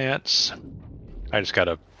coal plants. I just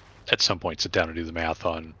gotta, at some point, sit down and do the math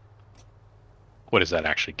on what is that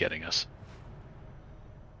actually getting us.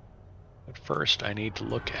 But first, I need to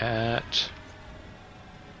look at...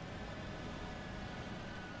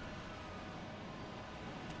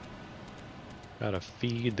 Gotta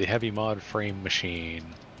feed the heavy mod frame machine.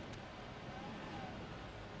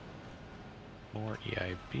 More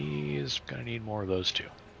EIBs. Gonna need more of those too.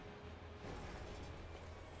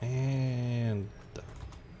 And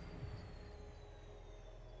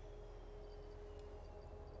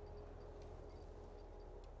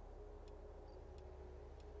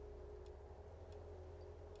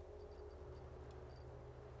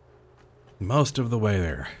most of the way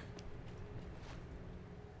there.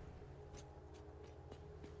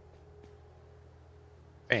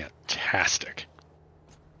 Fantastic.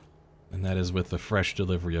 And that is with the fresh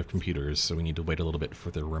delivery of computers, so we need to wait a little bit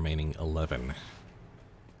for the remaining 11.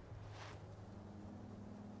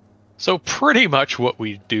 So pretty much what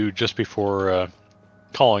we do just before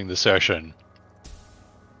calling the session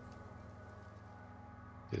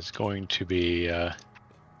is going to be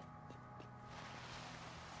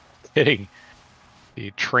getting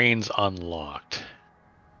the trains unlocked.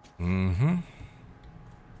 Mm-hmm.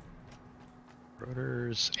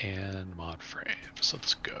 Rotors and mod frames.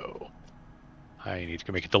 Let's go. I need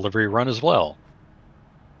to make a delivery run as well.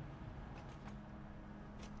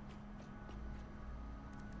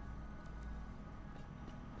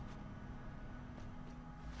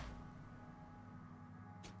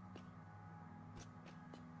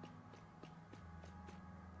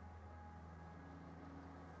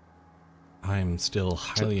 I'm still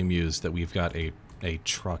highly amused that we've got a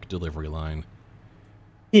truck delivery line.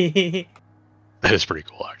 That is pretty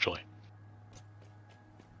cool, actually.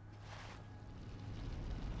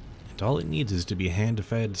 And all it needs is to be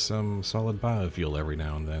hand-fed some solid biofuel every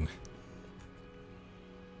now and then.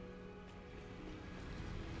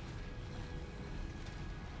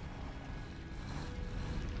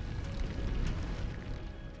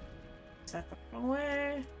 Is that the wrong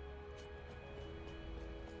way?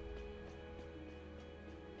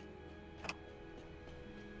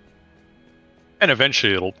 And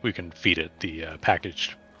eventually we can feed it the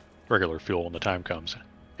packaged regular fuel when the time comes.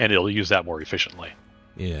 And it'll use that more efficiently.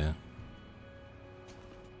 Yeah.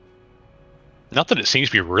 Not that it seems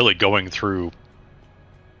to be really going through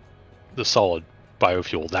the solid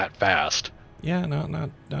biofuel that fast. Yeah, no,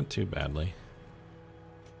 not too badly.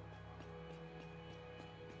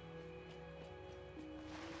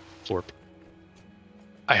 Florp.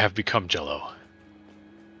 I have become Jello.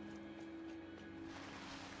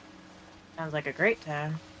 Sounds like a great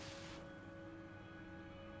time.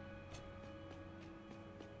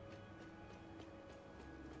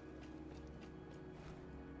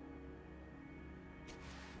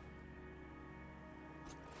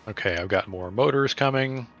 Okay, I've got more motors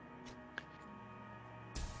coming.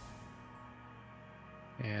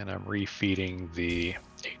 And I'm refeeding the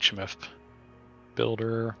HMF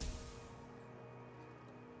builder.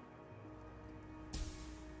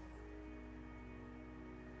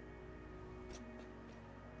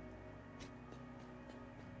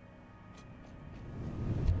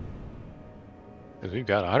 We've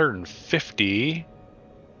got 150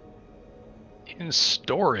 in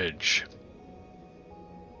storage.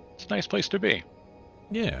 It's a nice place to be.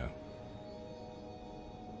 Yeah.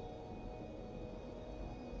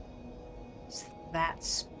 Is that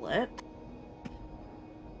split?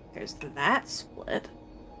 There's that split.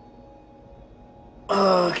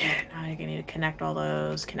 Okay, now I need to connect all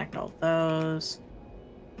those, connect all those.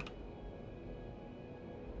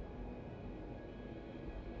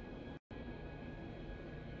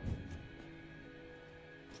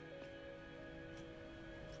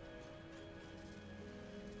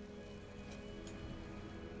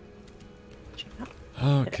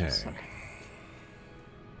 Okay.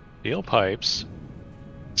 Steel pipes,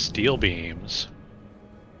 steel beams.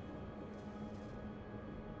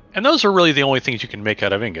 And those are really the only things you can make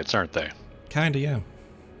out of ingots, aren't they? Kinda, yeah.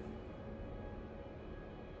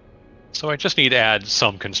 So I just need to add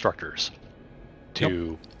some constructors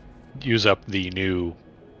to use up the new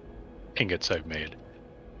ingots I've made.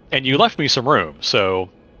 And you left me some room, so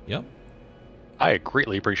Yep. I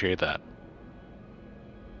greatly appreciate that.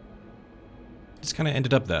 Just kind of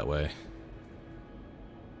ended up that way.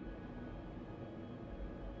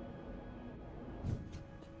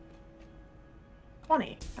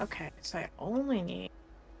 Okay, so I only need...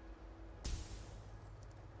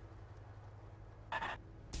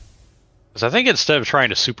 Because I think instead of trying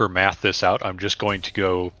to super math this out, I'm just going to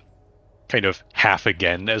go kind of half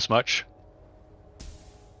again as much.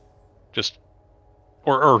 Just,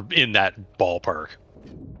 or in that ballpark.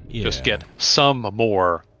 Yeah. Just get some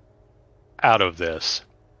more out of this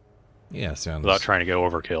Yeah, sounds... without trying to go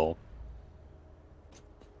overkill.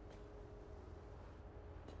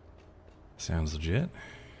 Sounds legit.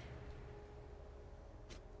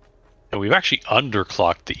 And we've actually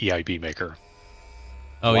underclocked the EIB maker.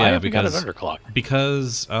 Oh Why yeah, have we got it because underclocked?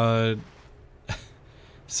 because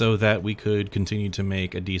so that we could continue to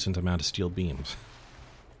make a decent amount of steel beams.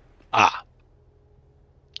 Ah.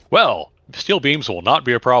 Well, steel beams will not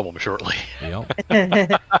be a problem shortly.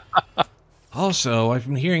 Yep. Also, I've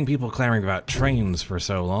been hearing people clamoring about trains for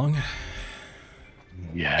so long.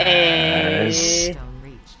 Yes. Milestone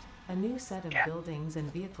reached. A new set of buildings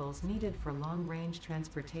and vehicles needed for long-range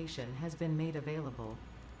transportation has been made available.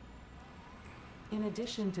 In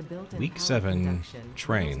addition to built-in Week power 7 production,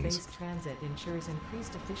 trains. rails-based transit ensures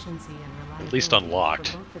increased efficiency and reliability At least unlocked.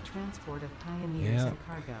 for both the transport of pioneers Yeah. and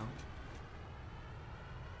cargo.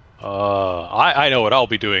 I know what I'll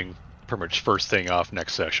be doing pretty much first thing off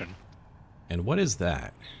next session. And what is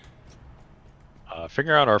that?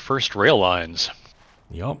 Figure out our first rail lines.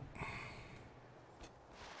 Yup.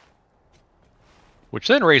 Which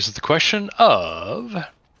then raises the question of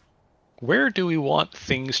where do we want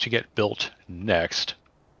things to get built next?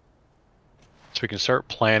 So we can start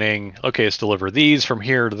planning, okay, let's deliver these from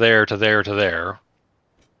here to there to there to there.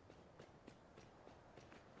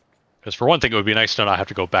 Because for one thing, it would be nice to not have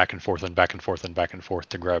to go back and forth and back and forth and back and forth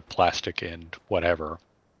to grab plastic and whatever.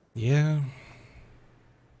 Yeah.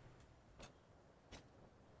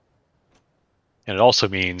 And it also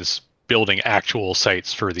means building actual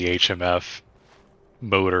sites for the HMF,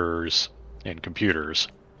 motors, and computers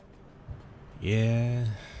Yeah.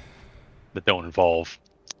 that don't involve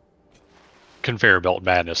conveyor belt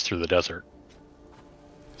madness through the desert.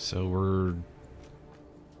 So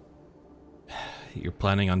you're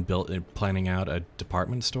planning on planning out a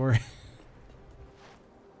department store?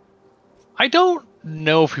 I don't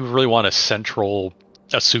know if we really want a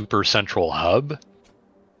super central hub,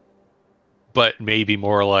 but maybe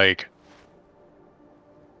more like,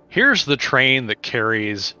 here's the train that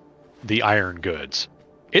carries the iron goods.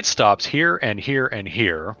 It stops here and here and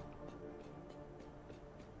here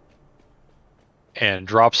and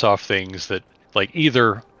drops off things that, like,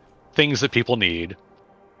 either things that people need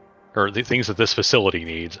or the things that this facility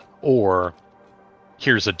needs, or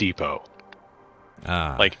here's a depot.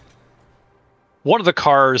 Ah. Like, one of the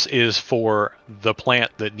cars is for the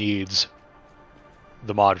plant that needs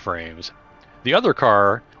the mod frames. The other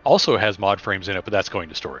car also has mod frames in it, but that's going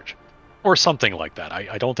to storage. Or something like that.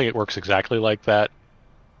 I don't think it works exactly like that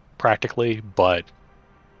practically, but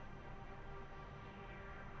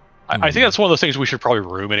I think that's one of those things we should probably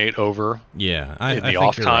ruminate over. Yeah, in the I think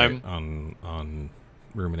off you're time. right on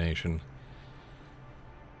rumination.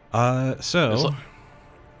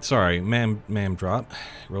 Sorry, ma'am drop,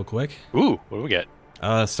 real quick. Ooh, what do we get?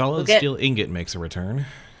 Solid We'll steel ingot makes a return.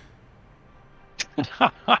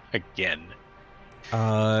 Again.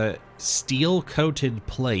 Steel coated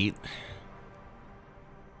plate.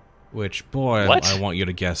 Which, boy, What? I want you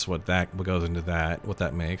to guess what goes into that. What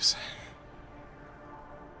that makes.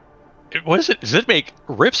 What is it? Does it make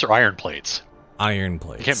rips or iron plates? Iron It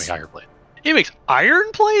plates. can't make iron plate. It makes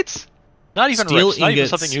iron plates? Not even Steel rips. Not even ingots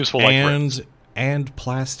something useful like rips. and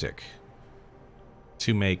plastic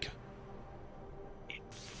to make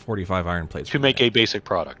 45 iron plates. To make a basic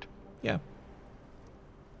product. Yeah.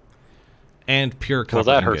 And pure copper Well,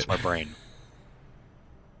 that ingot. hurts my brain.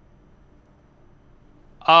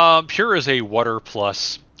 Pure is a water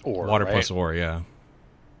plus ore. Water right? plus ore, yeah.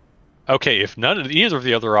 Okay, if either of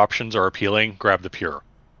the other options are appealing, grab the pure.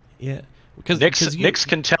 Yeah. Because Nyx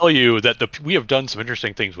can tell you that we have done some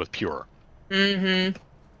interesting things with pure. Mm-hmm.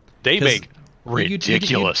 They make you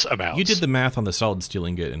ridiculous amounts. You did the math on the solid steel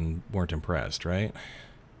ingot and weren't impressed, right?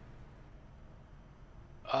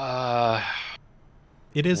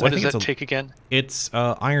 It is. What I think does it's that take again? It's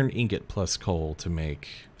iron ingot plus coal to make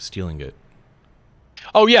steel ingot.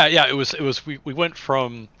 Oh yeah. It was. We went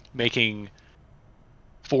from making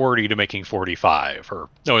 40 to making 45, or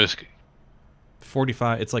no, it's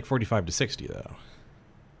 45. It's like 45 to 60 though.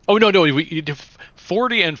 Oh no, we did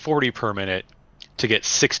 40 and 40 per minute to get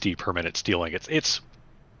 60 per minute steel ingots.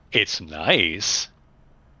 It's nice.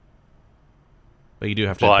 But you do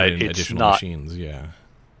have to put in additional machines, yeah.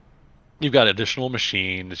 You've got additional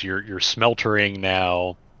machines. You're smeltering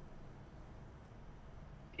now.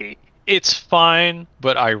 It's fine,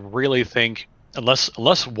 but I really think unless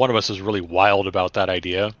one of us is really wild about that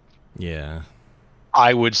idea, yeah,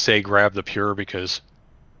 I would say grab the pure because,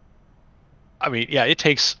 I mean, yeah, it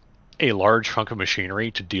takes a large chunk of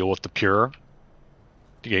machinery to deal with the pure,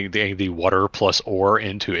 getting the water plus ore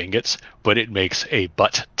into ingots, but it makes a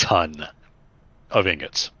butt ton of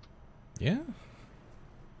ingots. Yeah.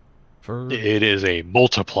 It is a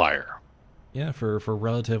multiplier. Yeah, for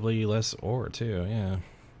relatively less ore too. Yeah.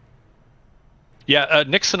 Yeah,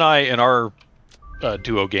 Nyx and I in our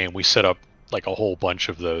duo game, we set up like a whole bunch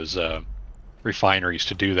of those refineries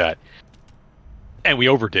to do that, and we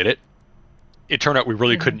overdid it. It turned out we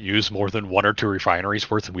really couldn't use more than 1 or 2 refineries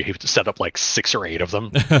worth, and we had to set up like 6 or 8 of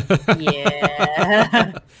them.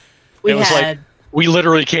 Yeah. We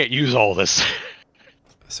literally can't use all this.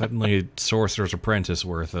 Suddenly, Sorcerer's Apprentice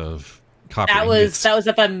worth of copper that ingots. was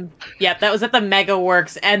at the Mega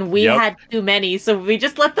Works, and we had too many, so we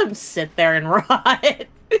just let them sit there and rot.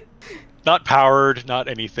 Not powered, not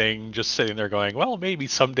anything, just sitting there going, well, maybe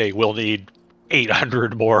someday we'll need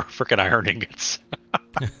 800 more frickin' iron ingots.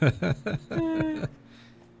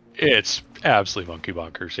 It's absolutely monkey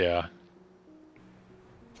bonkers, yeah.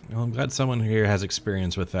 Well, I'm glad someone here has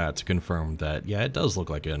experience with that to confirm that, yeah, it does look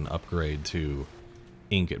like an upgrade to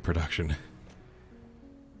ingot production.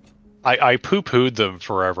 I poo-pooed them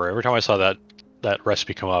forever. Every time I saw that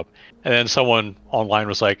recipe come up, and then someone online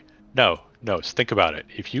was like, no, think about it.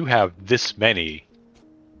 If you have this many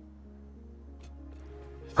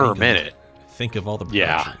per minute... Think of all the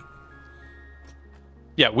production.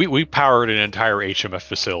 Yeah, we powered an entire HMF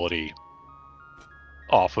facility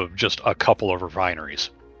off of just a couple of refineries.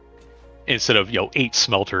 Instead of, 8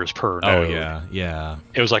 smelters per node. Oh, yeah.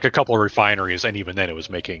 It was like a couple of refineries, and even then it was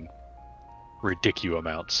making ridiculous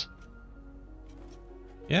amounts.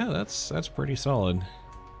 Yeah, that's pretty solid.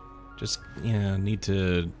 Just, need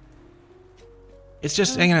to... It's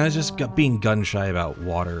just, it's just being gun-shy about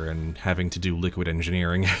water and having to do liquid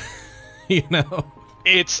engineering,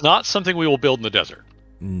 It's not something we will build in the desert.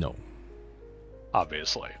 No.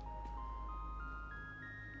 Obviously.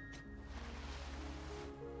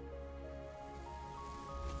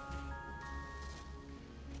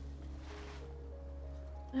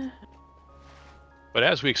 But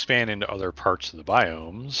as we expand into other parts of the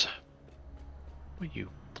biomes, will you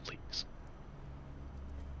please?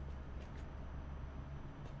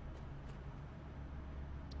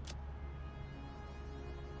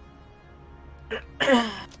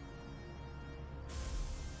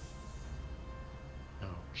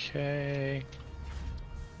 Okay.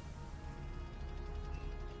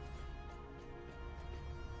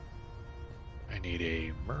 I need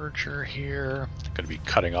a merger here. I'm going to be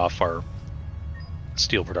cutting off our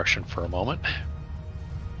steel production for a moment.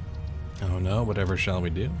 Oh no, whatever shall we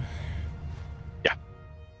do? Yeah.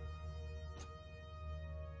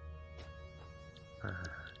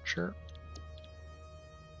 Merger.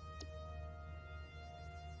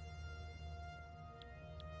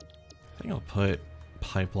 I think I'll put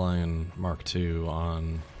Pipeline Mark II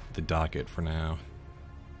on the docket for now.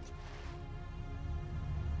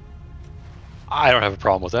 I don't have a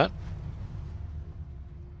problem with that.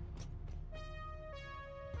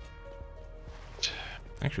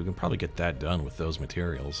 Actually, we can probably get that done with those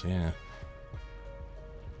materials, yeah.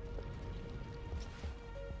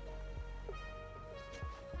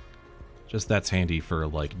 Just that's handy for,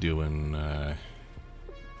 like, doing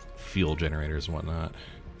fuel generators and whatnot.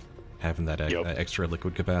 Having that extra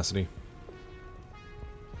liquid capacity.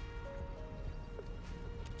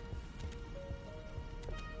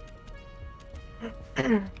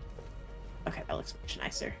 Okay, that looks much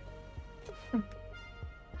nicer.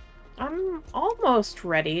 I'm almost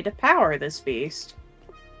ready to power this beast.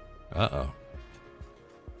 Uh-oh.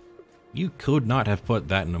 You could not have put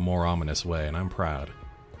that in a more ominous way, and I'm proud.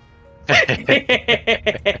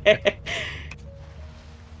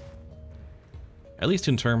 At least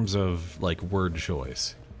in terms of, like, word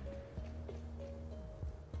choice.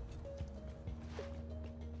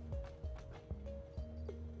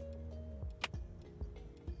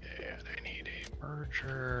 And I need a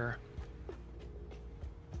merger.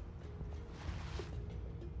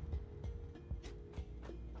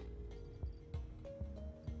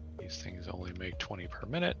 These things only make 20 per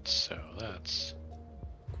minute, so that's...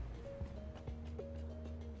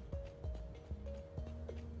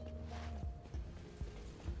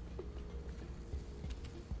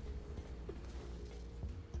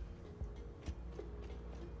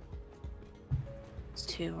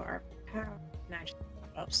 To our power. Now just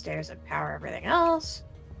go upstairs and power everything else.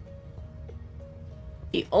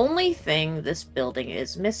 The only thing this building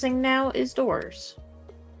is missing now is doors.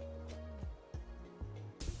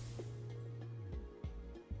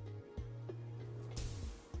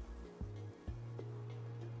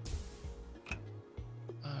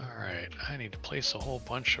 Alright, I need to place a whole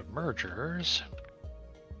bunch of mergers.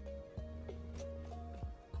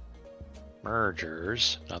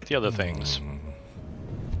 Mergers, not the other things.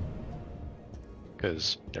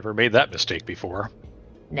 Because never made that mistake before.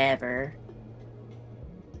 Never.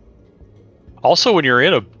 Also, when you're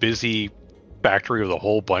in a busy factory with a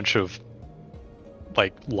whole bunch of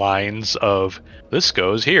like lines of this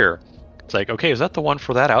goes here, it's like, okay, is that the one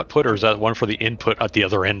for that output or is that one for the input at the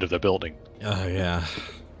other end of the building? Oh, yeah.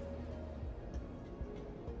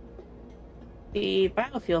 The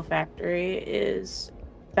biofuel factory is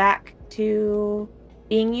back to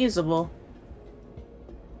being usable.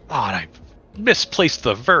 Oh, and I misplaced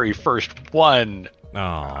the very first one.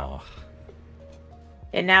 Oh.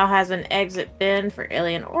 It now has an exit bin for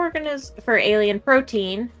alien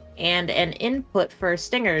protein and an input for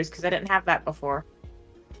stingers because I didn't have that before.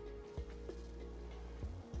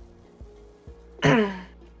 Oh,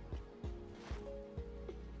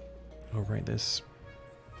 right, this...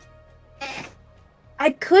 I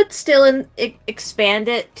could still expand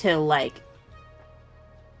it to like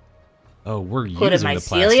Oh, we're put a using the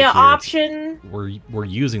plastic mycelia here. option. We're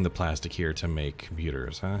using the plastic here to make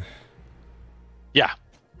computers, huh? Yeah.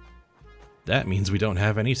 That means we don't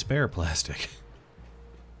have any spare plastic.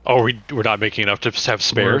 Oh, we're not making enough to have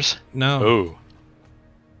spares? No. Oh.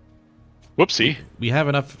 Whoopsie. We have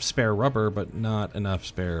enough spare rubber, but not enough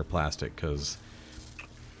spare plastic, because...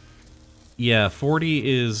 Yeah, 40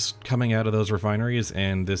 is coming out of those refineries,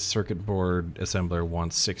 and this circuit board assembler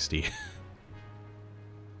wants 60.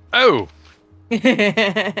 Oh!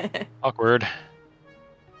 Awkward.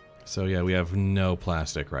 So yeah, we have no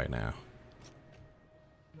plastic right now.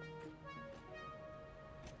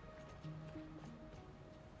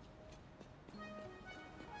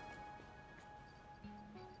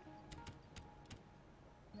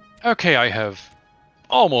 Okay, I have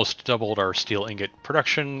almost doubled our steel ingot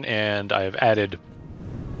production, and I have added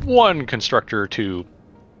one constructor to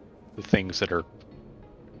the things that are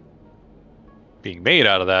being made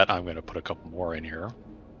out of that. I'm going to put a couple more in here.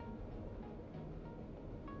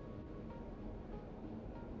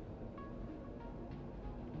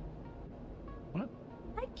 What?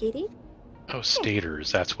 Hi, kitty. Oh,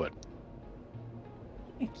 stators, that's what.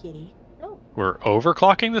 Hi, kitty. Oh. We're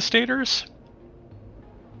overclocking the stators?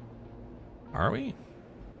 Are we?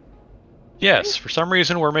 Yes, for some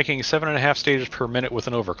reason we're making 7.5 stages per minute with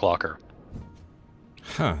an overclocker.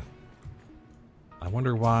 Huh. I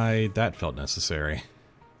wonder why that felt necessary.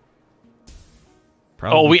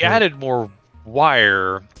 Probably Oh, we because- added more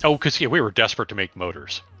wire. Oh, because yeah, we were desperate to make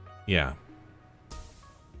motors. Yeah.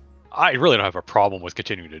 I really don't have a problem with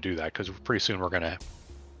continuing to do that, because pretty soon we're going to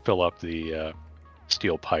fill up the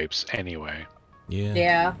steel pipes anyway. Yeah.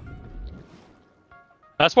 Yeah.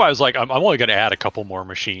 That's why I was like, I'm only going to add a couple more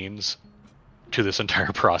machines to this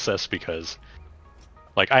entire process, because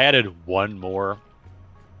like I added one more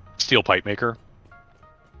steel pipe maker,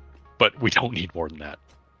 but we don't need more than that.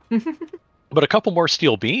 But a couple more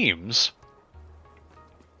steel beams,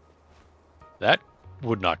 that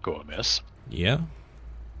would not go amiss. Yeah.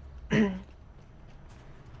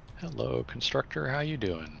 Hello, constructor. How you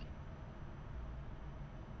doing?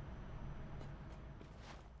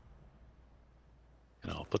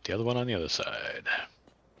 And I'll put the other one on the other side.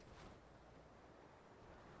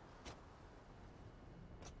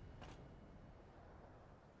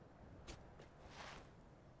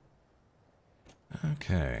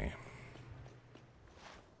 Okay.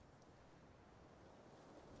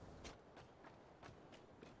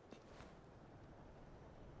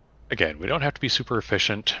 Again, we don't have to be super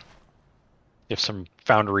efficient. If some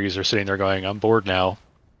foundries are sitting there going, I'm bored now,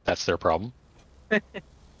 that's their problem.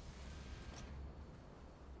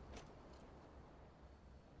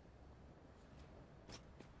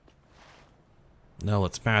 No,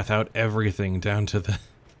 let's math out everything down to the...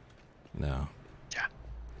 No. Yeah.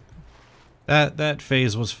 That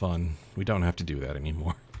phase was fun. We don't have to do that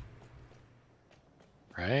anymore.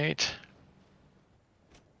 Right?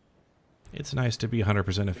 It's nice to be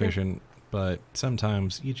 100% efficient, but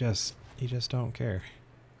sometimes you just don't care.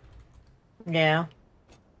 Yeah.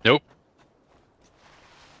 Nope.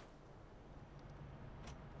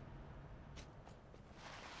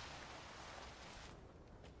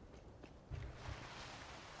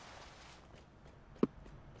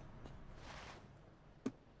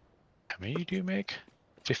 How many do you make?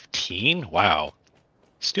 15? Wow.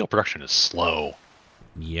 Steel production is slow.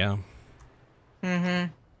 Yeah.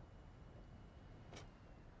 Mm-hmm.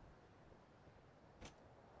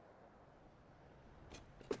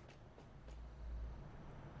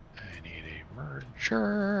 I need a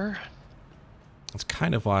merger. That's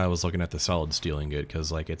kind of why I was looking at the solid steel ingot,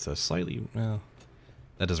 because, like, it's a slightly... Well,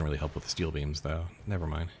 that doesn't really help with the steel beams, though. Never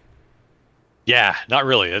mind. Yeah, not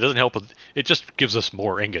really. It doesn't help with... It just gives us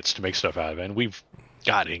more ingots to make stuff out of, and we've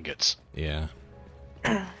got ingots. Yeah.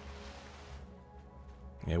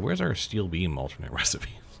 Yeah, where's our steel beam alternate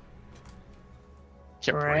recipe?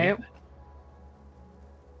 Yep, Right.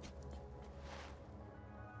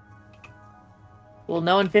 We'll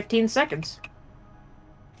know in 15 seconds.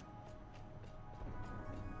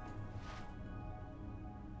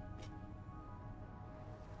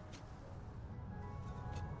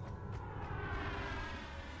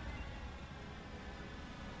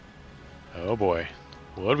 Oh boy.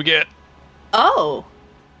 What do we get? Oh.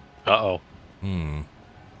 Uh-oh. Hmm.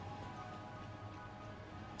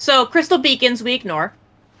 So, crystal beacons we ignore.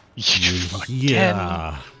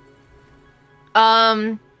 Yeah.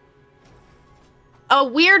 A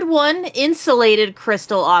weird one, insulated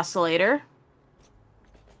crystal oscillator.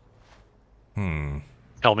 Hmm.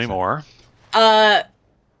 Tell me more.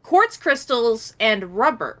 Quartz crystals and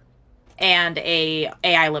rubber, and a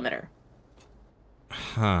AI limiter.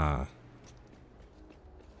 Huh.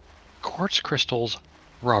 Quartz crystals,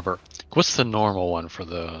 rubber. What's the normal one for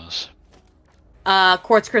those?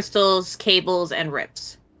 Quartz crystals, cables, and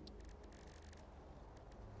rips.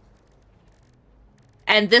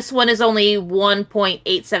 And this one is only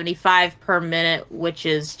 1.875 per minute, which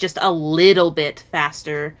is just a little bit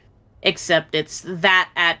faster, except it's that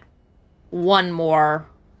at one more.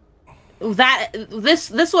 This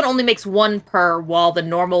one only makes one per, while the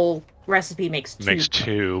normal recipe makes two. Makes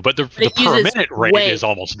two, but the it per uses minute rate way- is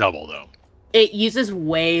almost double, though. It uses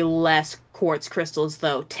way less quartz crystals,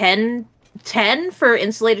 though. 10 for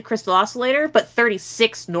insulated crystal oscillator, but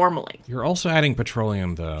 36 normally. You're also adding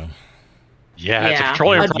petroleum, though. Yeah, it's a Yeah.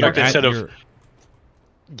 petroleum You're product instead of... You're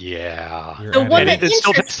Yeah. The one And adding- that it still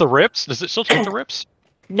interest- takes the rips? Does it still take the rips?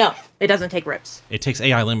 No, it doesn't take rips. It takes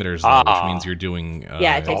AI limiters, though, which Ah. means you're doing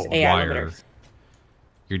Yeah, it takes AI wire. limiters.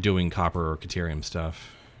 You're doing copper or deuterium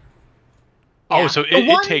stuff. Oh, Yeah. so The it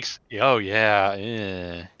one- takes... Oh, yeah.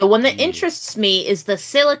 Eh. The one that Yeah. interests me is the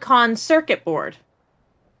silicon circuit board.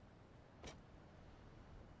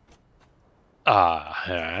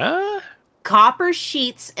 Huh? Copper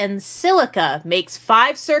sheets and silica makes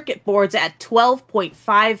 5 circuit boards at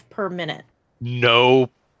 12.5 per minute. No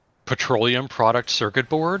petroleum product circuit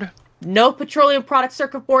board? No petroleum product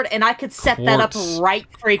circuit board, and I could set that up Quartz. right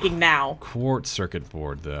freaking now. Quartz circuit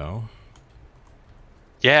board, though.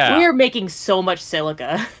 Yeah. We are making so much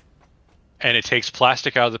silica. And it takes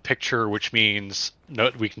plastic out of the picture, which means no,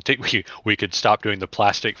 we can take we could stop doing the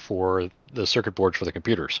plastic for the circuit boards for the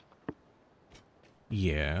computers.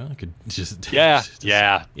 Yeah, I could just... Yeah, just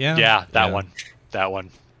yeah, yeah, that one.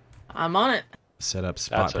 I'm on it. set up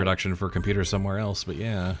spot That's it. production for computers somewhere else, but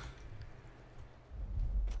yeah.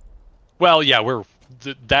 Well, yeah,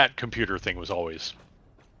 that computer thing was always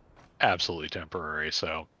absolutely temporary.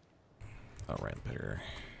 So All right, better.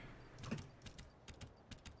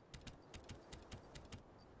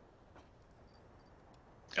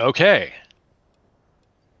 okay,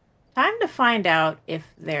 Time to find out if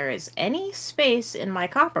there is any space in my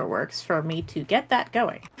copperworks for me to get that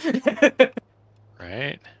going.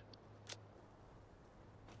 Right.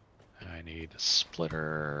 I need a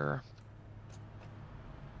splitter.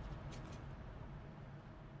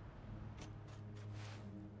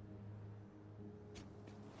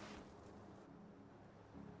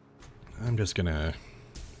 I'm just gonna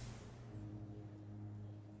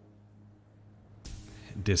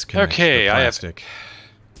disconnect Okay, the I have- plastic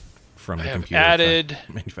from I the have computer added-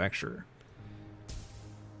 manufacturer.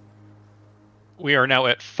 We are now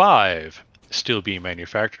at 5 steel beam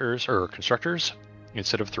manufacturers or constructors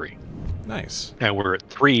instead of 3. Nice. And we're at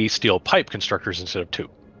 3 steel pipe constructors instead of 2.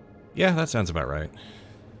 Yeah, that sounds about right.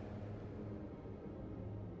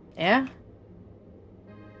 Yeah.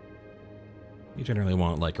 You generally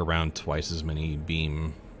want like around twice as many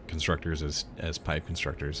beam constructors as pipe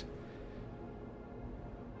constructors.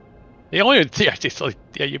 The only it's like,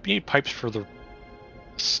 yeah, you need pipes for the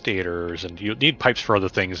stators, and you need pipes for other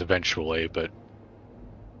things eventually, but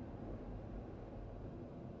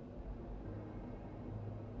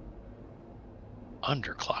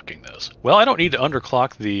underclocking those. Well, I don't need to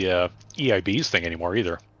underclock the EIBs thing anymore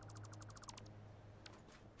either.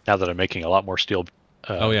 Now that I'm making a lot more steel.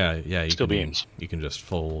 Oh yeah, you steel can, beams. You can just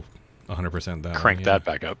full 100% that. Crank one, yeah. that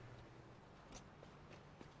back up.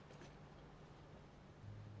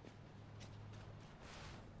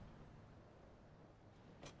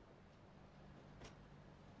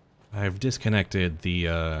 I've disconnected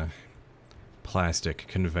the plastic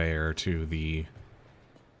conveyor to the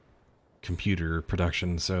computer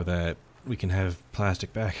production so that we can have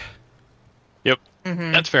plastic back. Yep,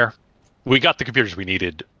 Mm-hmm. that's fair. We got the computers we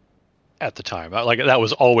needed at the time. Like, that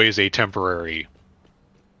was always a temporary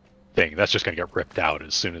thing. That's just going to get ripped out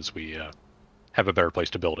as soon as we have a better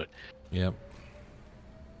place to build it. Yep.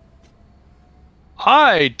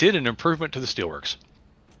 I did an improvement to the steelworks.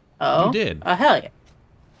 Oh, You did. Oh, hell yeah.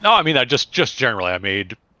 No, I mean, I just generally, I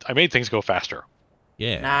made things go faster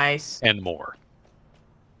Yeah. Nice. and more.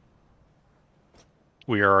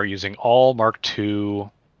 We are using all Mark II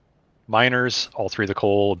miners, all 3 of the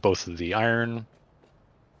coal, both of the iron.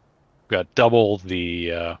 We've got double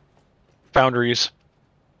the foundries.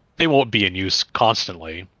 They won't be in use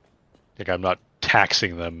constantly. Like, I'm not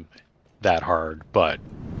taxing them that hard, but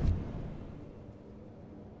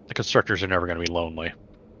the constructors are never going to be lonely.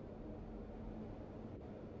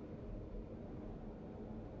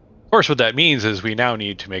 Of course, what that means is we now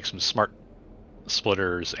need to make some smart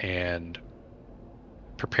splitters and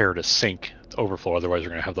prepare to sink the overflow. Otherwise, we're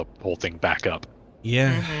going to have the whole thing back up.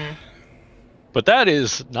 Yeah. Mm-hmm. But that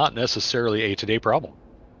is not necessarily a today problem.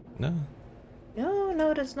 No. No,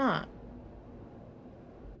 it is not.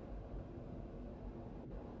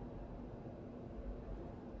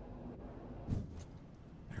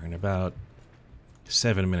 In about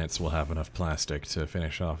 7 minutes, we'll have enough plastic to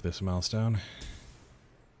finish off this milestone.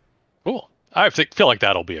 Cool. I feel like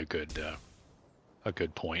that'll be a good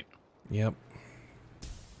point. Yep.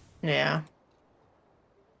 Yeah.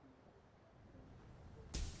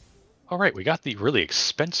 All right, we got the really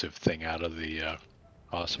expensive thing out of the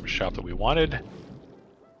awesome shop that we wanted.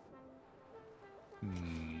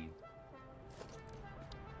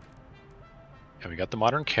 And we got the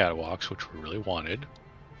modern catwalks, which we really wanted.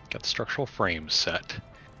 Got the structural frames set.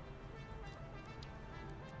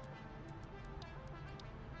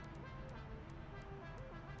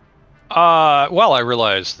 Well, I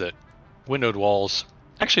realized that windowed walls...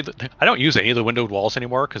 Actually, I don't use any of the windowed walls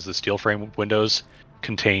anymore because the steel frame windows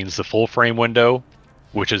contains the full frame window,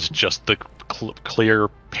 which is just the clear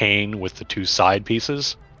pane with the 2 side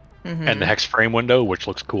pieces, Mm-hmm. and the hex frame window, which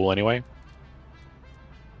looks cool anyway.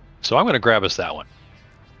 So I'm going to grab us that one.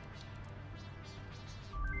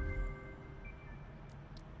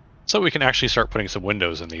 So we can actually start putting some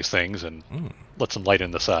windows in these things and let some light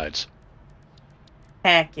in the sides.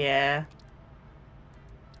 Heck yeah.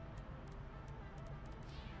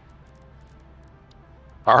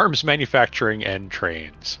 Arms manufacturing and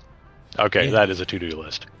trains. Okay, Yeah. that is a to-do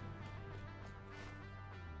list.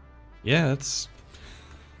 Yeah, that's...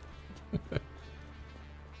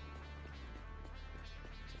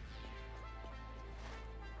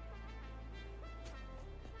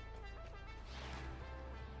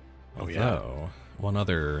 Oh, yeah. Although, one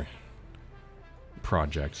other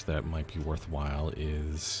project that might be worthwhile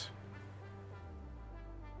is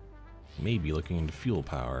maybe looking into fuel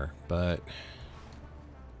power, but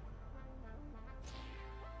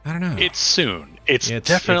I don't know. It's soon. It's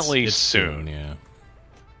definitely it's soon. Yeah.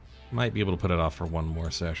 Might be able to put it off for one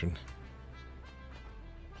more session.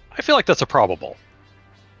 I feel like that's a probable.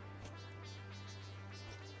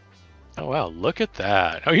 Oh wow, look at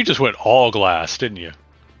that. Oh, you just went all glass, didn't you?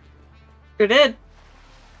 Sure did.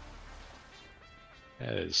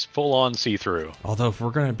 That is full on see-through. Although if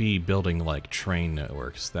we're going to be building like train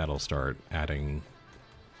networks, that'll start adding.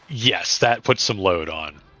 Yes, that puts some load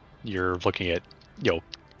on. You're looking at,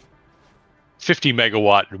 50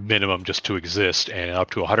 megawatt minimum just to exist and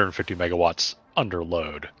up to 150 megawatts under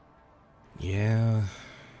load. Yeah.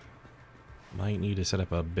 Might need to set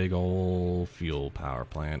up a big old fuel power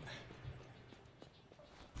plant.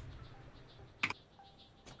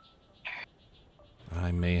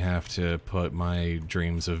 I may have to put my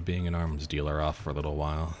dreams of being an arms dealer off for a little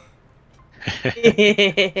while.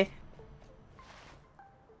 Okay,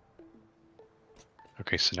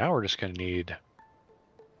 so now we're just going to need...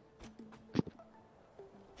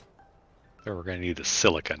 we're going to need the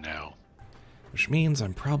silica now. Which means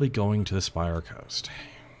I'm probably going to the Spire Coast.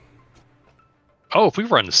 Oh, if we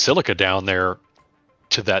run the silica down there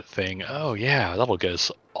to that thing, oh yeah, that'll get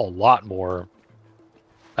us a lot more.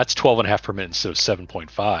 That's 12.5 per minute instead of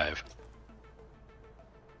 7.5.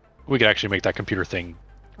 We could actually make that computer thing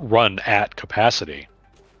run at capacity.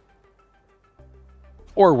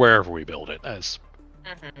 Or wherever we build it. As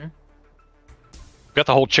we've got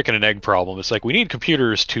the whole chicken and egg problem. It's like we need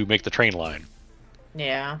computers to make the train line.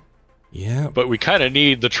 Yeah. Yeah. But we kind of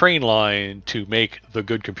need the train line to make the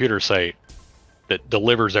good computer site that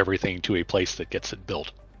delivers everything to a place that gets it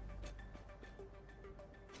built.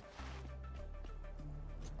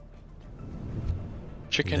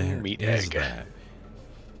 Chicken, There meat, is egg. that.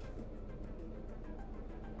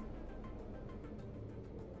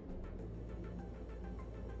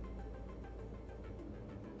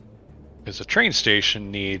 Because the train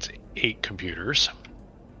station needs 8 computers.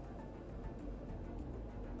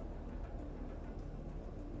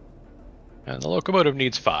 And the locomotive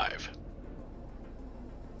needs 5.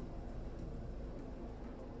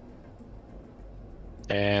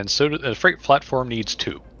 And so the freight platform needs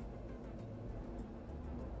 2.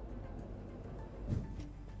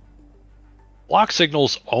 Block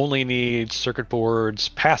signals only need circuit boards.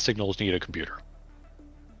 Path signals need a computer.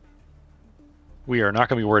 We are not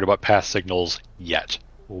going to be worried about path signals yet.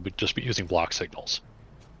 We'll just be using block signals.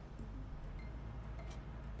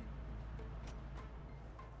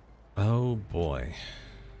 Oh boy.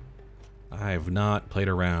 I've not played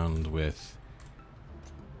around with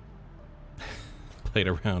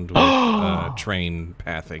train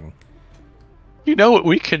pathing. You know what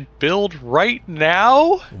we can build right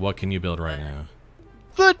now? What can you build right now?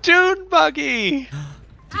 The Dune Buggy!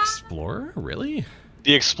 The Explorer? Really?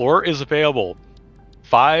 The Explorer is available.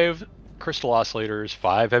 5 crystal oscillators,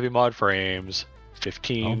 5 heavy mod frames,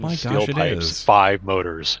 15 steel pipes, 5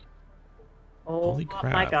 motors. Oh Holy my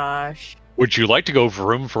crap. gosh. Would you like to go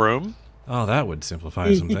vroom vroom? Oh, that would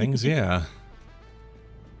simplify some things, yeah.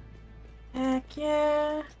 Heck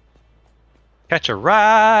yeah. Catch a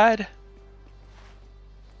ride!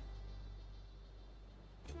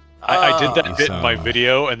 I did that bit in my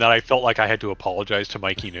video, and then I felt like I had to apologize to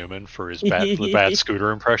Mikey Newman for his bad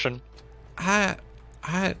scooter impression. I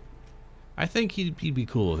think he'd be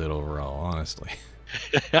cool with it overall, honestly.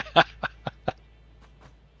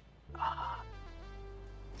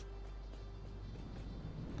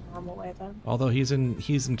 Normal way then. Although he's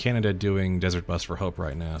in Canada doing Desert Bus for Hope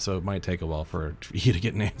right now, so it might take a while for you to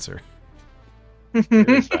get an answer. There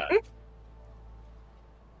is that.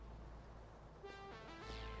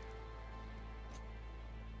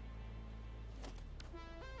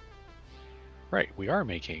 Right, we are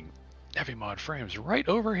making heavy mod frames right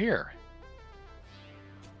over here.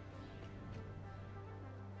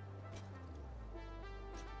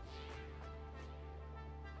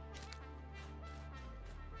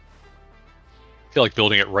 I feel like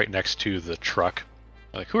building it right next to the truck.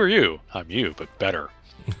 Like, who are you? I'm you, but better.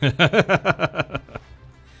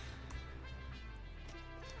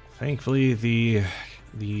 Thankfully, the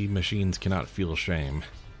machines cannot feel shame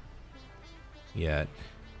yet.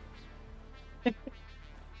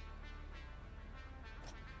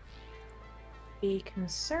 Be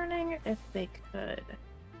concerning if they could.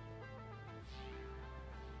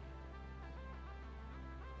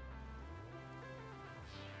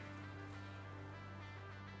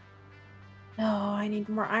 No, I need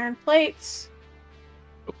more iron plates.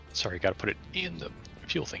 Oh, sorry, gotta put it in the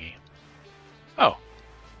fuel thingy. Oh.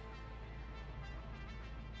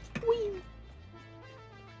 Whee!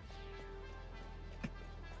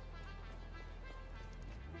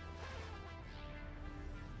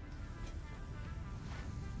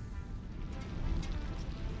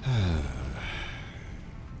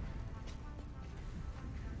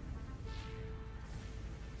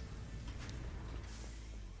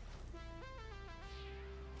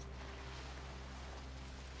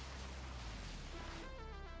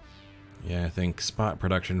 think spot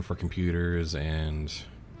production for computers and...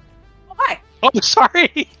 Oh, hi. Oh,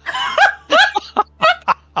 sorry.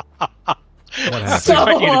 What happened? So-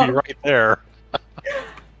 I need to be right there.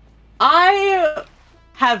 I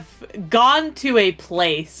have gone to a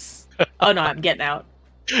place. Oh no, I'm getting out.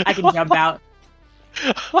 I can jump out.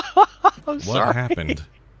 I'm What sorry. happened?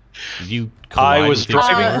 Did you collide I was with the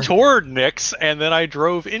driving explorer? toward Nyx, and then I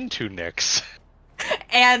drove into Nyx.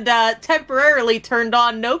 And temporarily turned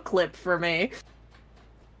on no clip for me.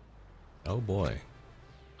 Oh boy.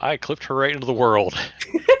 I clipped her right into the world.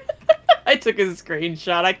 I took a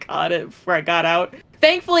screenshot. I caught it before I got out.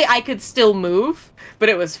 Thankfully, I could still move, but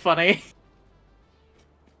it was funny.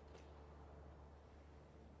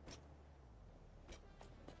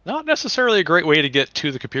 Not necessarily a great way to get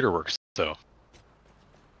to the computer works, though.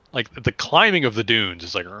 Like, the climbing of the dunes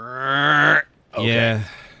is like... Okay.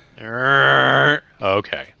 Yeah.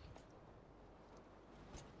 Okay.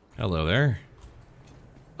 Hello there.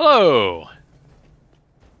 Hello!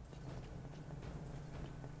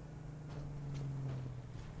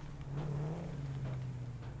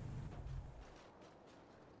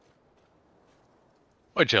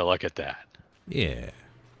 Would you look at that? Yeah.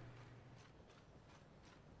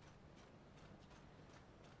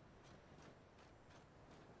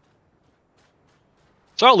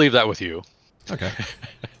 So I'll leave that with you. Okay.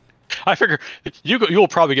 I figure you'll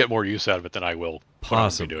probably get more use out of it than I will. What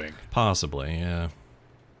I'll be doing. Possibly, yeah.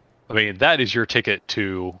 I mean, that is your ticket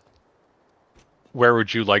to where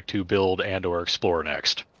would you like to build and/or explore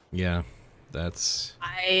next. Yeah. That's...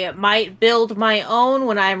 I might build my own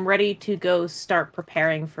when I'm ready to go start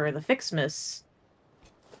preparing for the Fixmas.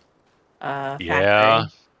 Factory. Yeah.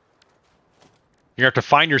 You have to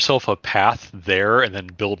find yourself a path there and then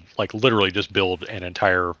build, like, literally just build an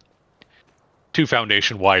entire 2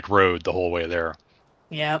 foundation wide road the whole way there.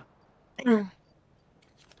 Yep. All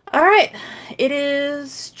right. It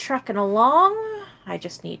is trucking along. I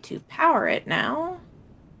just need to power it now.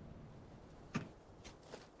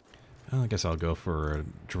 Well, I guess I'll go for a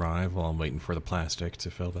drive while I'm waiting for the plastic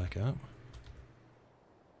to fill back up.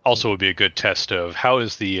 Also would be a good test of how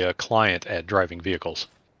is the client at driving vehicles.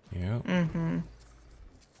 Yeah. Mm-hmm.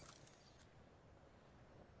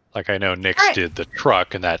 Like, I know Nyx Alright. did the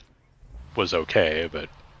truck, and that was okay, but...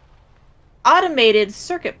 Automated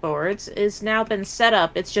circuit boards is now been set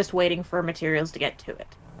up. It's just waiting for materials to get to it.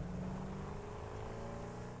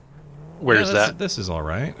 Where's Yeah, that? This is all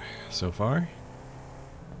right so far.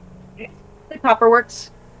 The copper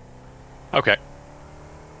works. Okay.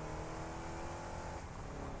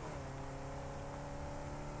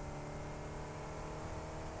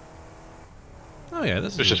 Oh yeah,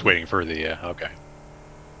 this It's is just waiting for the... okay.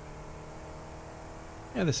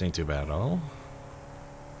 Yeah, this ain't too bad at all.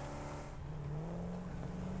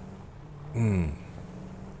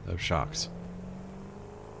 Those shocks.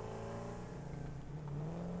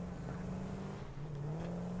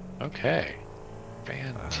 Okay.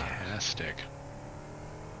 Fantastic.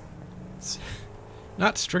 It's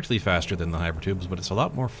not strictly faster than the hypertubes, but it's a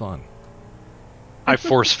lot more fun. I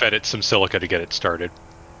force-fed it some silica to get it started.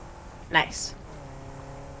 Nice.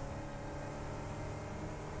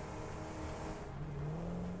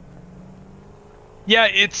 Yeah,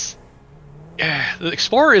 it's... the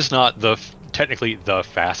Explorer is not technically the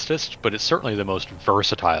fastest, but it's certainly the most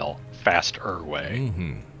versatile, faster way.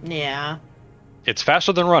 Mm-hmm. Yeah. It's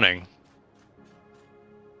faster than running.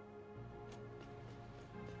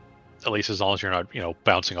 At least as long as you're not,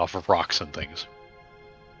 bouncing off of rocks and things.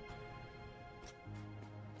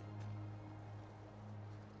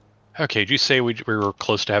 Okay, did you say we were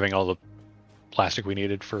close to having all the plastic we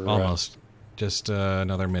needed for... Almost. Just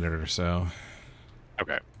another minute or so.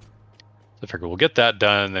 Okay. So I figure we'll get that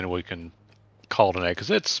done, then we can call it a night, because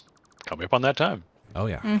it's coming up on that time. Oh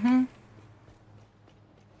yeah. Mm-hmm.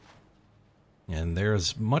 And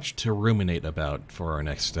there's much to ruminate about for our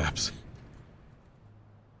next steps.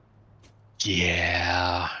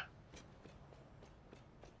 Yeah.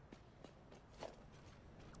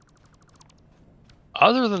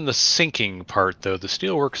 Other than the sinking part, though, the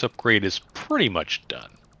steelworks upgrade is pretty much done.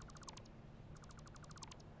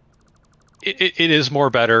 It is more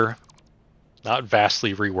better. Not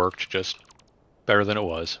vastly reworked, just better than it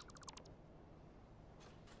was.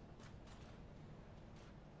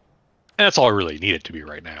 And that's all I really need it to be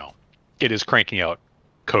right now. It is cranking out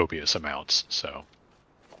copious amounts, so...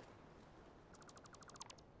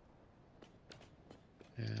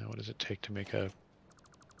 what does it take to make a...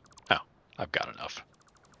 Oh, I've got enough.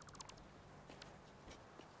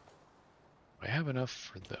 Do I have enough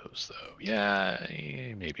for those, though? Yeah,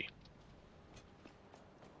 maybe.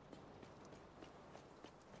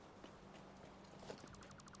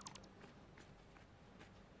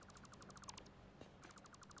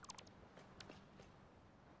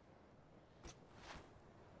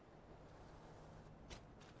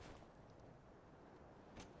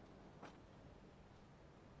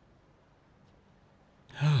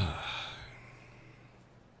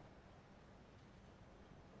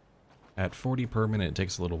 At 40 per minute, it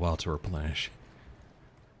takes a little while to replenish.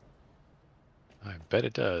 I bet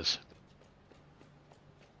it does.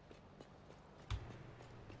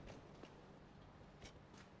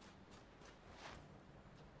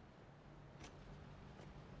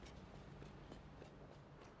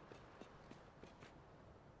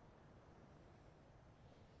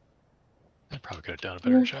 I probably could have done a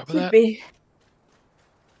better job of that. Be.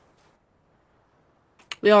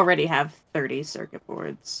 We already have 30 circuit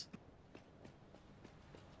boards.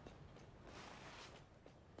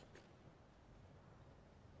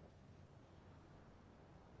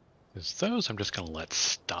 Because those I'm just going to let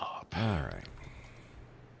stop. Alright.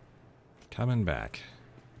 Coming back.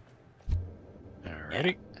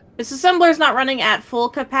 Alrighty. This assembler's not running at full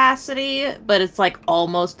capacity, but it's like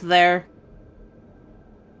almost there.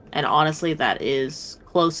 And honestly, that is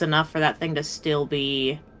close enough for that thing to still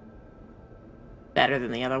be better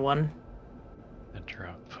than the other one. Enter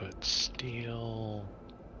output steel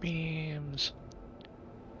beams.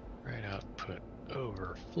 Right output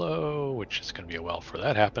overflow, which is going to be a while before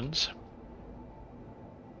that happens.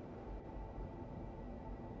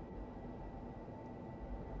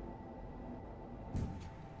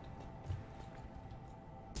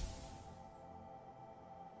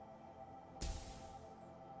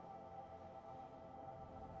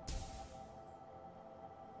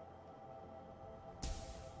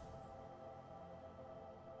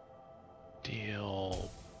 Steel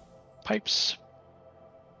pipes.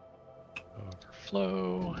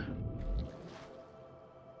 Overflow.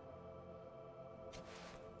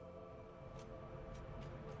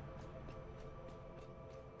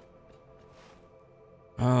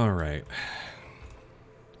 All right.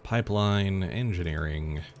 Pipeline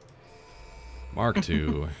engineering. Mark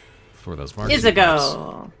II for those Mark II Is a pipes.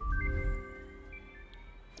 go.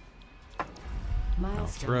 I'll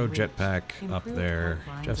throw jetpack up there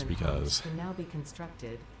just because. Can now be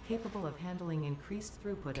constructed, capable of handling increased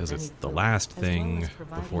throughput Because of it's any the fluid, last as well thing as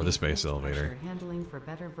providing before the space increased elevator. pressure handling for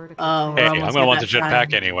better vertical Oh, Hey, we're I'm almost going to at want the that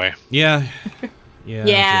jetpack time. anyway. Yeah. Yeah.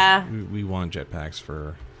 Yeah. We want jetpacks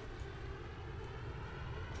for.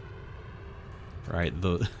 Right.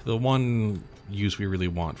 The one use we really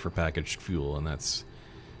want for packaged fuel, and that's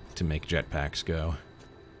to make jetpacks go.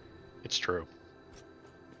 It's true.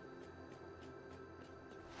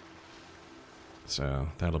 So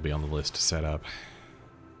that'll be on the list to set up.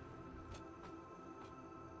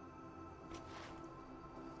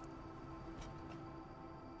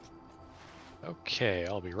 Okay,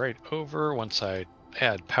 I'll be right over once I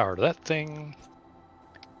add power to that thing.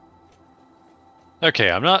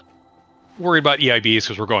 Okay, I'm not worried about EIBs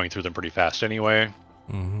because we're going through them pretty fast anyway.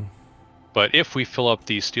 Mm-hmm. But if we fill up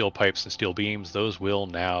these steel pipes and steel beams, those will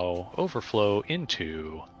now overflow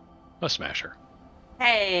into a smasher.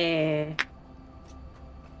 Hey.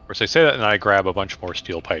 Of course, I say that and I grab a bunch more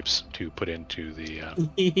steel pipes to put into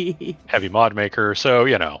the heavy mod maker, so,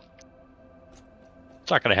 you know,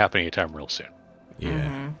 it's not going to happen anytime real soon. Yeah.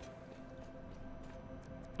 Mm-hmm.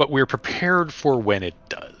 But we're prepared for when it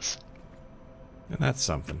does. And that's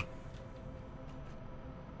something.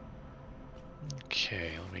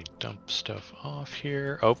 Okay, let me dump stuff off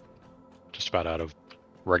here. Oh, just about out of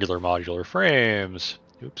regular modular frames.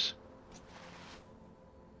 Oops.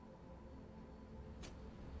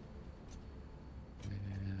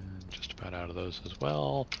 And just about out of those as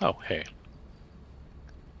well. Oh, hey.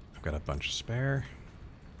 I've got a bunch of spare.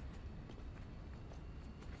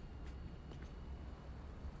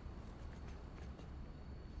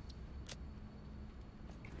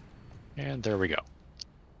 And there we go.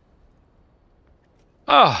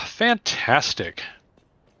 Ah, fantastic.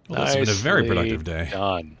 Well, it's been a very Nicely productive day.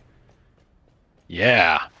 Done.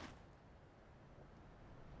 Yeah.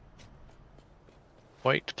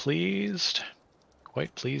 Quite pleased.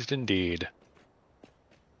 Quite pleased indeed.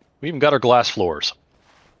 We even got our glass floors.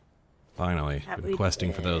 Finally. That Been we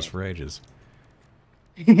questing for those did. for ages.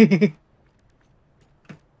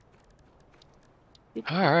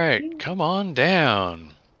 All right, come on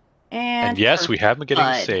down. And yes, we have been getting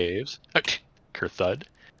Kerthud. saves. Kerthud.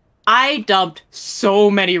 I dumped so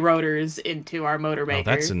many rotors into our motor maker.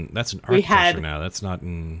 Oh, that's an We architecture had- now. That's not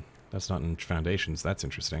in foundations. That's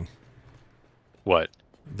interesting. What?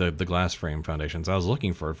 The glass frame foundations. I was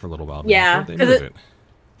looking for it for a little while. But Yeah, where'd they 'cause move it- it?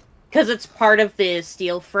 Because it's part of the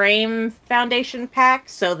steel frame foundation pack,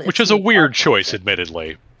 so that Which it's is a the weird architecture. choice,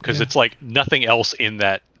 admittedly, because Yeah. it's like nothing else in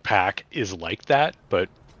that pack is like that, but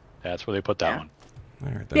that's where they put that Yeah. one. All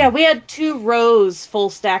right, then. Yeah, we had 2 rows full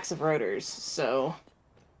stacks of rotors, so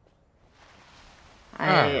I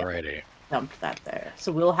Alrighty. dumped that there.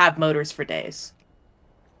 So we'll have motors for days.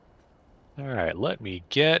 All right, let me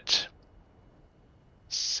get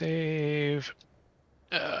Save.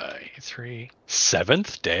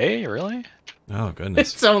 7th day, really? Oh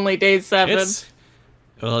goodness. It's only day 7. It's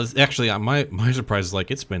actually my surprise is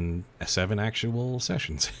like it's been 7 actual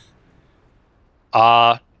sessions.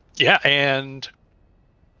 Yeah, and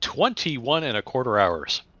 21 and a quarter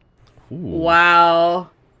hours. Ooh. Wow.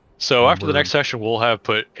 So And after the we're- next session, we'll have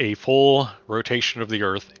put a full rotation of the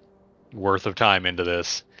Earth worth of time into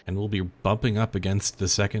this. And we'll be bumping up against the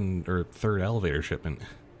 2nd or 3rd elevator shipment.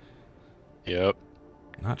 Yep.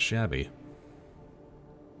 Not shabby.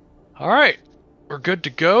 All right, we're good to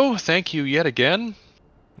go. Thank you yet again.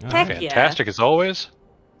 Heck Alright. yeah. Fantastic as always.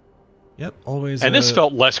 Yep, always. And this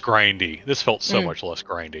felt less grindy. This felt so much less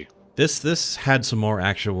grindy. This had some more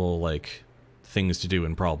actual like things to do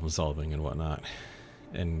and problem solving and whatnot,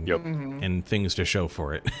 and Yep. and things to show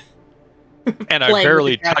for it. And I Playing with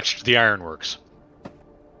barely the cat. touched the ironworks.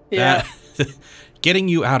 Yeah. That- getting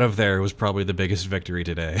you out of there was probably the biggest victory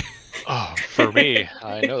today. Oh, for me,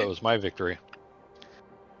 I know that was my victory.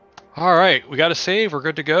 All right, we got a save. We're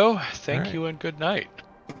good to go. Thank right. you and good night.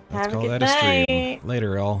 Let's Have a call good that a stream. night.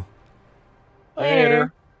 Later, all.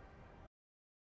 Later.